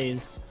some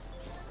plays.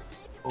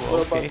 We're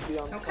Oh, about okay. to be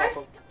on Okay. top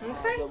of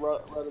Okay. the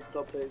Reddit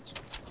subpage.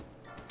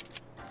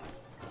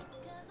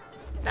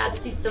 About to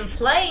see some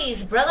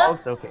plays, brother.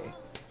 Dogs, okay.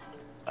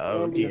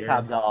 Oh Maybe The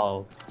top dear.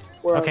 dogs.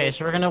 Where are Okay, they?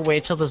 so we're gonna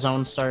wait till the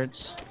zone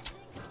starts.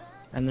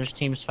 And there's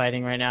teams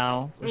fighting right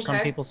now. There's some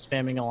Okay. people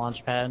spamming a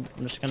launch pad.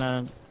 I'm just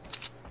gonna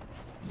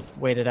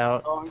wait it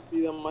out. Oh, I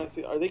see them. I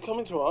see. Are they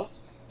coming to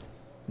us?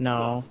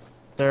 No,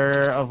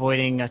 they're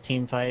avoiding a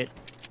team fight.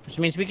 Which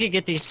means we could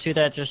get these two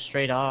that just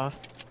straight off.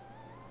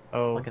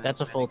 Oh, Look at that's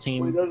a that full Wait,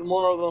 team. there's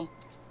more of them.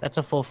 That's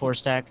a full 4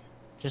 stack.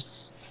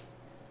 Just...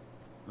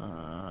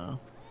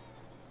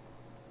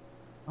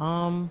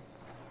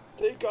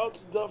 Take out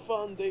the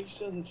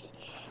foundations.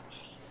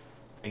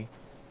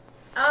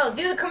 Oh,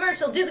 do the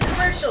commercial, do the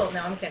commercial.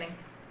 No, I'm kidding.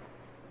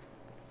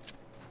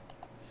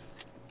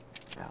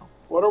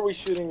 What are we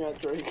shooting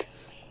at, Drake?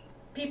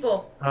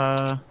 People.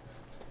 Are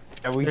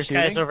we There's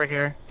shooting? guys over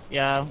here.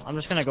 Yeah, I'm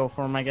just gonna go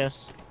for them, I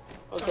guess.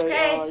 Okay,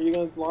 Okay. are you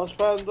gonna launch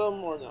pad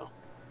them or no?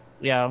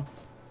 Yeah,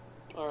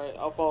 Alright,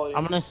 I'll follow you.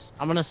 I'm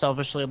gonna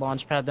selfishly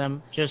launch pad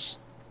them. Just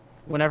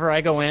whenever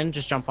I go in,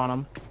 just jump on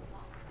them.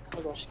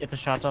 Okay. Just get the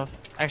shots off.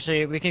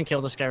 Actually, we can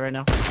kill this guy right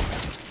now.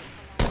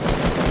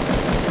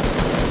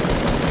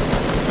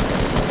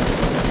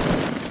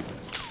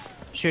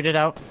 Shoot it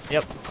out.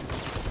 Yep.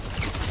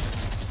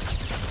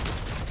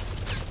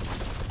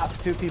 Top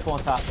 2 people on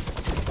top.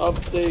 Up,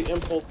 they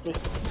impulsed me.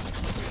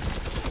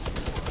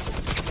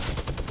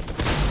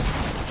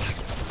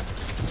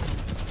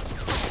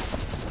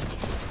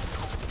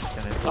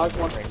 Knock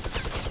one.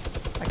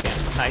 I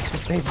can't. Nice to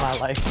save my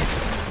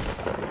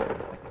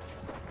life.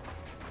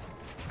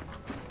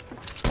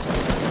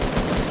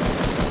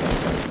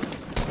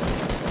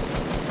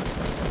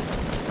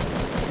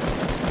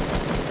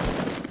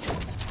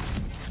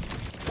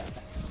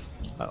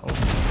 Uh-oh.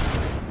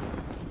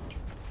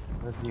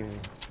 Where's you?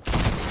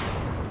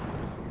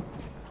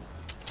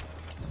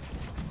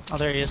 Oh,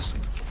 there he is.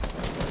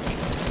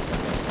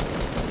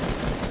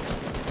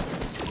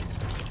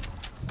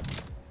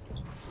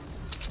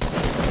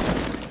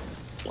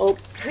 Oh,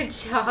 Good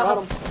got job.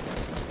 him.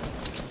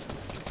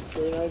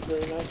 Very nice,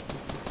 very nice.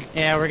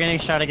 Yeah, we're getting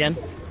shot again.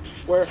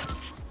 Where?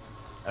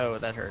 Oh,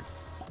 that hurt.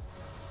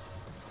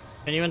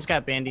 If anyone's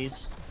got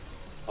bandies,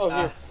 Oh,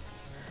 here.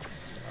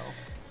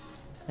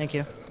 thank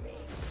you.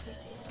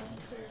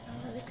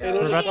 Hey, We're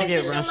there's about a to get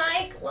Official rushed.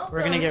 Mike, welcome.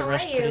 We're gonna get How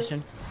rushed are you? pretty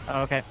soon.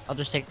 Oh, okay. I'll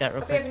just take that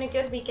real Hope you're quick. having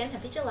a good weekend.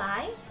 Happy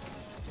July.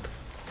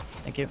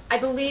 Thank you. I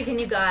believe in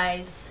you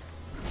guys.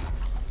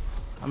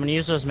 I'm gonna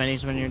use those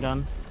minis when you're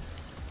done.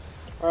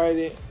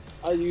 Alrighty,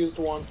 I used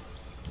one.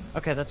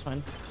 Okay, that's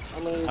fine.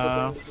 I'm gonna use the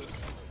Uh, bandages.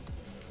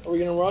 Are we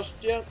gonna rush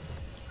yet?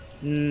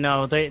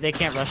 No, they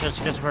can't rush us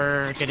because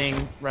we're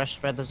getting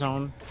rushed by the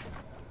zone.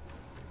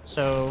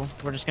 So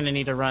we're just gonna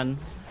need to run.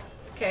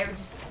 Okay,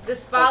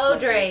 just follow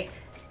Drake.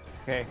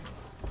 Okay.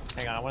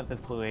 Hang on, I want this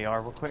blue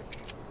AR real quick.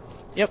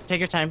 Yep, take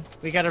your time.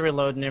 We gotta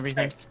reload and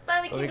everything.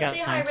 Finally Well, came we to got say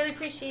hi. I time. really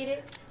appreciate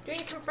it. Do you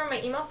need to confirm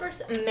my email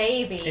first?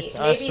 Maybe. It's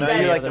us, Maybe not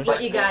you, that's like, what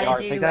the you first gotta AR.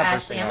 do, Take that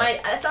first Ashley.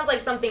 AR. That sounds like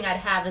something I'd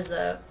have as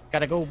a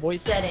Gotta go,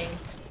 boys. setting.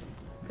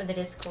 for the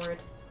Discord.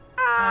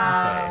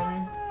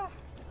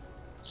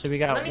 So we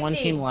got one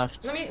team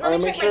left. Let me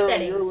check my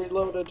settings. You're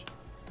reloaded.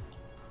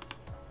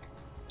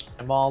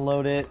 I'm all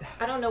loaded.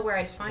 I don't know where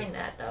I'd find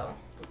that though.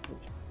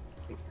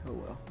 Oh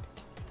well.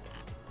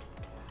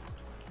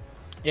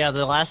 Yeah,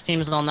 the last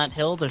team is on that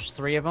hill. There's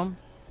 3 of them.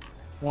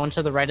 One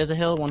to the right of the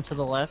hill, one to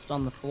the left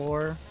on the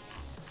floor.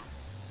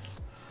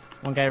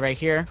 One guy right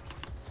here.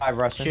 5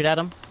 Russian. Shoot at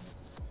him.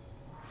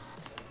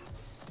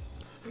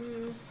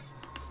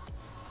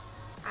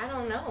 I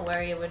don't know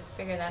where you would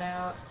figure that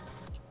out.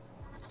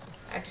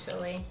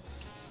 Actually.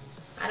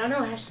 I don't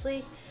know,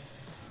 Ashley.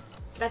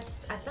 I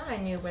thought I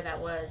knew where that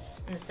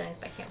was in the settings,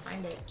 but I can't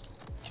find it.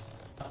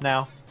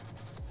 Now.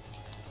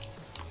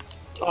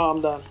 Oh,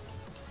 I'm done.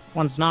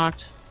 One's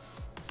knocked.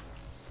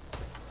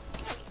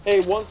 Hey,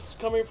 one's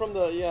coming from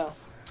the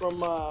from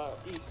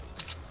east.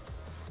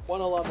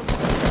 111.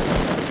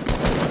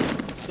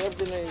 They have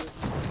grenade.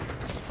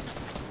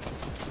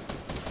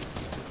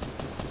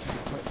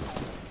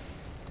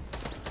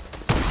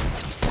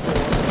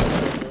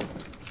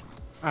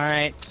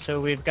 Alright,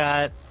 so we've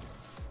got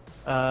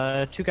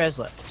 2 guys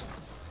left.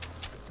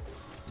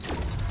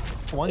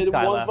 One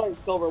guy One's left. by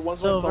silver. One's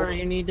by Silver, silver.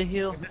 you need to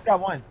heal. Just got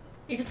one.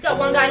 You just got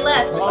one guy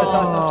left.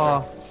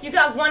 Oh. You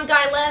got one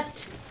guy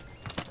left.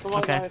 Come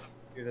on, Okay. guys.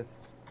 Do this.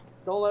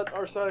 Don't let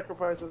our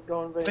sacrifices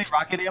go in vain. Any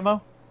rocket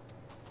ammo?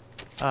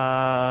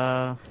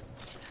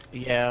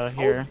 Yeah,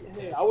 here.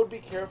 Hey, I would be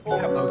careful.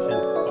 Yeah, motion.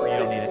 Oh, you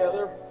don't need Stay it.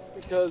 together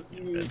because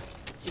you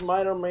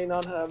might or may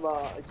not have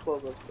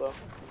explosives, so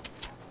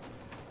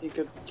he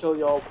could kill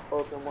y'all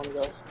both in one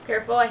go.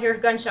 Careful, I hear a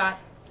gunshot.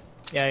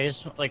 Yeah,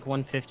 he's like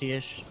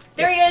 150-ish.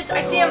 There he is,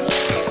 I see him.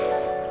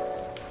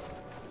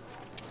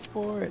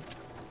 For it.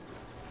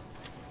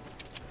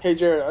 Hey,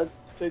 Jared, I'd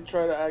say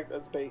try to act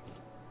as bait.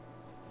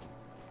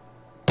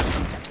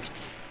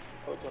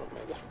 Oh, it's on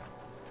Omega.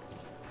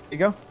 You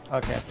go?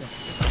 Okay.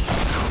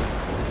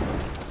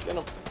 Get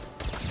him.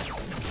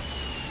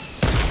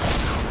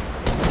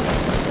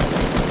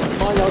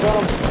 Come on, y'all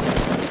got him.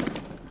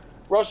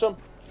 Rush him.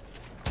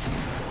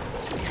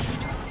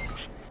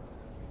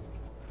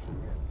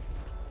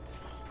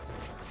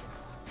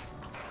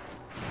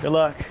 Good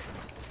luck.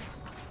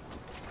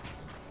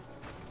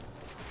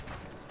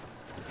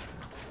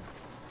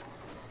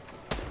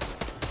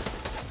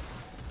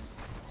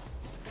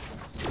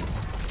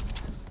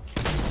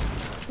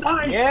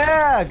 Nice!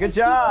 Yeah, good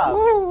job.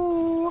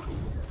 Woo!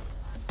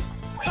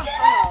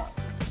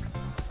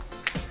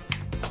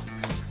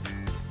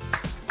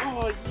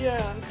 Oh,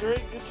 yeah,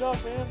 great. Good job,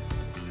 man.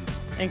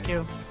 Thank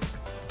you.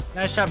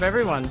 Nice job,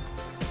 everyone.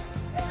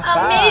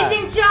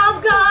 Amazing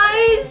job,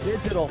 guys.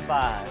 Digital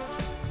 5.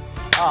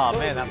 Oh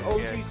man, that was OG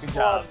good. Good squad.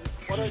 job.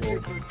 What are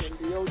you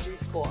thinking? The OG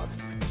squad.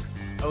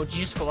 OG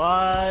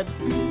squad.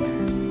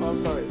 Oh, I'm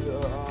sorry.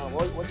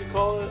 What do you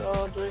call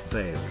it, Drake?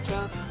 Fail.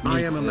 Chat?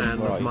 I am a man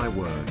of my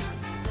word.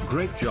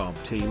 Great job,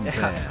 Team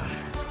Bear.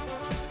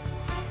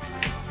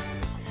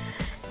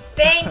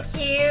 Thank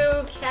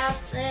you,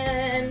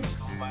 Captain.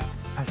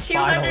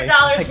 Finally.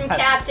 $200 from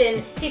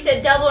Captain. He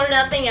said double or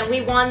nothing, and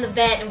we won the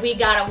bet, and we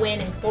got a win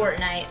in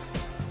Fortnite.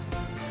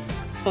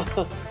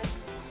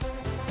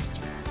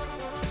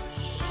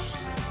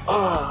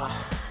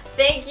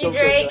 Thank you, So good,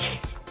 Drake.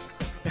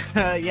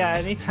 Yeah,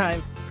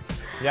 anytime.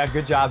 Yeah,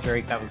 good job,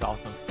 Drake. That was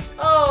awesome.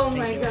 Oh Thank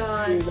my you.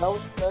 gosh. Dude,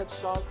 that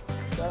shot,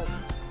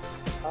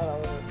 I don't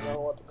even know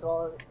what to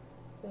call it.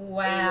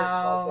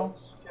 Wow.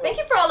 Thank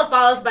you for all the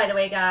follows, by the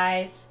way,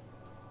 guys.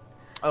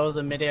 Oh,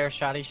 the midair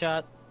shotty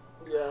shot.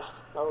 Yeah.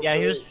 That was Yeah,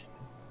 great.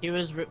 he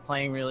was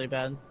playing really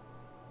bad.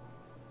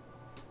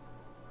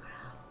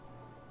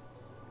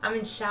 I'm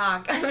in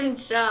shock. I'm in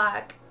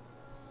shock.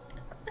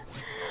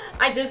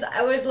 I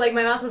was like,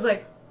 my mouth was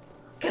like,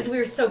 because we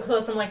were so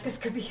close, I'm like, this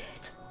could be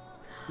it.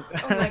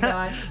 Oh my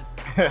gosh.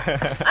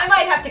 I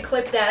might have to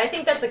clip that. I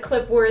think that's a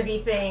clip-worthy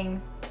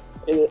thing.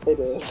 It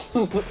is.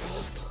 Oh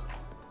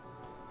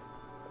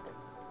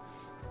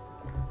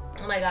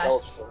my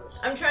gosh.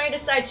 I'm trying to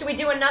decide, should we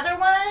do another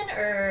one,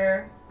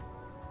 or...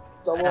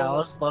 Yeah, I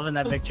was loving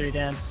that victory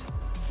dance.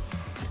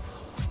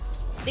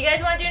 Do you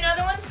guys want to do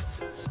another one?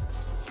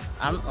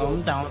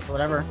 I'm down with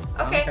whatever. I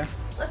don't Okay, care.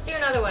 let's do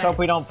another one. So if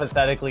we don't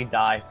pathetically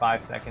die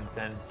 5 seconds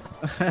in.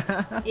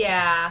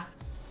 Yeah.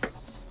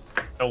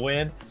 The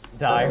win,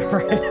 die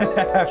right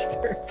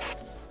after.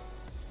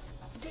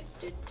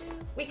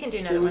 We can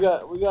do See, another we one.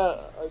 got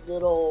a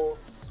good old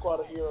squad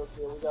of heroes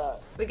here.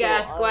 We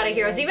got a squad of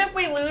heroes. Even if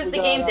we lose the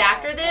games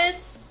after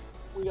this...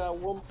 We got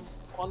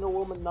Wonder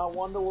Woman, not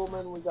Wonder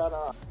Woman. We got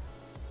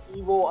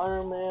evil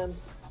Iron Man.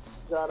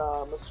 We got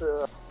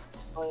Mr.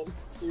 Iron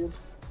Dude.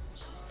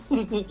 I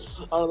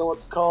don't know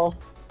what to call him.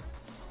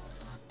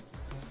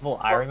 Well,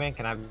 Iron Man,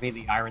 can I be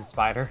the Iron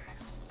Spider?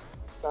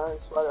 Iron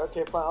Spider.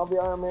 Okay, fine. I'll be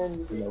Iron Man.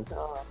 You be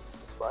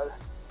Spider.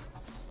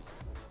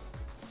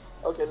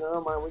 Okay, never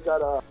mind. We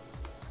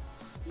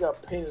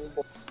got Painting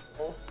Boy.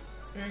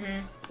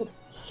 Mm-hmm.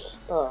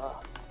 Uh,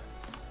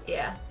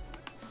 Yeah.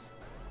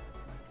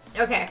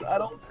 Okay. I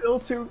don't feel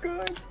too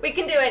good. We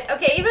can do it.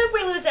 Okay, even if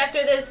we lose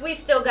after this, we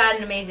still got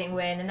an amazing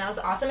win, and that was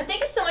awesome. And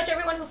thank you so much,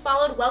 everyone who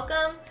followed.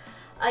 Welcome.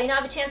 You know, I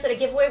have a chance at a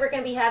giveaway we're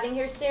going to be having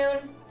here soon.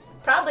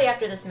 Probably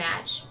after this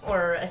match,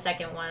 or a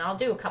second one. I'll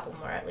do a couple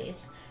more at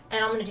least.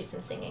 And I'm going to do some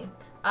singing.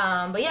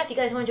 But yeah, if you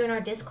guys want to join our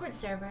Discord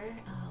server,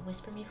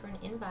 whisper me for an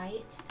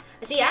invite.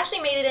 I see Ashley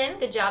made it in.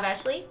 Good job,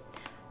 Ashley.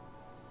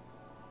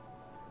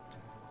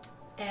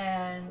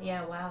 And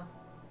yeah, wow.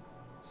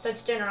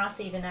 Such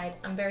generosity tonight.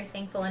 I'm very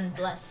thankful and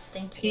blessed.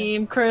 Thank you.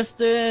 Team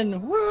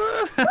Kristen.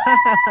 Woo!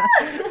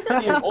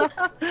 I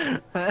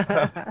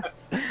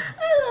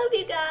love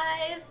you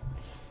guys.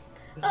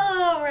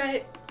 All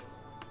right.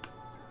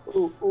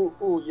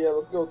 Ooh, yeah,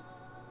 let's go.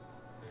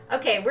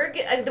 Okay, we're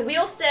good. The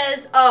wheel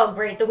says, oh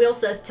great, the wheel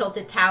says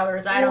Tilted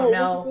Towers. I don't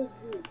know. Look at this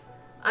dude.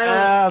 I don't.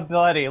 Ah,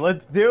 buddy,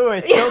 let's do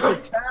it.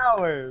 Tilted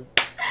Towers.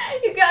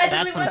 You guys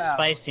That's really some want.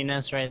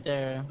 spiciness right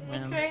there.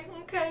 Man.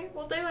 Okay,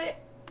 we'll do it.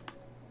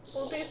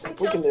 We'll do some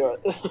We can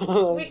tilted. do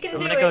it. We can I'm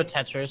do gonna go it.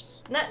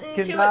 Tetris. Nothing We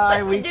to can it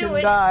die, but we to do can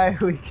it. die,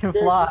 we can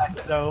fly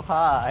so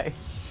high.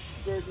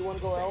 Jared, you want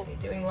to go out?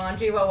 Doing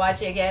laundry while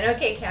watching again.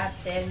 Okay,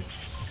 Captain.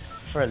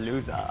 We're a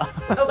loser.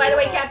 Oh, by the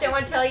way, Captain, I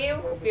want to tell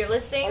you, if you're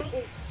listening,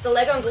 Actually, the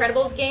Lego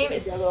Incredibles game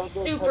is together, I'll do a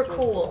super Tetris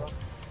cool. tomorrow.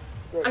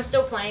 Jared. I'm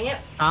still playing it,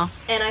 Huh?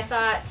 and I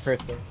thought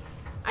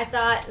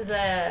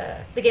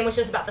the game was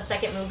just about the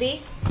second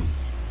movie.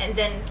 And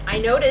then I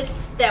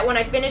noticed that when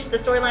I finished the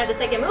storyline of the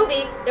second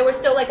movie, there was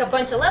still like a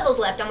bunch of levels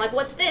left. I'm like,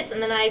 what's this?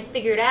 And then I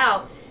figured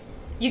out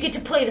you get to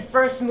play the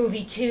first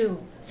movie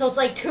too. So it's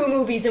like 2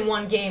 movies in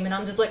one game, and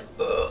I'm just like,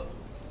 ugh.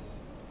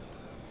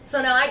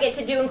 So now I get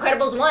to do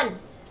Incredibles 1.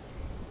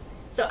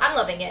 So I'm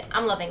loving it.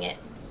 I'm loving it.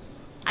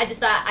 I just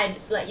thought I'd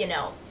let you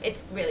know.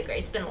 It's really great.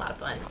 It's been a lot of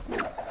fun.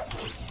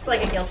 It's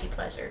like a guilty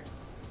pleasure.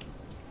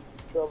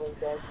 Building,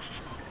 guys.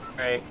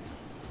 Right.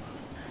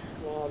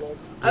 Nah, man.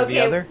 Okay, The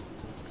other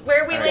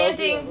where are we All right.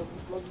 landing?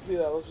 Let's just do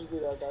that. Let's just do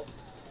that,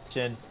 guys.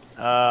 Chin.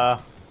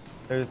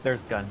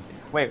 There's guns here.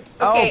 Wait.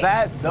 Okay.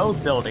 Oh, those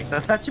buildings. I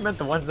thought you meant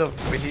the ones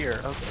over here.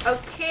 Okay.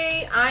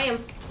 Okay, I am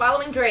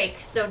following Drake,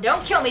 so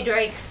don't kill me,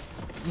 Drake.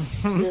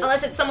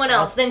 Unless it's someone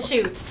else, then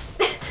shoot.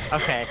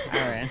 Okay,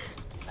 alright.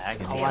 I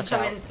can I'll see I'm watch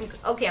out. coming.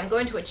 Okay, I'm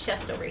going to a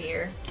chest over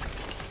here.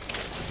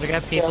 We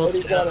got Yeah, people. what do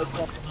you got it?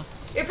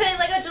 You're playing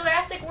Lego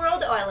Jurassic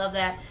World? Oh, I love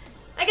that.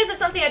 I guess it's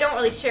something I don't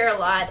really share a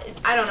lot.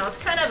 I don't know, it's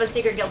kind of a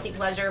secret guilty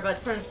pleasure, but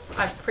since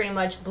I've pretty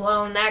much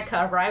blown that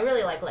cover, I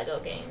really like Lego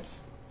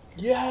games.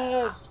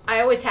 Yes! I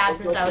always have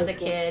That's since I was a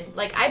interesting. kid.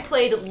 Like, I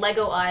played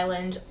Lego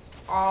Island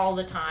all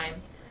the time.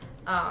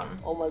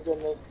 Oh my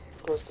goodness,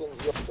 Kristen,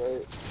 you're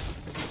great.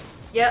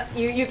 Yep,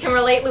 you can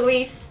relate,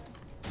 Luis.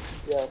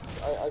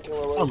 Yes, I can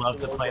relate. I love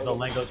to those play the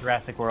Lego. Lego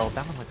Jurassic World.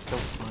 That one looks so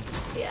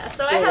fun. Yeah,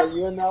 so I Jared, are have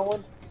you in that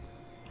one?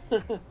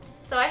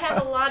 so I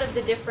have a lot of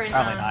the different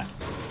Probably not.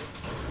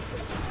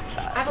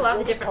 I have a lot of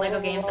the different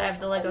Lego games. I have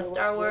the Lego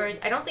Star Wars.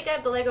 I don't think I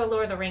have the Lego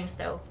Lord of the Rings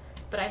though,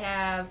 but I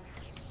have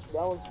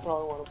That one's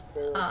probably one of my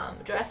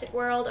favorites. Jurassic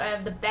World. I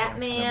have the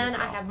Batman.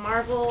 I have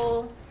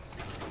Marvel.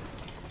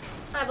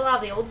 I have a lot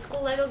of the old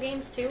school Lego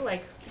games too,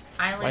 like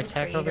Island White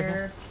tech over Raider.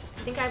 here?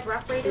 I think I have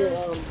Rock Here,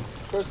 Raiders.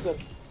 Kristen,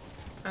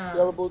 you have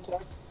a blue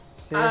tag?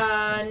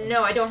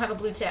 No, I don't have a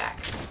blue tack.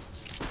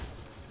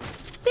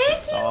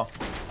 Thank you. Oh,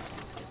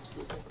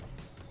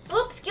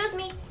 Oops, excuse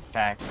me.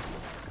 okay.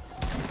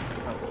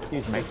 Oh,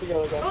 excuse me. Stick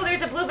together, guys. Oh,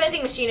 there's a blue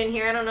vending machine in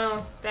here. I don't know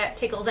if that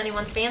tickles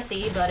anyone's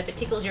fancy, but if it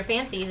tickles your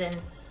fancy, then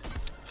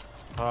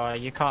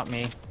You caught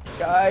me.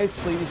 Guys,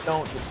 please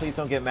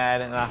don't get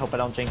mad, and I hope I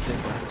don't jinx it.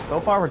 So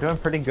far, we're doing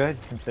pretty good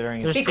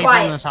considering. There's Be people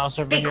quiet. in this house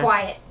over be here.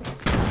 quiet.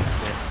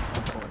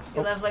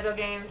 You love Lego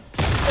games.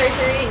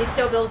 33, and you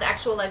still build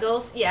actual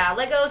Legos? Yeah,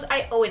 Legos,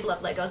 I always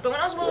loved Legos. But when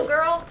I was a little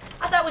girl,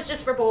 I thought it was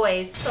just for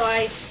boys. So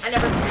I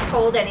never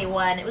told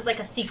anyone. It was like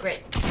a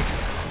secret,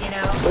 you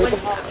know? Break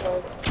them out,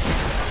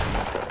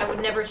 guys. I would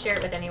never share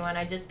it with anyone.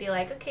 I'd just be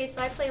like, okay,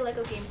 so I play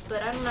Lego games,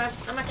 but I'm not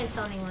gonna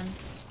tell anyone.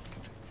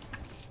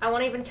 I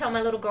won't even tell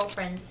my little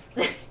girlfriends.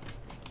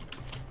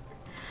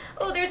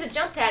 Oh, there's a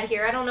jump pad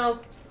here. I don't know if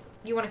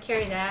you want to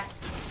carry that.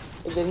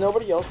 Is there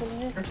nobody else in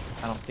here?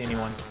 I don't see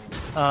anyone.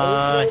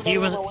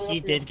 He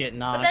did get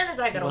knocked. But then as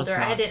I got He was older,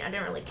 I knocked.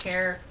 didn't really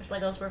care if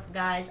Legos were for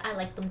guys. I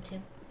liked them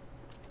too.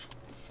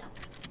 So,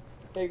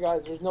 Hey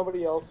guys, there's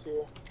nobody else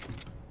here.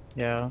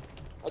 Yeah.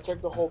 I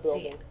checked the whole let's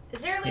see. building. Is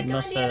there a He Lego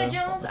must Indiana have-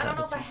 Jones? I don't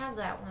know if I have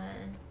that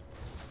one.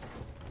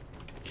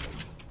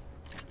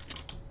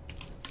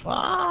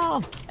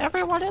 Wow!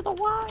 Everyone in the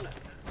white.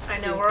 I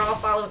know, we're all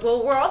following.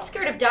 Well, we're all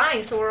scared of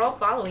dying, so we're all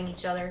following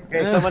each other.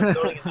 Okay, someone's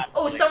building in that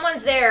Oh, building.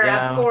 someone's there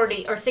at Yeah.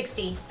 40 or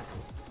 60.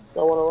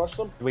 Y'all want to rush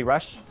them? Do we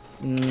rush?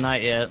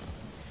 Not yet.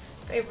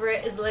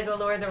 Favorite is Lego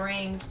Lord of the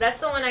Rings. That's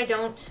the one I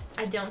don't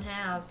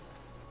have.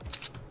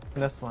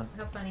 This one.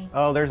 How funny.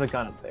 Oh, there's a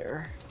gun up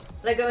there.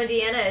 Lego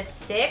Indiana is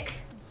sick.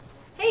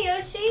 Hey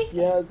Yoshi.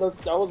 Yeah,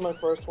 that was my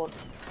first one.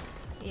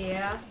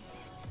 Yeah.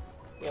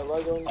 Yeah,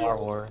 Lego and Star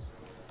Wars.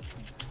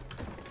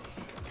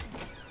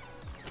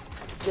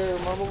 Jerry,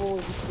 remember when we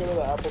used to go to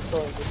the Apple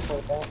store and just play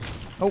that?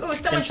 Oh,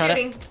 someone's shot it.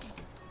 shooting.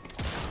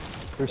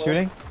 They're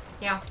shooting?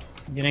 Yeah.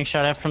 Getting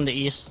shot at from the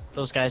east.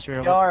 Those guys were.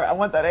 AR, I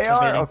want that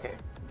AR. Evading. Okay.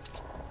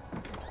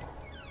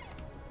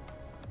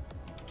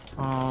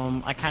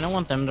 I kind of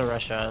want them to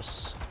rush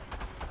us.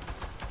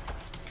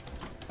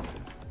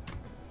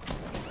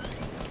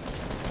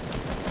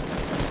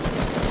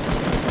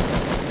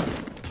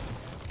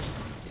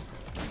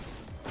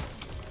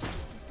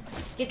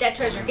 Get that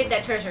treasure. Get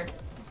that treasure.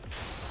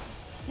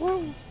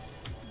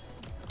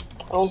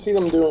 I don't see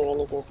them doing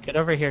anything. Get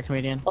over here,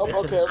 comedian. Oh, Get to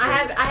okay. this- I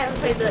haven't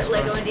played the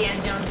Lego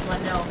Indiana Jones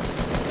one. No.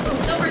 Ooh,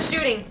 silver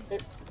shooting.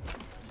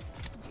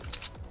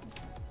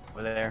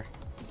 Over there.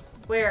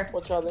 Where?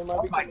 Watch out, they might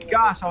Oh be my coming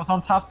gosh, I was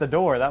on top of the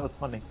door. That was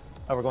funny.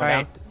 Oh, we're going All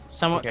right. down.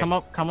 Someone,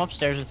 Okay. come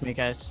upstairs with me,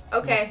 guys.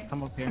 Okay.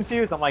 Come up here.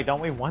 Confused. I'm like,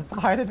 don't we want the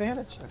height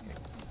advantage? Okay.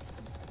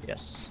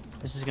 Yes.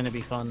 This is gonna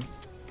be fun.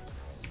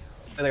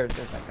 Oh, there's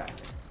that guy.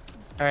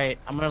 All right.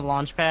 I'm gonna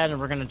launch pad and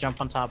we're gonna jump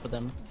on top of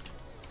them.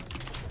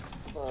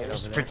 Alright,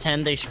 Just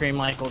pretend they scream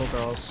like little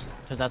girls,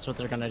 because that's what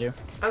they're gonna do.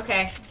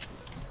 Okay.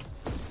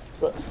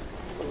 but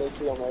when they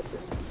see them after.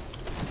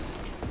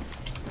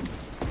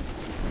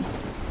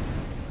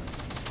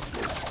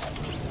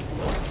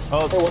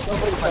 Oh, Hey, what's up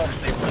with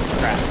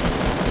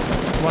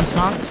that? One's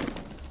knocked.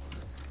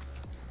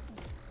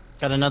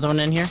 Got another one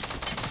in here.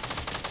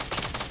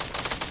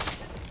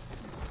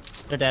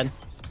 They're dead.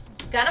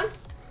 Got him?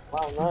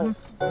 Wow,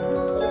 nice.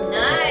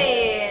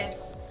 Nice.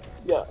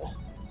 Yeah.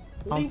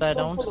 Don't Leave that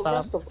some don't for the stop.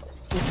 rest of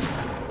us.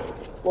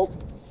 Well,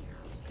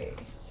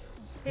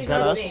 Who's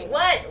that us? listening?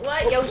 What?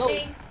 What,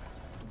 Yoshi?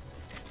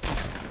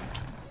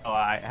 oh,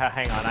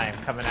 hang on. I am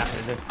coming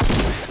after this.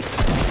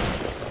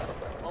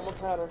 almost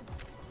had her.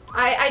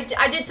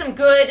 I did some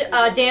good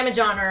damage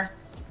on her.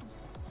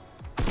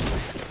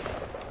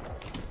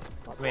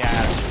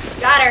 Yeah.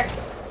 Got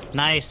her.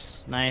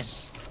 Nice,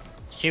 nice.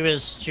 She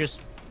was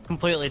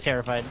completely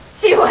terrified.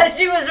 She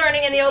was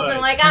running in the open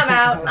like, I'm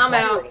out. I'm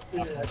out.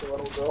 Like a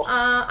little girl.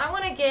 I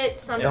want to get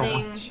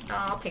something. Oh,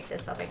 I'll pick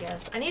this up, I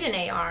guess. I need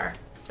an AR,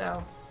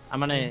 so. I'm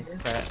gonna.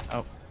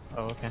 Oh,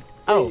 okay.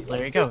 Oh, Hey,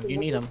 there you go. Kristen, You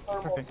look need at them. the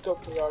thermal Perfect.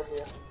 scope we are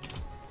here.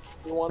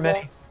 You want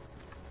Many. that?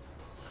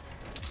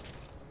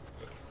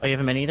 Oh, you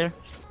have a mini there?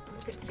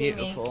 You could see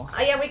Beautiful. me.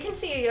 Oh, yeah, we can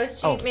see you, Yoshi.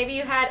 Oh. Maybe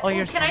you had. Oh, Ooh,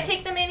 you're can I fine.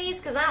 take the minis?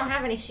 Because I don't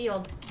have any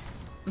shield.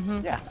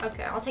 Yeah.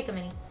 Okay, I'll take a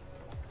mini.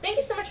 Thank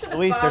you so much for the At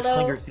least there's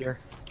follow. clingers here.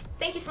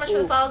 Thank you so much for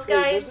the Ooh, follows, hey,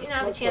 guys. this You is know,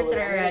 have a much chance at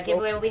better. our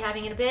giveaway we'll be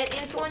having in a bit.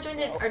 And if you want to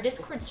join our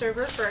Discord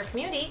server for our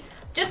community,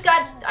 just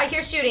got, I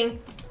hear shooting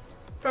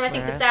from, I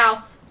think, the Alright.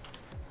 south.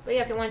 But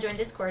yeah, if you want to join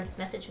Discord,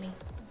 message me.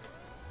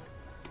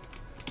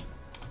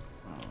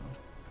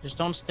 Just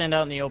don't stand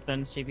out in the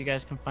open. See if you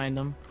guys can find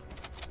them.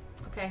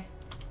 Okay.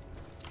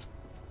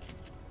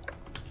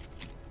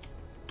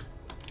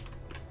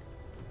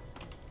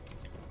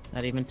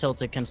 Not even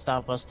Tilted can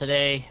stop us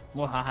today.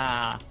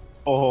 Mwahaha.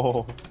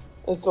 Oh.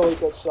 Instantly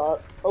get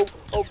shot. Oh,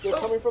 they're Oh.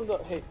 coming from the.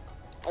 Hey.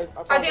 I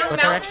Are found they on them. the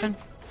What mountain? direction?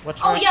 What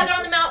Oh direction? yeah, they're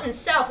on the mountain,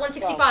 south,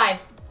 165.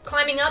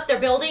 Climbing up, they're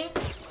building.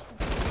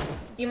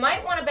 You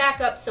might want to back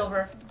up,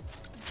 Silver.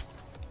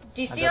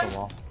 Do you see Under them? the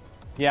wall.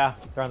 Yeah,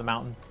 they're on the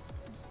mountain.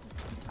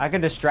 I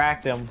can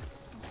distract them.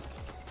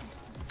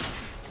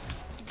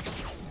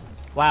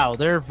 Wow,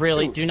 they're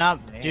really Ooh, do not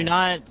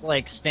man.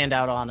 like stand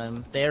out on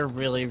them. They're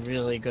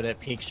really good at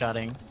peek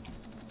shotting.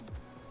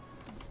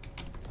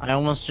 I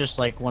almost just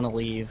like want to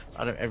leave.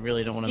 I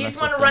really don't want to. Do you mess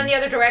just want to with run the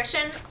them. other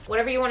direction?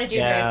 Whatever you want to do,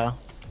 Yeah, Drake.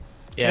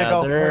 yeah,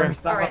 Gonna go they're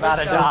first. I'm Alright, about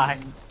to let's go. die.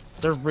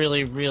 they're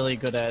really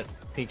good at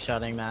peek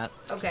shotting that.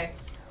 Okay.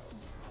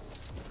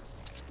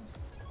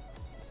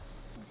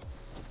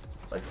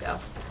 Let's go.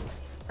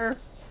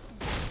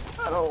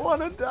 I don't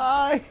want to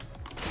die.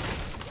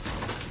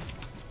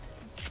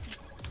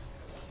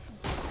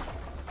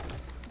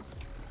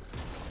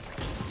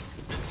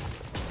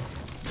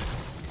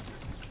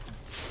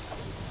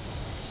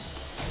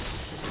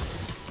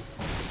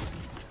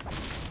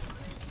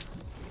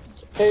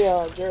 Hey,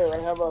 Jared, I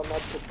have a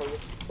medkit for you,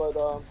 but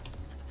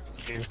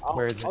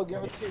Where is it? I'll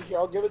give it to you here.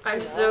 I'll give it to you I'm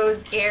now. so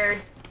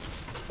scared.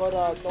 But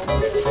don't.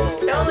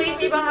 Don't leave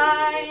me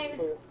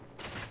behind.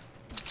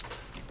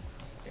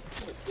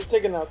 Just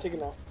take it now. Take it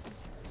now.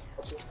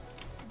 Watch it.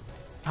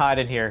 Hide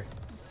in here.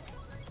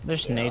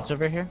 There's nades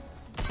over here.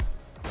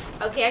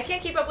 Okay, I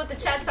can't keep up with the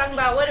chat talking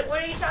about what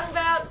are you talking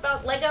about?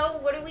 About Lego?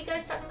 What are we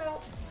guys talking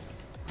about?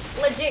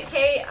 Legit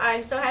Kate,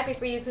 I'm so happy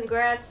for you.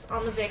 Congrats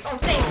on the Vic. Oh,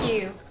 thank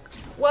you.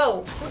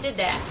 Whoa, who did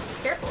that?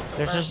 Careful,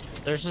 Silver.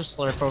 There's a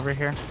slurp over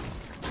here.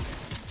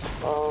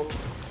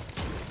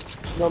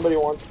 Nobody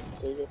wants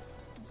to take it.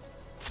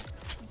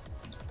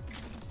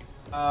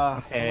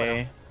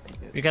 Okay,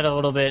 we got a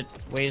little bit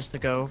ways to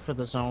go for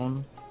the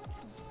zone.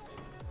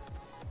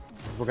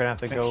 We're gonna have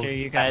to Make go. sure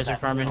you guys are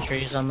farming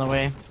trees on the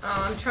way.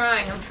 Oh, I'm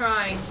trying.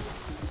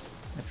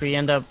 If we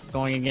end up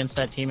going against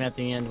that team at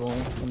the end, we'll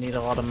need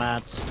a lot of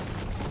mats.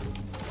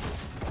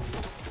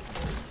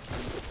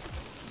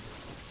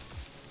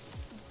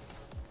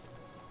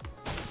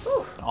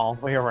 Whew. All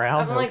the way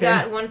around. I've only okay.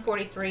 got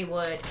 143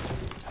 wood.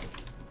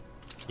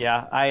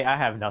 Yeah, I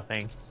have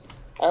nothing.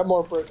 I have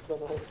more bricks than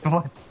this.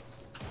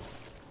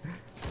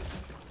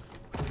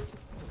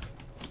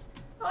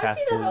 Oh, I past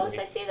see the 40. host.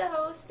 I see the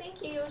host.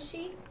 Thank you,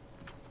 Yoshi.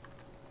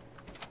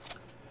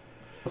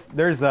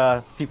 There's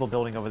people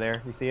building over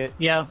there. You see it?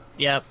 Yep.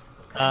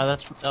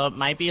 That's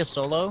might be a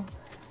solo.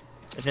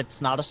 If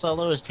it's not a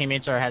solo, his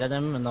teammates are ahead of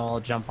him, and they'll all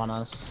jump on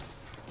us.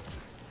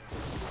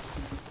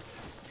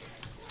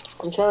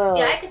 I'm trying to.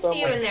 Yeah, I can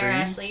see you my in there, tree.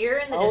 Ashley. You're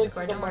in the I only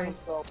Discord. see Don't them by worry.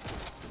 myself.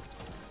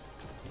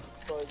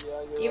 But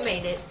yeah, you're You right.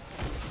 made it.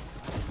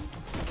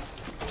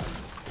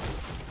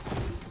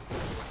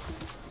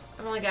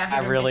 I've only got I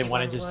really 151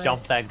 want to just wood.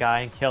 jump that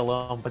guy and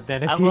kill him, but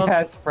then if I he love-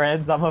 has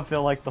friends, I'm gonna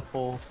feel like the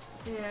fool.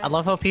 Yeah. I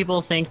love how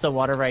people think the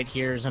water right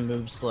here is a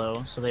move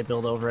slow, so they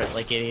build over it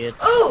like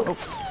idiots. Ooh!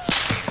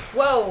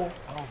 Whoa!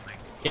 Oh my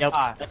Yep,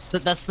 God.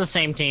 that's the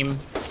same team.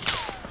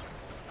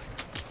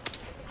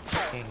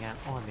 Hang out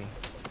on me.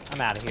 I'm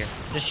out of here.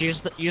 Just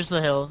use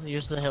the hill.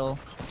 Use the hill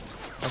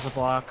as a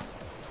block.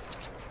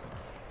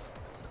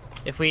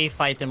 If we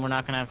fight them, we're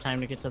not gonna have time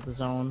to get to the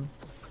zone.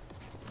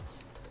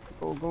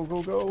 Go, go,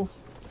 go, go.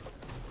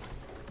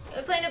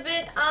 We're playing a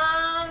bit.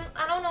 I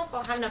don't know if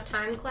I'll have enough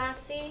time,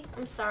 Classy.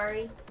 I'm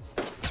sorry.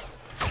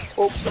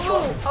 Oh,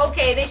 Ooh,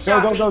 okay, they Go,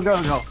 shot go, me. go,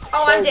 go, go.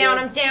 Oh, I'm Sorry, down.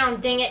 dude. I'm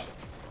down. Dang it.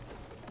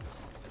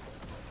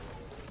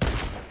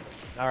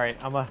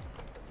 Alright, okay,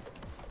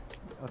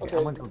 Okay,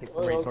 I'm gonna go get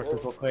some resources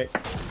real quick.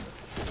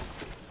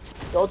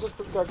 y'all just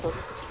protect us.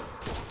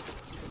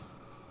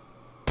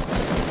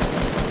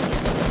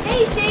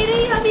 Hey,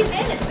 Shady, how have you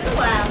been? It's been a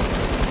while.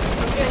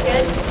 I'm doing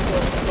good.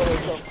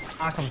 Let's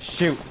go. Knock him,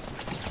 shoot.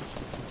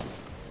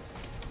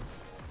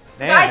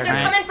 Man, Guys, they're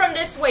right. coming from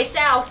this way,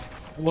 south.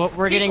 Well,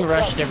 we're getting People-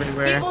 rushed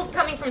everywhere. People's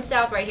coming from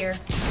south right here.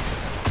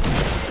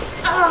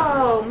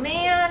 Oh,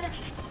 man.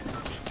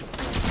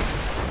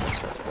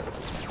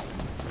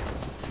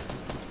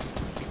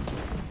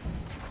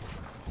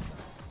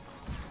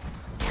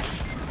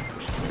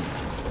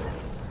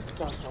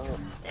 God darn it.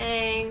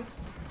 Dang.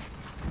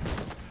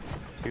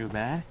 Too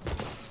bad.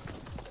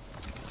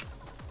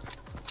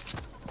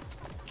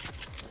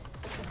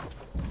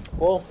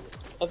 Well,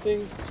 I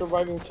think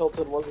surviving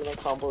Tilted was an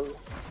accomplishment.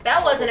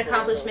 That was an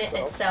accomplishment in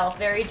itself.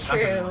 Very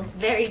true.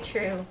 Very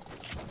true.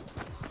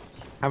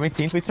 How many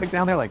teams we took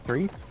down there? Like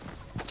 3?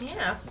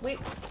 Yeah, we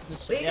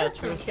Yeah, got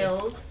some true.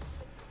 kills.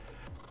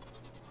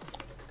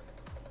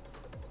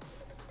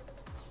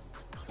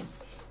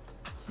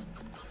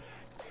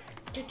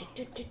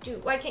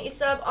 Why can't you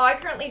sub? Oh, I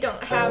currently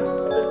don't have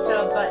the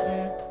sub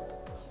button.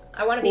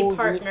 I want to be Oh,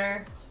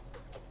 partner.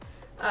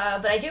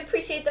 But I do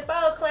appreciate the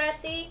follow,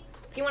 Classy.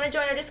 If you want to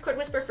join our Discord,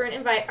 whisper for an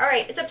invite.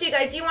 Alright, it's up to you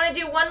guys. Do you want to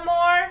do one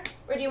more?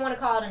 Or do you want to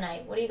call it a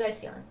night? What are you guys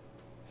feeling?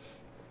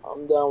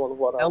 I'm down with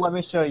what Now I'm. let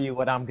me show you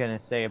what I'm gonna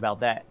say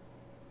about that.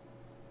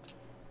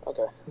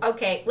 Okay.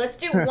 Okay, let's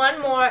do one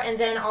more and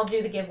then I'll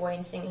do the giveaway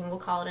and singing. We'll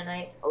call it a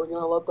night. Are we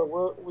gonna let the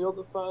wheel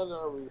decide, or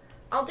are we?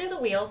 I'll do the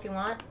wheel if you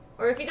want.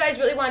 Or if you guys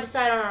really want to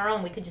decide on our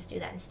own, we could just do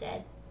that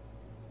instead.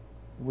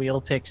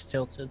 Wheel picks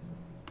tilted.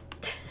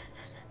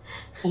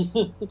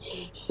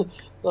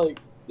 Like,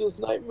 this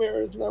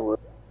nightmare is never.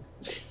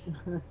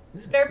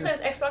 Better play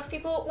with Xbox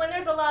people? When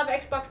there's a lot of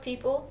Xbox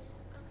people?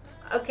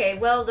 Okay,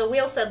 well, the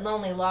wheel said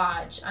Lonely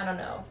Lodge. I don't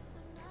know.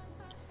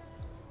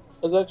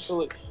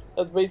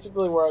 That's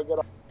basically where I get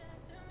off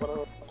when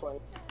I'm playing.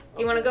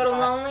 Do you want to go to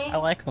Lonely? I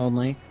like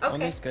lonely. Okay.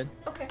 Lonely's good.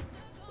 Okay.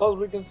 Plus,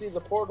 we can see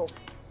the portal.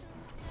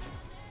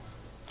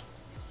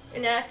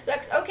 And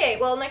Xbox. Okay,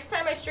 well, next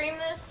time I stream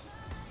this,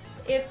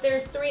 if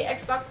there's 3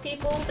 Xbox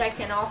people that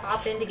can all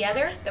hop in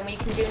together, then we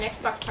can do an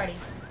Xbox party.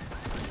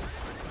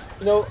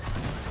 You know,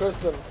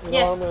 Kristen, you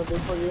Yes. know what I'm gonna do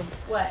for you?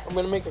 What? I'm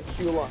gonna make a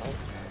queue line.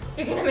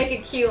 You're gonna make a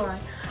queue line.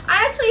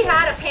 I actually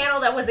had a panel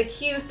that was a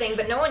queue thing,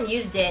 but no one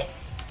used it.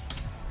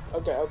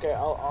 Okay,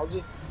 I'll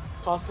just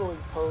constantly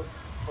post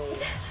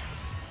like,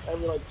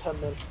 every like 10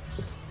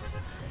 minutes.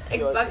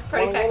 Xbox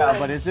party one- pack. Yeah,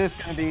 but is this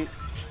gonna be?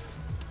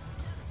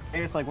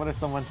 It's like, what if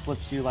someone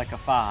slips you like a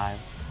 5?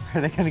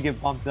 Are they gonna get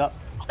bumped up?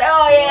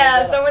 Oh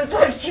yeah, if someone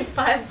slips you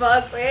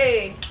 $5,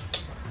 hey.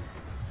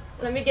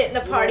 Let me get in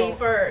the party know,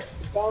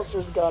 first.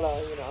 Sponsors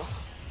gotta,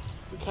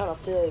 be kind of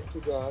fair to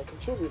the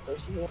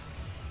contributors. You know?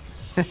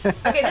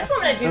 Okay, this is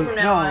what I'm gonna do from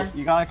now on.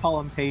 You gotta call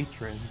them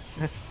patrons.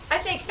 I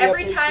think Yeah,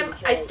 every please time do,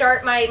 I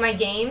sorry. start my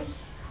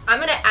games, I'm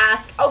gonna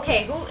ask,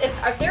 okay,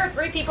 if there are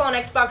 3 people on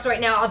Xbox right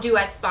now, I'll do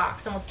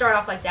Xbox, and we'll start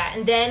off like that,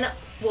 and then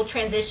we'll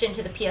transition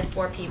to the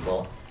PS4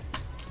 people.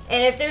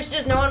 And if there's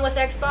just no one with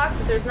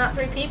Xbox, if there's not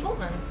 3 people,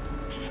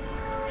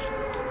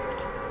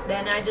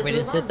 then I just Wait,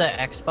 move is on. it the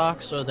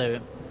Xbox or the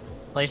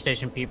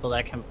PlayStation people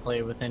that can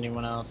play with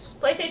anyone else?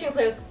 PlayStation can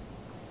play with,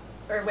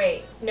 or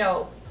wait,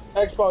 no,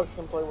 Xbox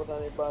can play with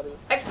anybody.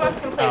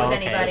 Xbox can play with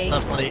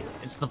anybody.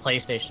 It's the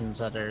PlayStations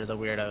that are the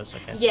weirdos.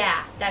 Okay.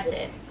 Yeah, that's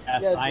it.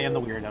 Yes, Yeah, I am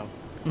the dude.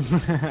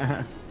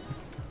 weirdo.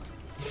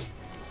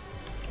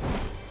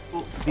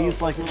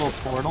 These like little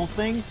portal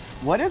things.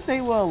 What if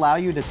they will allow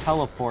you to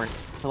teleport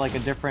to like a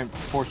different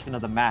portion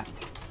of the map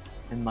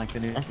in like the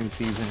new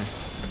season?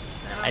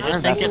 I don't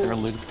just know. think That's it's. what they're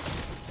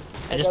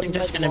alluding- I just think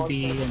there's gonna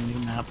be a new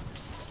map.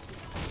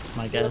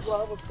 My That's guess.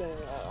 what I was saying.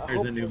 I There's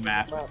hope a new there's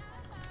map.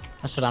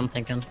 That's what I'm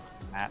thinking.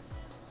 map.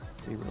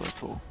 Be really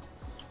cool.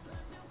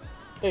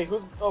 Hey,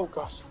 who's? Oh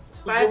gosh.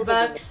 Who's good with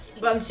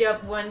 $5 bumps you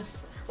up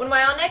once. When am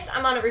I on next?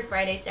 I'm on every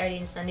Friday, Saturday,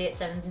 and Sunday at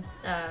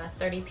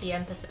 7:30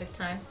 p.m. Pacific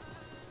time.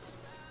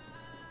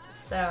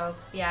 So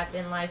yeah, I've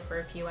been live for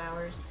a few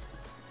hours.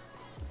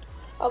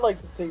 I'd like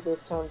to take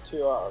this time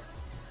to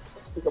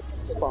speak up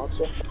with the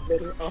sponsor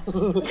video.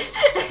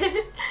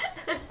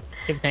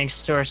 Give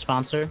thanks to our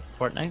sponsor,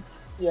 Fortnite.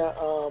 Yeah,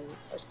 our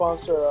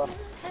sponsor, so,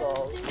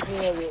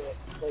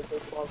 like the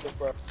sponsor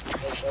for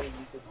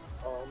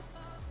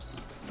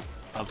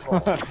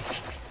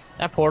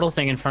That portal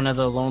thing in front of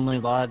the Lonely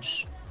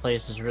Lodge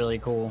place is really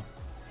cool.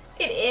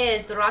 It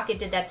is. The rocket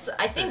did that. So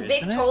I think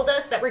Vic told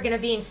us that we're gonna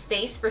be in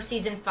space for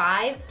season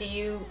 5. Do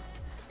you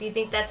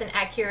think that's an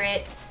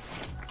accurate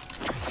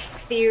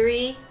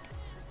theory?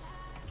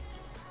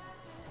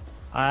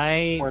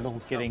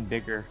 Portal's getting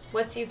bigger.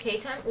 What's UK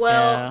time?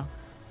 Well,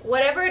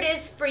 whatever it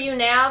is for you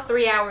now,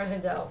 3 hours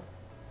ago.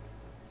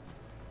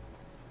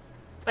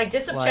 Like,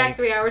 just subtract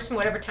 3 hours from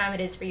whatever time it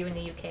is for you in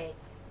the UK.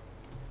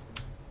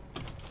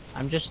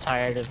 I'm just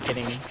tired of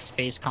getting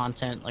space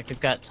content. Like, we've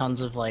got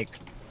tons of, like,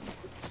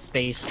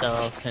 space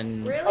stuff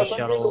and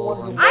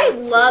shuttle. And... I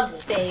love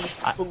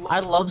space.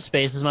 I love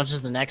space as much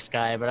as the next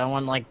guy, but I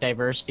want, like,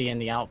 diversity in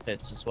the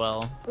outfits as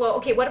well. Well,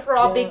 okay, what if we're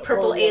all big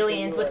purple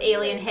aliens with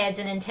alien heads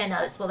and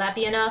antennas? Will that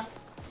be enough?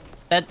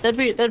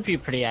 That'd be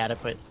pretty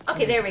adequate.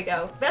 Okay, there we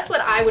go. That's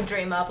what I would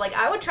dream up. Like,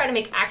 I would try to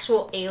make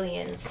actual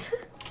aliens.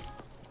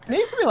 It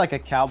needs to be like a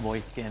cowboy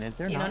skin, is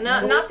there not? You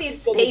know, not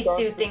these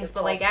spacesuit things,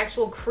 but like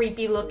actual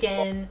creepy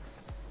looking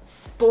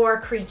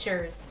spore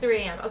creatures. 3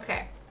 a.m.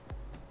 Okay.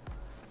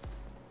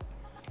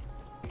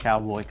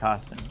 Cowboy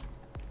costume.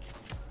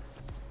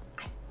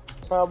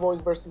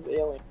 Cowboys versus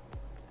aliens.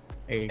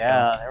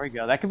 Yeah, there we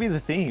go. That could be the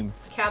theme.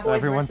 Cowboys so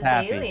everyone's versus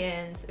happy.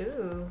 aliens.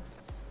 Ooh.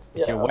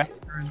 It's your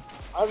Western.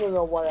 I don't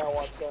know why I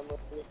watched that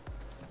movie.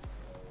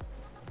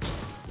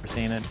 We're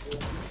seeing it.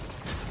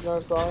 You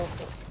never saw it?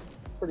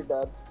 Pretty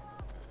bad.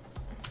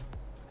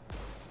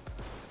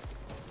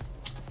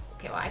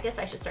 Okay, well, I guess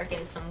I should start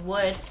getting some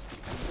wood.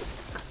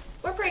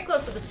 We're pretty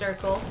close to the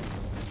circle.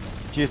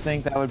 Do you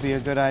think that would be a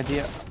good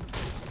idea?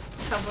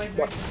 Cowboys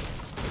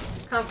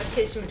versus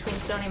competition between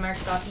Sony and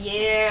Microsoft.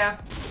 Yeah,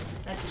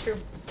 that's true.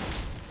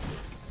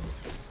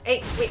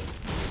 Hey, wait.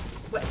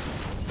 What?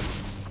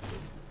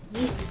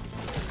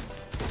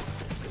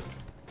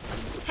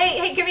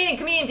 Hey,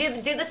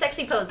 comedian, do the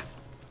sexy pose.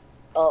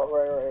 Oh,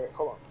 right.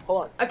 Hold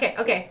on. Okay.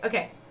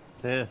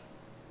 This.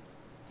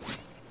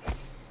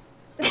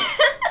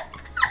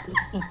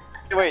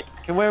 Wait.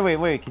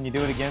 Can you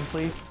do it again,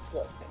 please?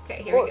 Yes.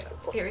 Okay, here we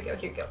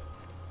go.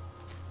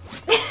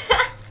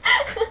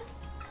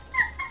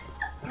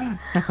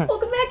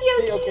 Welcome back,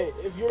 Yoshi. See, okay,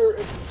 if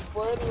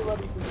for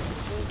anybody who's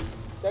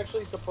it's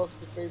actually supposed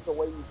to face the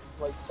way you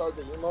like start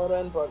the emote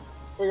in, but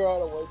figure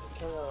out a way to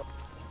turn it up.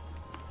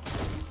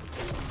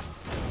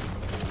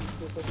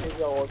 Just in case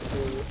y'all look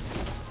serious.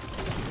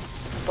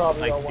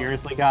 Probably like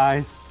seriously,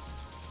 guys.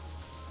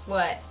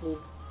 What?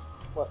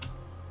 What?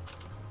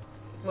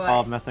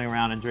 All messing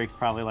around, and Drake's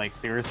probably like,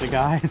 seriously,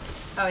 guys.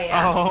 Oh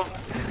yeah.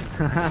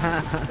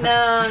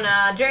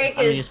 No, Drake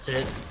I'm is used to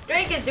it.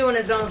 Drake is doing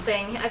his own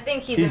thing. I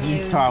think he's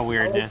amused. He's car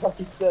weirdness. Like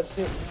he said,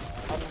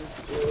 I'm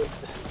used to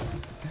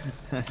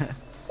it.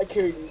 I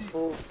carry these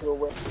fools to a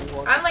win.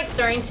 I'm like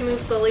starting to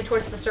move slowly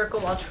towards the circle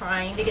while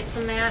trying to get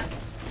some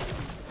mats.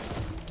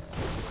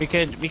 We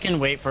can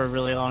wait for a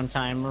really long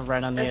time. We're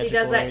right on the edge. As he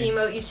does that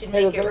emote, you should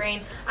make it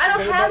rain. I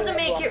don't have the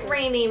make it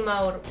rain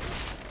emote.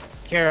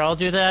 Here, I'll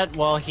do that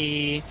while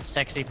he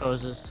sexy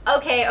poses.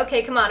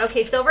 Okay, come on.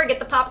 Okay, Silver, get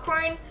the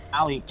popcorn.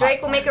 I'll eat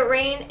Drake will make it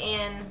rain,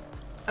 and...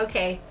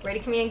 Okay, ready,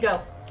 come in, go.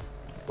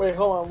 Wait,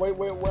 hold on. Wait,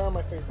 where am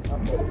I facing?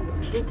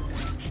 Okay. Oops.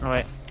 Oh,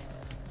 wait.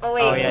 Oh,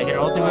 wait. Oh, yeah, here,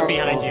 I'll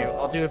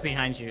do it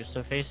behind you.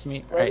 So face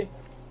me. Ready?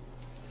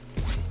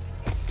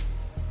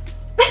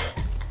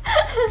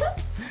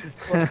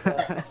 Thank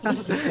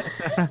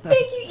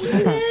you,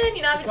 Ethan.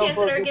 You know, I have a chance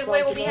at our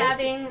giveaway we'll be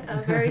having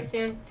very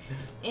soon.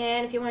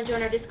 And if you want to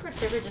join our Discord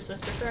server, just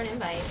whisper for an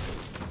invite.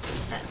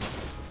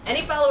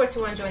 Any followers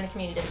who want to join the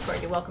community Discord,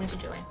 you're welcome to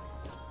join.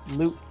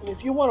 Loot.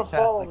 If you want to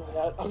follow me,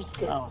 I'm just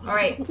kidding. Oh.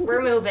 Alright,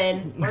 we're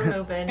moving.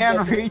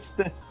 Can't reach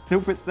this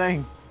stupid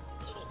thing.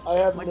 I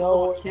have like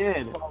no a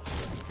kid.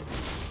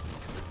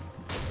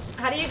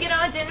 How do you get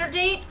on a dinner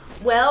date?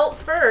 Well,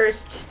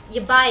 first,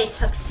 you buy a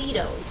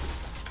tuxedo.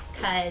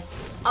 Because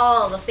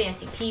all the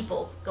fancy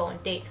people go on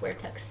dates wear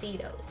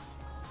tuxedos.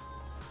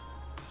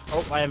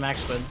 Oh, I have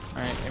max wood.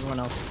 Alright, everyone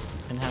else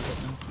can have it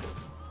now.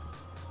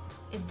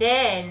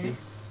 Then,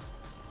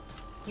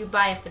 you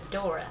buy a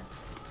fedora.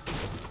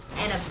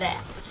 And a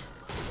vest.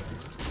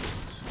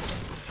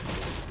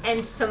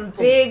 And some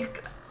big,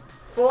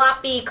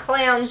 floppy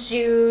clown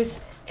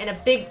shoes. And a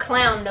big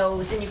clown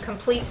nose, and you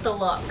complete the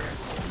look.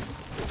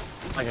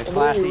 Like a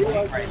classy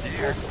date right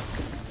there.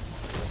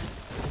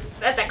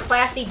 That's a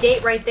classy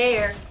date right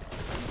there.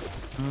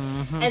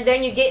 Mm-hmm. And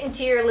then you get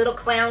into your little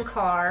clown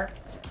car,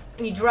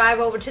 and you drive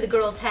over to the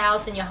girl's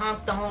house, and you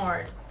honk the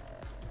horn.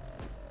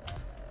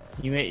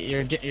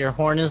 Your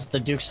horn is the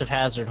Dukes of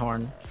Hazzard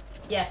horn.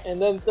 Yes.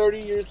 And then 30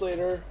 years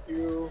later,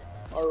 you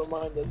are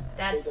reminded.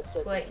 That's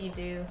what you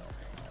do.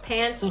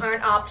 Pants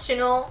aren't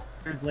optional.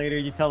 Years later,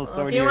 you tell the Well,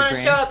 story if to you your want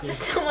to show up to grandkids.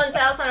 someone's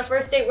house on a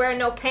first date wearing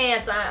no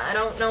pants, I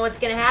don't know what's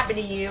gonna happen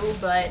to you,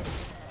 but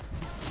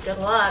good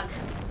luck.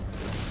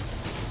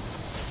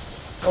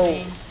 Oh. I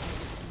mean,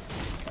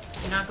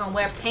 you're not gonna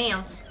wear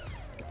pants.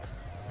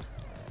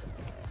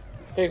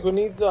 Hey, who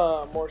needs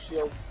more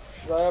shield?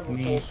 'Cause I have a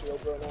Me. full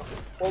shield right now.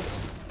 Well,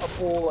 a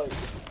full, like,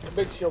 a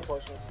big shield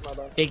potion. It's not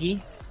bad.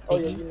 Biggie. Oh,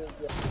 yeah, Biggie. you need,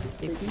 yeah.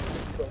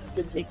 Biggie.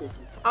 Big, big, big.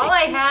 All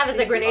I have is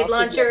a grenade I'll take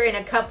launcher that. and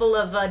a couple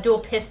of dual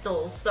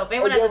pistols. So if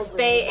anyone you has a have a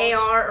grenade spay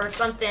AR or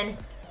something,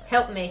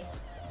 help me.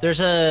 There's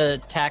a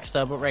tac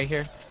sub right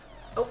here.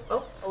 Oh,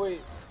 Oh,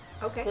 wait.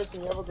 okay.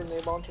 Kristen, you have a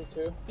grenade launcher,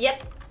 too?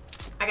 Yep.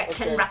 I got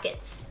 10 Okay.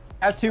 rockets.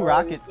 I have 2 Oh,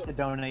 rockets it's- to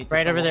donate. To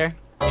Right over someone.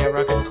 there. Yeah,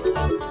 rockets.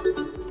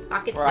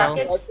 Rockets, Bro. I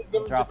rockets. think give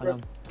them to Dropping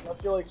Kristen. I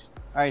feel like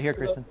All right, here,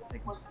 Kristen.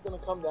 what's gonna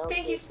come down.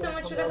 Thank so you it's so gonna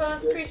much come for the down to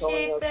host. good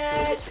Appreciate telling us to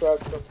that.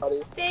 distract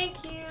somebody.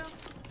 Thank you.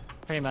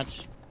 Pretty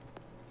much.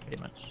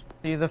 Pretty much.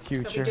 See the Hope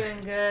you're future.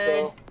 doing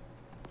good.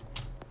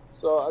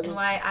 So I And just,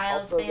 why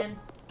Isles also- fan?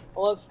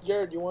 unless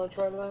Jared, you want to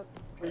try that,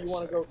 or you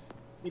want to go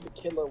be the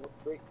killer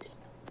with Drake?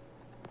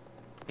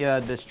 Yeah,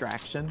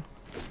 distraction.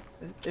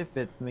 It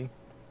fits me.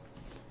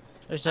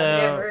 There's I'm a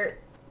never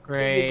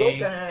gray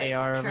gonna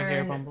AR over here,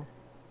 turn Bumble.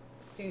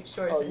 suit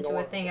shorts Oh, you into don't a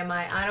want- thing, am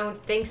I? I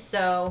don't think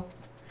so.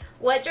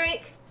 What,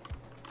 Drake?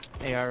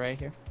 AR right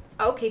here.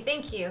 Okay,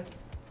 thank you.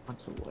 Punch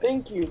away.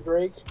 Thank you,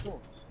 Drake.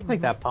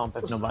 Take that pump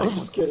if nobody. I'm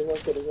just kidding. I'm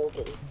kidding. I'm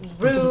kidding.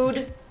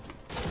 Rude.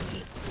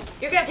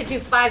 You're gonna have to do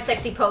 5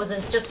 sexy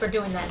poses just for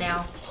doing that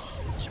now.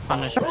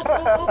 Punish. Oop, oop,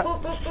 oop,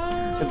 oop, oop,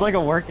 oop. It's like a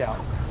workout.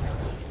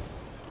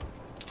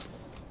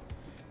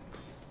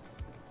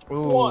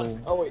 Ooh.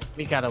 One. Oh wait.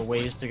 We got a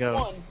ways to go.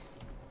 One.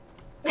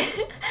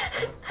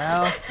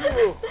 Well,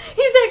 Two.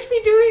 He's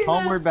actually doing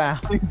homeward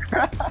bound. Three.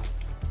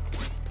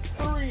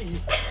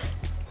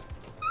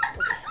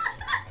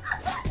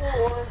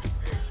 Four.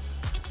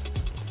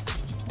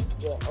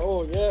 Yeah.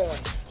 Oh yeah.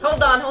 that.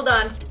 Hold on, hold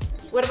on.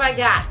 What have I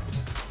got?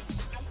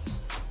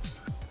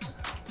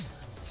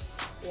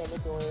 Yeah,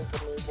 make a way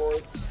for me,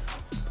 boys.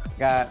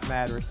 Got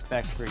mad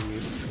respect for you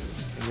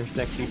and your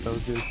sexy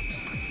poses.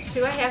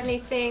 Do I have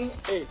anything?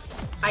 Hey.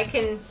 I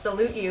can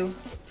salute you.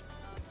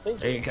 Thank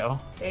There you. you go.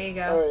 There you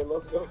go. All right,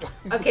 let's go.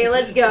 Okay,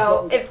 let's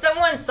go. If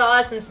someone saw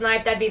us and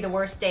sniped, that'd be the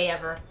worst day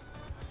ever.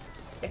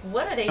 Like,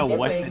 what are they Know doing?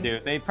 what to do.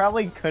 They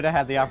probably could have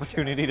had the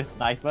opportunity to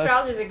snipe us.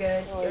 Trousers are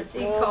good. Oh, Yoshi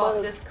yeah,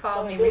 just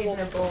called me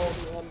reasonable.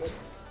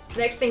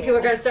 Next thing, people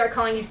are gonna start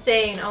calling you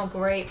sane. Oh,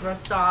 great,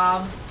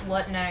 Rosab.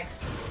 What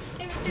next?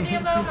 Hey, Mr.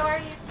 Diabo, how are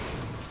you?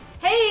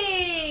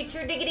 Hey,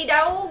 Tur Diggity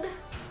Dog.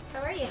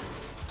 How are you?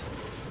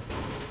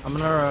 I'm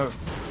gonna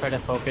try to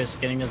focus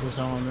getting to the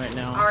zone right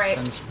now. Alright.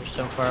 Since we're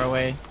so far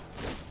away.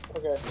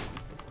 Okay.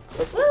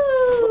 Let's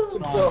Woo!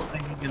 go.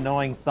 Singing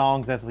annoying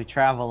songs as we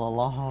travel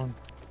along.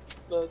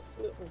 Let's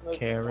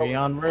Carry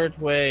onward,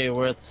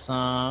 wayward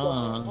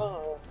son.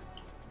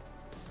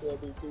 Yeah,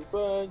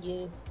 behind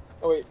you.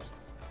 Oh wait.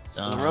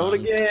 On the road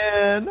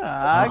again.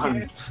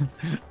 Again.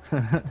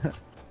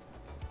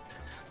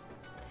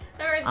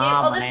 No worries, game.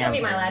 Oh, this is gonna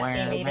be my last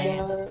game, even.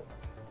 Gather,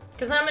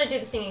 Because I'm gonna do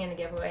the singing in the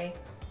giveaway.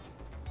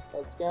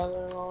 let's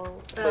gather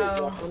along.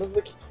 Oh. What is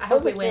the? I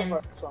how's hope we the win.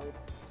 campfire song?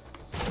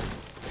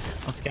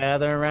 Let's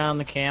gather around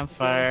the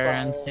campfire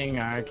and sing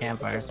our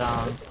campfire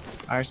song.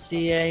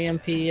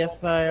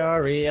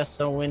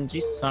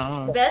 RCAMPFIRESONG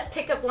song. Best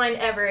pickup line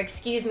ever.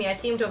 Excuse me, I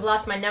seem to have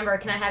lost my number.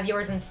 Can I have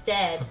yours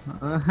instead?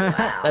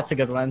 That's a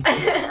good one.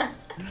 I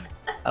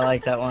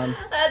like that one.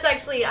 That's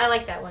actually, I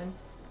like that one.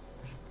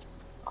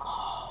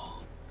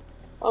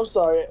 I'm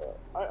sorry.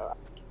 I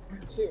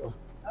too.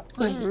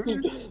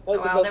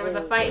 Wow, there was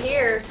a fight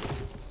here.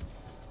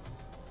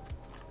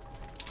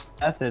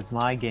 Death is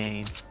my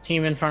game.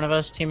 Team in front of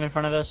us. Team in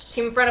front of us.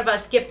 Team in front of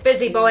us, get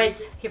busy,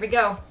 boys. Here we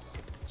go.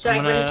 Should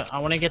I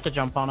want to get the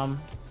jump on them.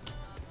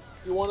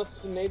 You want us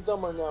to nade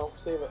them or no?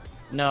 Save it.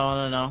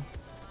 No.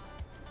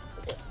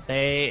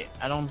 I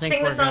don't think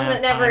sing we're the song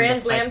gonna that have never time to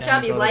ends, fight Lamb them,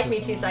 Chop? go You'd like the me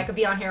to, so I zone. could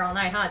be on here all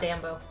night, huh,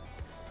 Dambo?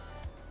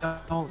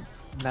 Don't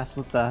mess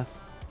with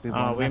us.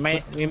 Oh, we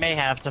may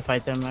have to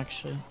fight them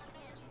actually.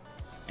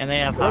 And they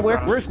have We're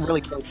pop we're rockets.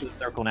 really close to the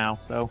circle now,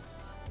 so.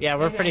 Yeah,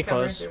 we're Maybe I pretty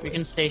cover close. your We can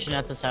waist. station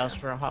at this house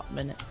for a hot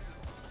minute.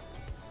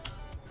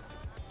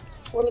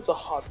 What is a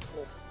hot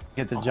minute?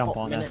 Get the jump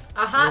on minute. us.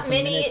 A hot It's a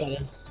minute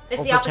that is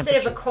is the over opposite of a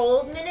temperature.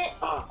 cold minute?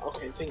 Ah,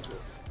 okay, thank you.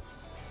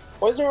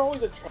 Why is there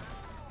always a trap?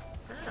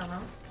 I don't know.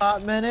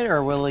 Hot minute,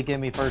 or will it give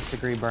me first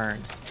degree burn?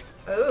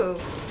 Ooh,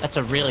 That's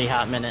a really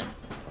hot minute.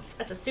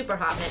 that's a super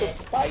hot It's a minute.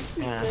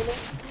 spicy Yeah. minute.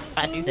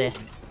 Spicy.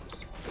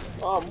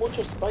 Ah,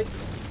 mucho spicy.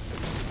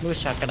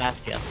 Muchas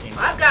gracias. señor.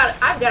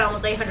 I've got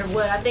almost 800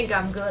 wood. I think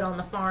I'm good on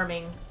the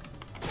farming.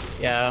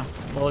 Yeah.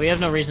 Well, we have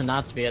no reason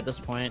not to be at this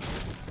point.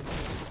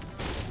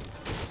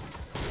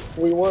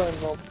 We were in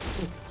them.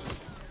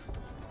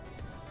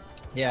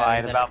 Yeah.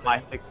 Lied about my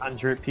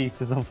 600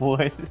 pieces of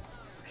wood.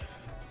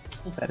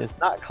 That is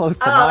not close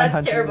to Oh, 900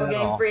 that's terrible, at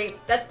Game all.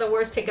 Freak. That's the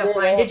worst pickup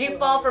line. Did you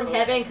fall from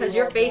heaven? Because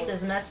your face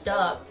is messed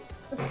up.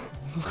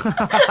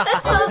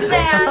 That's so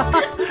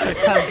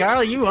sad.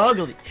 Girl, you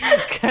ugly.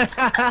 Thank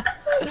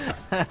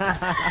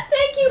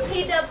you,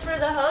 P-Dub, for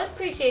the host.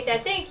 Appreciate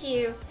that. Thank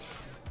you.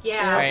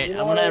 Yeah. Alright,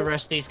 I'm gonna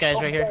arrest these guys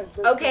right here.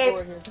 Okay,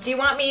 do you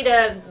want me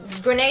to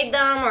grenade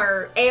them,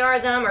 or AR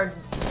them, or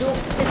dual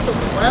pistol?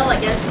 Well, I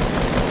guess.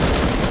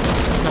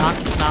 It's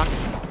knocked, it's knocked.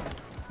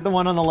 The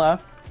one on the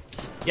left.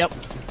 Yep.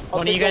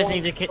 One of you guys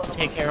need to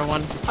take care of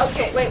one.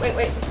 Okay, wait.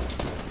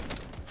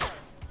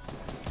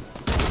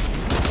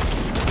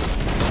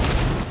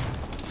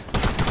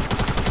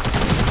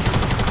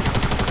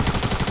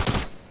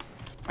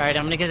 Alright,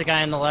 I'm gonna get the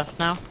guy on the left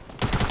now.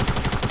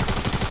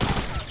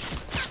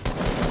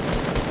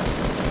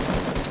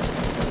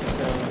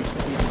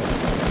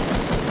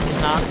 He's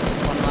knocked.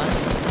 One left.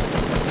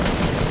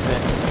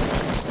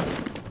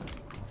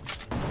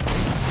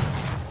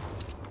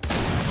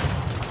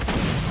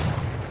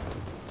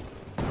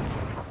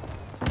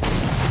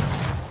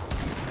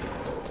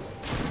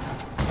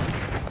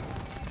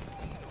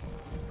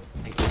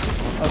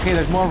 Okay,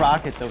 there's more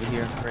rockets over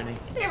here, Brittany.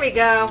 There we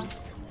go.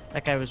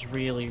 That guy was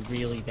really,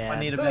 really bad. I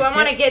need a Ooh, med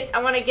I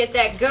wanna get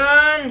that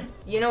gun.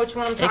 You know which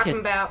one I'm Take talking it.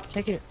 about.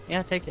 Take it.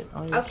 Yeah, take it.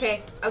 Oh,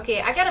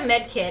 Okay, I got a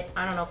med kit.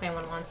 I don't know if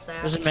anyone wants that.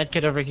 There's a med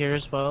kit over here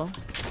as well.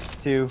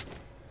 2.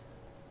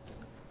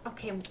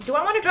 Okay, do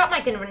I want to drop my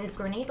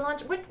grenade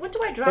launcher? What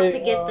do I drop to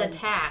get the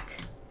tack?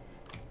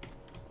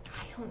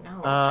 I don't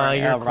know.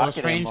 Your rocket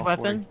close range ammo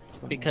weapon,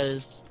 for you.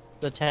 because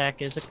the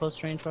tack is a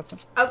close range weapon.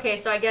 Okay,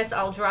 so I guess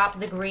I'll drop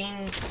the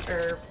green,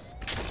 or...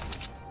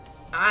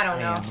 I don't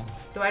know.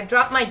 Do I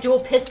drop my dual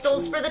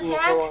pistols for the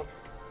tack? Oh,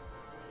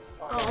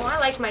 I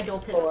like my dual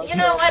pistol. You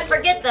know what?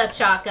 Forget the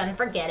shotgun.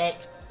 Forget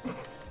it.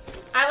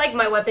 I like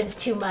my weapons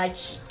too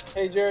much.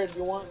 Hey Jared, do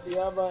you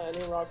have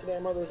any rocket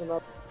ammo? There's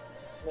enough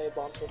grenade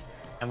launcher.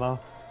 Ammo.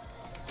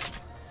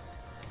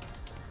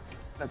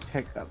 I'm gonna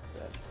pick up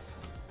this.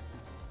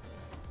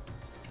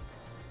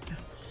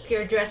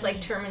 Pure dress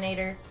like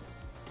Terminator.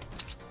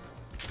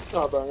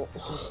 Oh, burn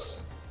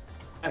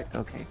it.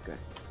 Okay, good.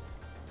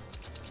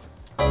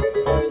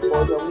 Alright,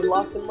 boys, are we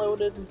locked and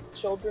loaded,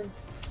 children?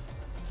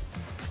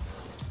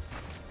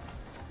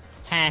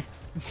 Heh.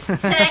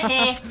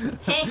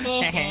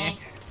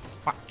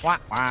 Wah, wah,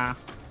 wah.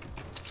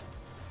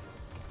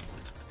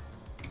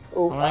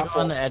 Oh, I wanna go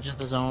on the edge of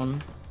the zone.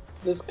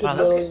 This could Wow,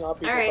 really not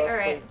be Alright, the best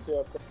alright. place to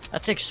upgrade.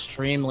 That's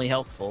extremely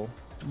helpful.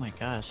 Oh my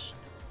gosh.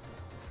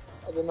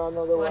 I did not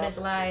know there What were is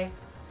live?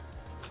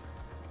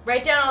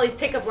 Write down all these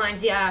pickup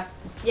lines, yeah.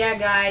 Yeah,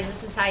 guys,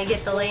 this is how you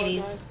get the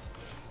ladies.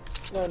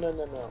 No.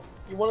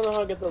 You wanna know how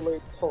to get the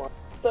ladies? Hold on.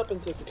 Step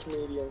into the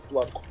comedian's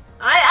love corner.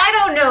 I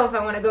don't know if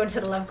I want to go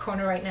into the left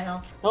corner right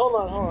now. Hold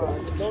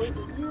on.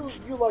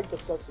 You like the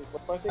sexy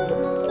stuff. I think I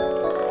don't know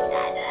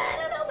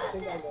I about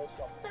think I that. know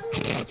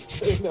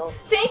something. No.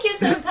 Thank you,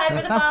 Senpai,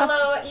 for the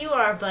follow. You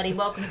are our buddy.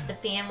 Welcome to the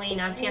family.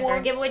 Now, a chance at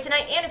our giveaway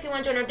tonight. And if you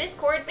want to join our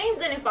Discord, if any of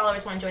the new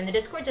followers want to join the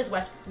Discord, just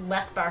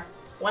Whisper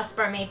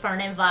me for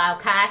an invite,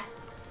 okay?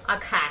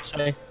 Okay.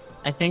 So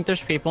I think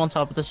there's people on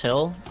top of this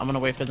hill. I'm gonna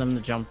wait for them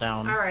to jump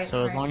down. Alright, So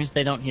as alright. long as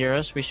they don't hear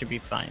us, we should be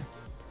fine.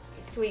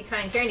 Sweet,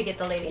 kind, caring to get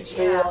the ladies.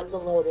 Stay Yeah. locked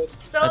and loaded.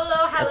 Solo That's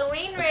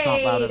Halloween not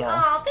loud raid. at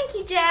all. Oh, thank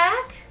you,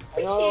 Jack.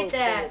 I know Appreciate it's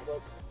that. silly,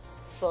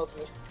 but trust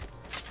me.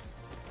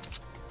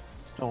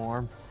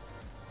 Storm.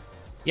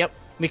 Yep,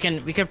 we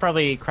could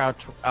probably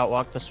crouch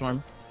outwalk the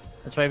storm.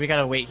 That's why we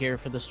gotta wait here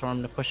for the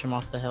storm to push them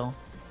off the hill.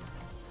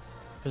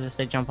 Because if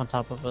they jump on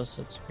top of us,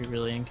 it's be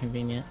really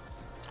inconvenient.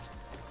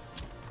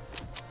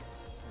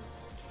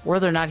 Or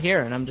they're not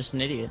here and I'm just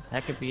an idiot.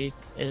 That could be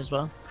it as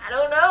well. I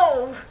don't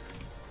know.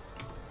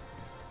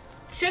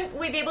 Shouldn't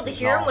we be able to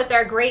hear them with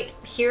our great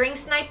hearing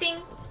sniping?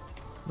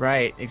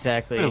 Right,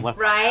 exactly. Or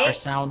Right?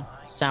 sound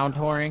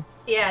whoring.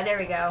 Yeah, there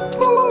we go.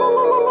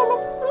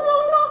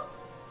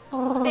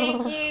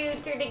 Thank you,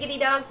 Diggity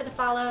Dog, for the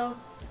follow.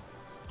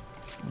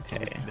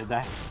 Okay. Did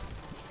that?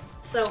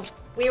 So,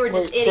 we were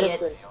just Wait,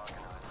 idiots.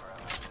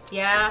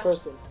 Yeah?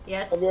 Person,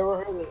 Yes? have you ever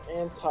heard an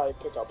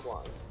anti-pickup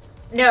line?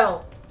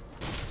 No.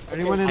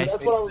 Anyone in That's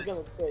this what I was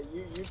basement? gonna say.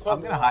 You cut I'm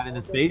me gonna off. hide in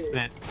this Okay.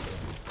 basement.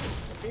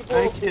 People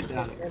I kid use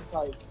down here.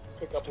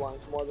 anti-pickup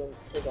lines more than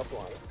pickup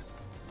lines.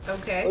 At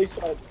Okay. least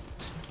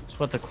That's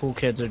what the cool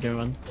kids are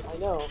doing. I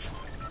know.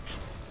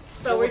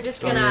 So we're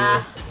just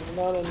gonna...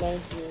 Not in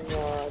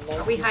 19...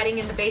 Are we hiding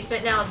in the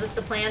basement now? Is this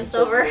the plan,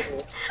 Silver?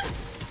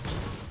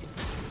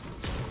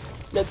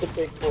 Let the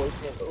big boys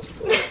handle.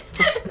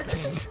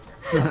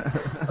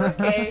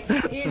 Okay.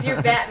 Use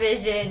your bat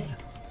vision.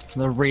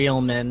 The real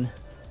men.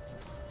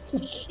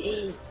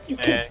 You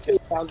can stay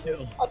down there.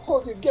 I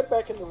told you, get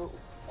back in the room.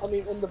 I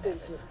mean, in the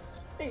basement.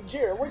 Hey,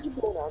 Jared, what you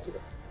doing out here?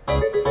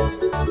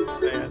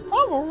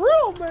 I'm a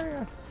real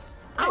man.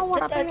 I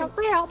want to be a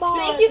real boy.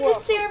 Thank you,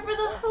 Kassir, for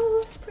the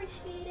host.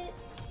 Appreciate it.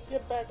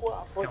 Get back where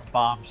I put A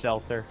bomb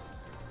shelter.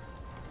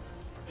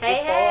 Hey,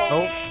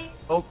 hey.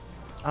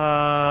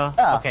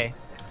 Okay.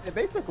 It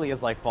basically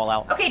is like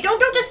Fallout. Okay, don't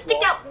just stick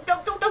out.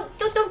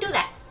 Don't do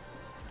that.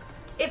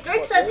 If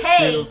Drake says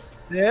hey,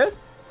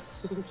 This?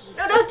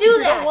 No, don't do You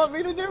that. don't want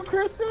me to do,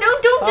 Kristen?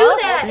 Don't do Huh?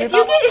 that. You If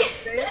you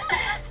don't- get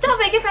stop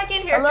it, get back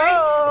in here.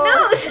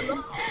 Hello? Drake.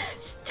 No,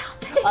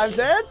 stop it. I'm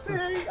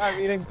dancing.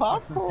 I'm eating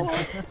popcorn.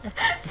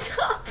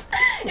 Stop.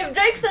 If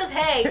Drake says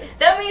hey,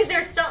 that means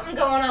there's something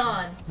going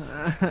on.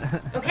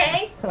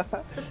 Okay?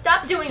 So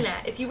stop doing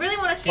that. If you really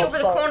want to see over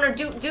the corner,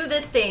 do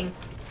this thing.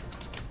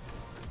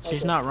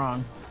 She's not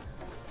wrong.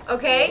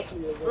 Okay?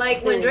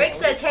 Like when Drake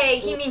says hey,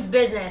 he means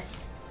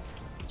business.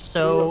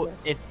 So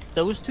if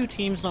those two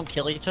teams don't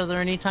kill each other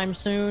anytime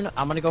soon,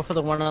 I'm gonna go for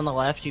the one on the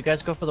left. You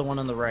guys go for the one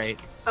on the right.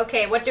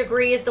 Okay, what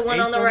degree is the one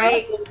on the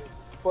right?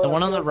 The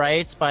one on the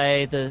right's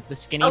by the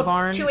skinny Oh,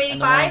 barn. And the one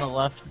 285? on the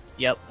left.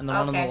 Yep, and the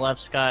one on Okay. the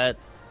left's got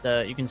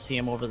the. You can see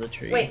him over the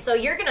tree. Wait, so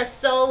you're gonna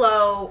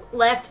solo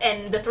left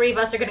and the three of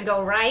us are gonna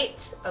go right?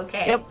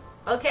 Okay. Yep.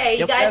 Okay, you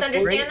Yep. guys That's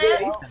understand great.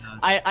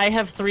 that? I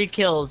have 3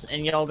 kills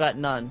and y'all got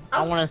none. I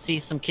Oh. want to see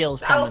some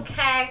kills coming.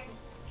 Okay.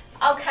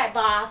 Okay,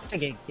 boss. I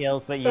get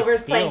kills, but you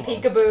Silver's steal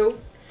playing them. peekaboo.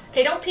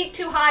 Okay, don't peek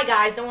too high,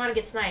 guys. Don't want to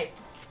get sniped.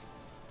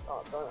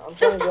 I'm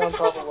So trying to get on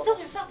top of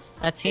Silver, stop.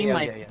 That team Yeah,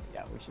 might.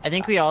 yeah, we should I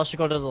think stop. we all should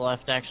go to the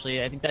left.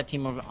 Actually, I think that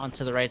team over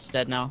onto the right's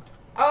dead now.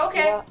 Oh,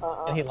 okay.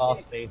 Yeah, He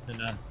lost faith in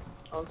us.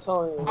 I'm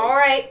telling you. All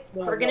right,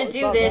 No, we're no, gonna it's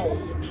do not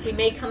this. We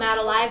may come out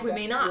alive, we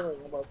may not.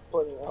 Feeling about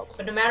splitting up.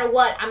 But no matter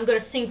what, I'm gonna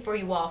sing for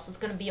you all, so it's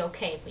gonna be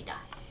okay if we die.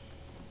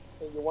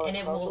 Hey, you want And a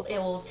it will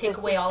conference? take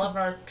away all of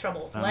our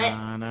troubles. What?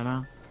 No, no,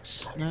 no,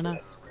 no, no.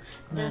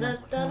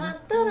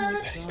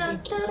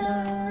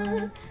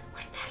 Da-da-da-da-da-da-da-da.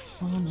 What that is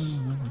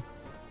thinking.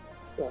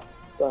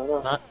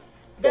 Da-da.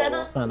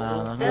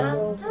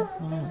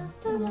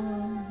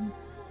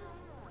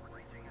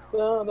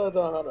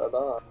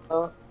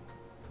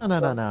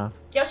 Da-da-da-da-da. No.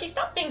 Yoshi,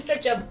 stop being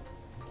such a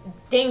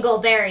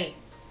dingleberry.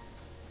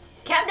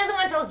 Captain doesn't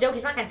want to tell his joke.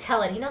 He's not gonna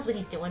tell it. He knows what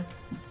he's doing.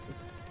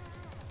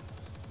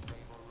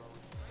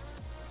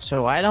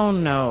 So I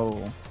don't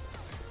know.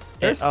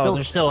 They're Oh, still-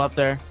 they're still up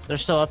there. They're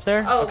still up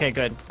there? Oh, Okay,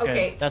 good.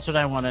 okay. Good. That's what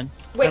I wanted.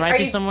 Wait, there might are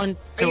be you- someone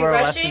are to you our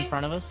left rushing? in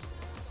front of us.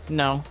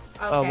 No.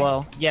 Okay. Oh,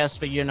 well, yes,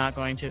 but you're not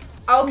going to.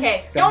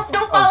 Okay. Don't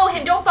follow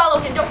him. Don't follow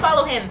him. Don't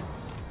follow him.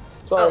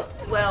 Sorry. Oh,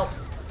 well.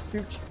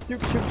 Shoot.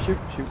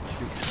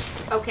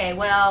 Okay,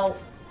 well.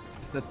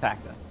 Just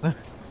attacked us.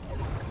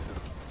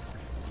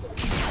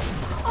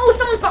 Oh,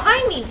 someone's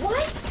behind me.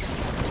 What?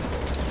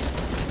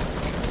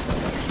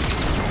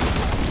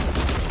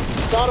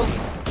 Got him.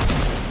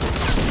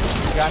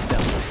 Got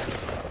them.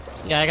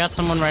 Yeah, I got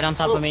someone right on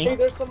top of Hey, me.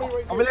 there's somebody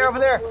right Over here. there, over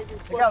there. Right here.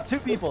 I got 2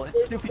 people. It's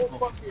There's 2 a full people.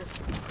 squad here.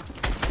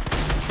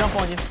 Jump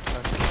on you.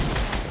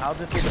 I'll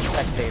just be the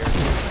spectator.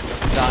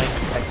 Dying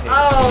spectator.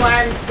 Oh,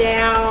 I'm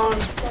down.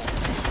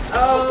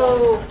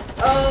 Oh,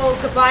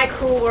 goodbye,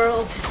 cool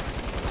world.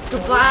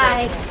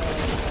 Goodbye.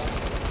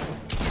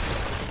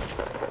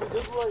 Dude,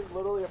 this is like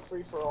literally a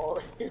free for all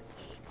right here.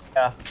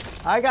 Yeah.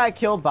 I got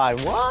killed by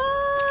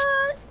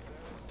what?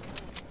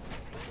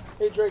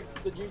 Hey Drake,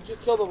 did you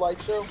just kill the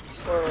light show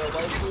or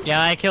light show?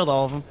 Yeah, I killed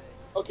all of them.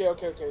 Okay.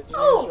 Did you show?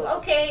 Oh,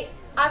 okay.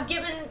 I've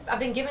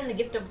been given the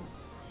gift of.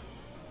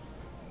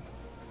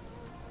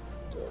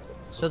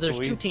 So there's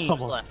 2 Luis teams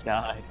almost left.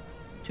 died.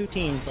 2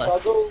 teams I'll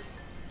left. go.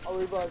 I'll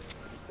revive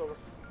Silver.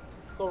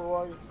 Silver, why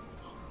are you?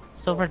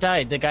 Silver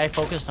died. The guy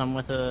focused him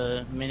with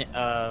a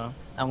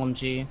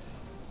LMG.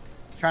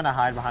 Trying to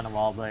hide behind a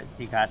wall, but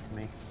he got to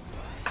me.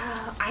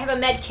 I have a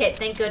med kit.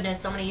 Thank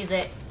goodness. I'm gonna use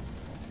it.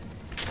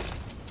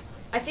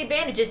 I see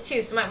bandages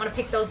too, so I might want to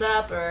pick those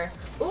up. Or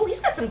ooh, he's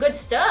got some good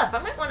stuff. I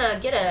might want to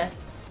get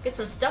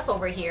some stuff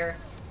over here.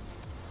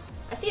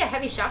 I see a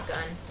heavy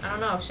shotgun. I don't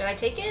know. Should I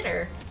take it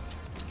or?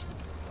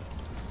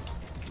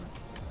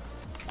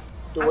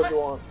 Do what you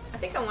want. I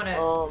think I want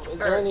to. Is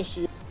there any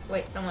shield?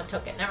 Wait, someone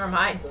took it. Never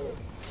mind.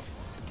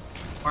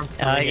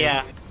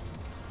 Yeah.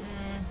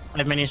 Mm, I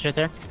have minis right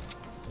there.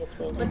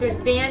 but there's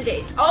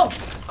bandage. Oh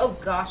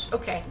gosh.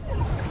 Okay.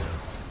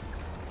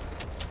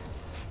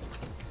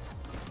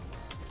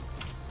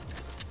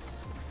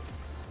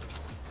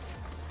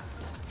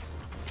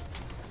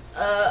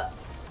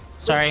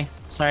 Sorry.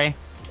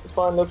 It's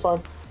fine. That's fine.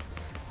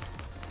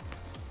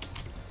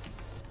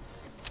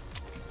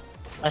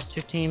 Last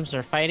 2 teams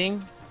are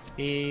fighting.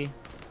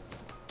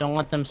 Don't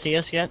let them see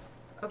us yet.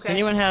 Does Okay.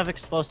 anyone have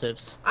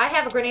explosives? I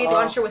have a grenade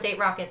launcher with 8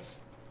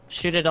 rockets.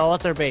 Shoot it all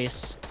at their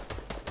base.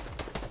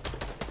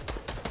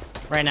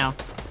 Right now.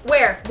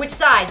 Where? Which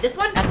side? This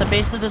one? At the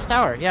base of this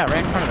tower. Yeah,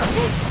 right in front of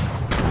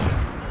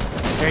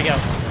us. There you go.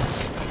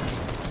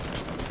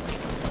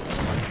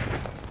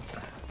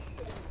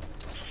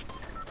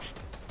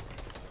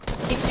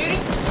 Keep shooting.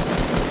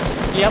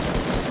 Yep.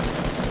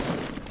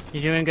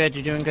 You're doing good.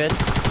 You're doing good.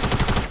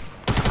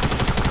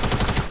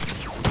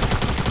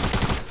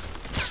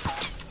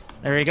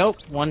 There you go.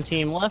 1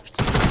 team left.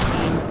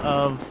 Team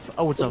of...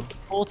 Oh, it's a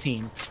full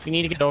team. We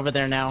need to get over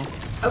there now.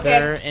 Okay.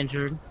 They're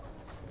injured.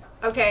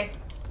 Okay.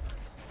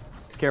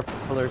 Just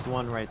careful, there's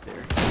one right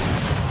there.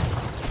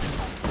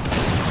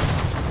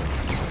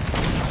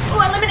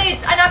 Oh,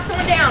 eliminates! I knocked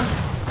someone down.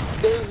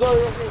 There's Zoe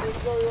right here.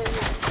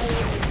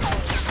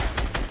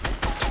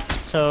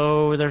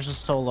 So there's a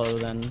solo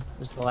then,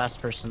 is the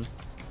last person.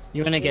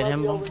 You wanna get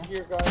him? Over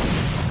here, guys.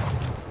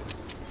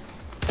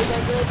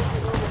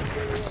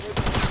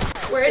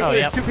 Where is Oh, he?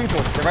 yep. 2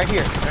 people. They're right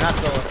here. They're not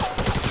solo.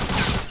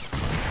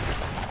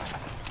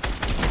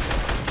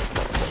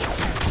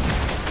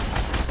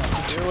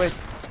 Do it.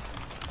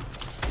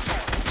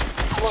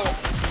 Come on.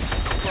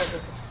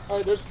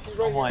 Alright, he's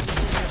right One.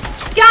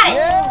 Got it!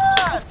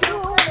 Yeah!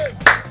 Do it!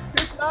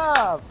 Good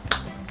job!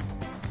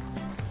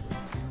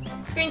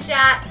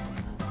 Screenshot.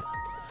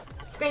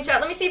 Screenshot.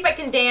 Let me see if I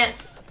can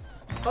dance.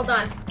 Hold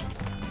on.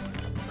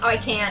 Oh, I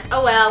can't.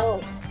 Oh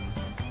well.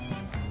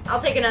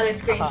 I'll take another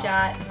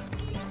screenshot.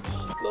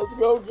 Let's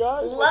go,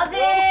 guys. Love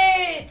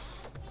it!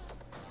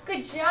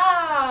 Good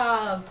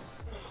job!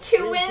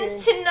 2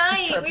 wins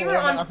tonight! We were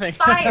on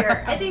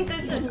fire! I think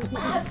this is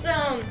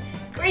awesome!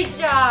 Great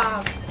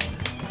job! I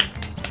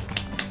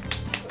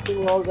think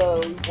we all got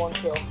at least 1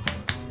 kill.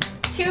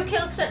 2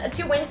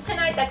 wins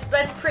tonight?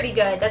 That's pretty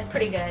good. That's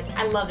pretty good.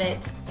 I love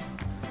it.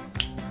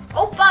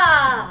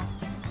 Opa!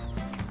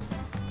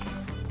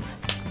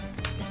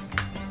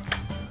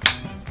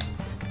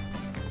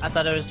 I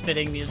thought it was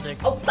fitting music.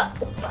 Opa,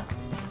 opa.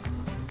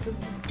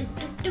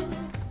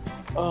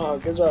 Oh,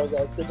 good job,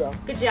 guys. Good job.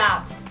 Good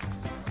job.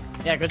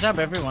 Yeah, good job,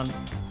 everyone.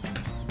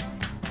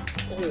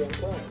 Hey, I'm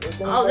sorry.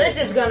 Oh, this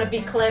is gonna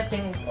be clipped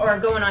or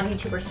going on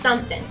YouTube or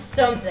something.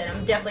 Something.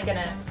 I'm definitely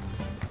gonna.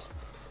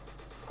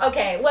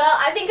 Okay, well,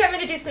 I think I'm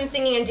gonna do some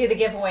singing and do the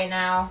giveaway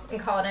now and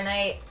call it a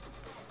night.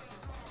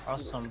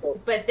 Awesome.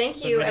 But thank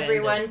Good you, way to end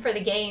everyone, for the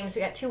games.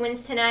 We got 2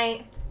 wins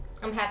tonight.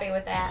 I'm happy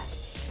with that.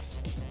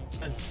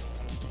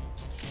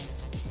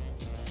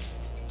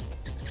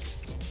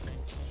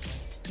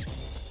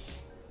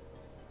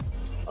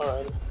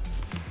 Alright.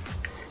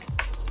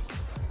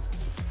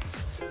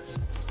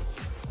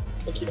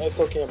 I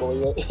still can't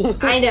believe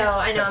it. I know,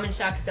 I'm in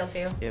shock still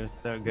too. It was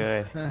so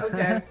good.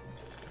 Okay.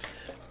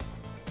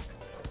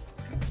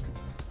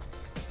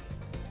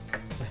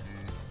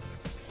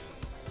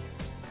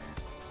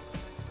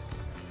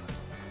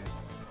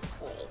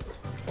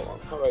 Hold on.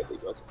 Alright,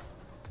 okay.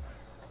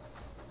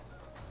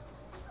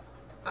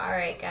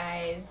 Alright,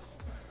 guys.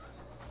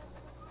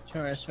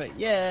 Respect.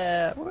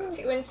 Yeah.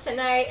 2 wins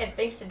tonight, and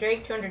thanks to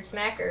Drake, 200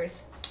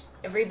 smackers.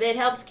 Every bit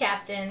helps,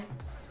 Captain.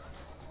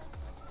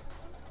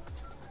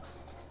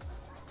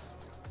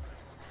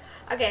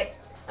 Okay,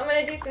 I'm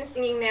gonna do some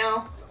singing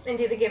now and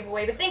do the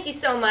giveaway. But thank you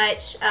so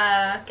much,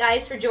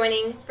 guys, for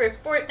joining for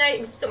Fortnite.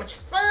 It was so much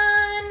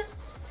fun,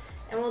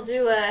 and we'll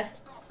do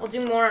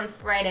more on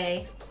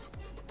Friday.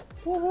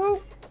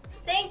 Woo-hoo.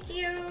 Thank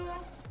you.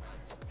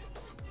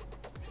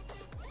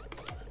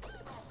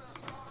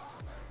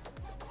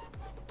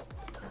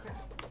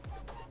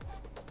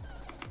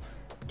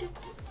 Okay.